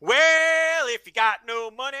 Well, if you got no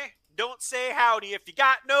money, don't say howdy. If you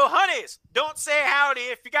got no honeys, don't say howdy.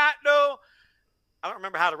 If you got no... I don't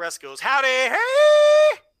remember how the rest goes. Howdy,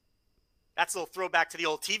 hey! That's a little throwback to the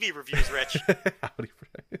old TV reviews, Rich. Howdy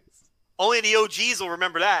Price. Only the OGs will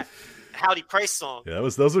remember that. Howdy Price song. Yeah,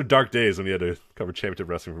 those were dark days when you had to cover championship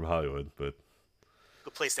wrestling from Hollywood, but...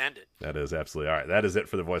 Good place to end it. That is absolutely. All right, that is it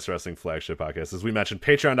for the Voice Wrestling Flagship Podcast. As we mentioned,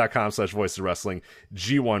 patreon.com/Voice of Wrestling,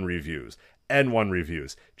 G1 reviews, N1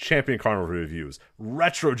 reviews, Champion Carnival reviews,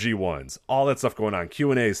 Retro G1s, all that stuff going on.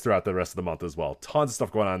 Q&As throughout the rest of the month as well. Tons of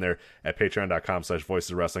stuff going on there at patreon.com/Voice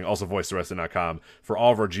of Wrestling. Also, voiceofwrestling.com for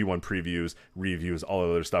all of our G1 previews, reviews, all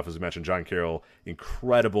the other stuff. As we mentioned, John Carroll,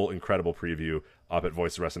 incredible preview up at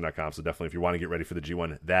voiceofwrestling.com. So definitely, if you want to get ready for the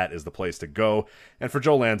G1, that is the place to go. And for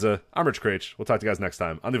Joe Lanza, I'm Rich Craich. We'll talk to you guys next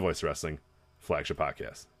time on the Voice of Wrestling Flagship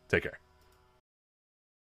Podcast. Take care.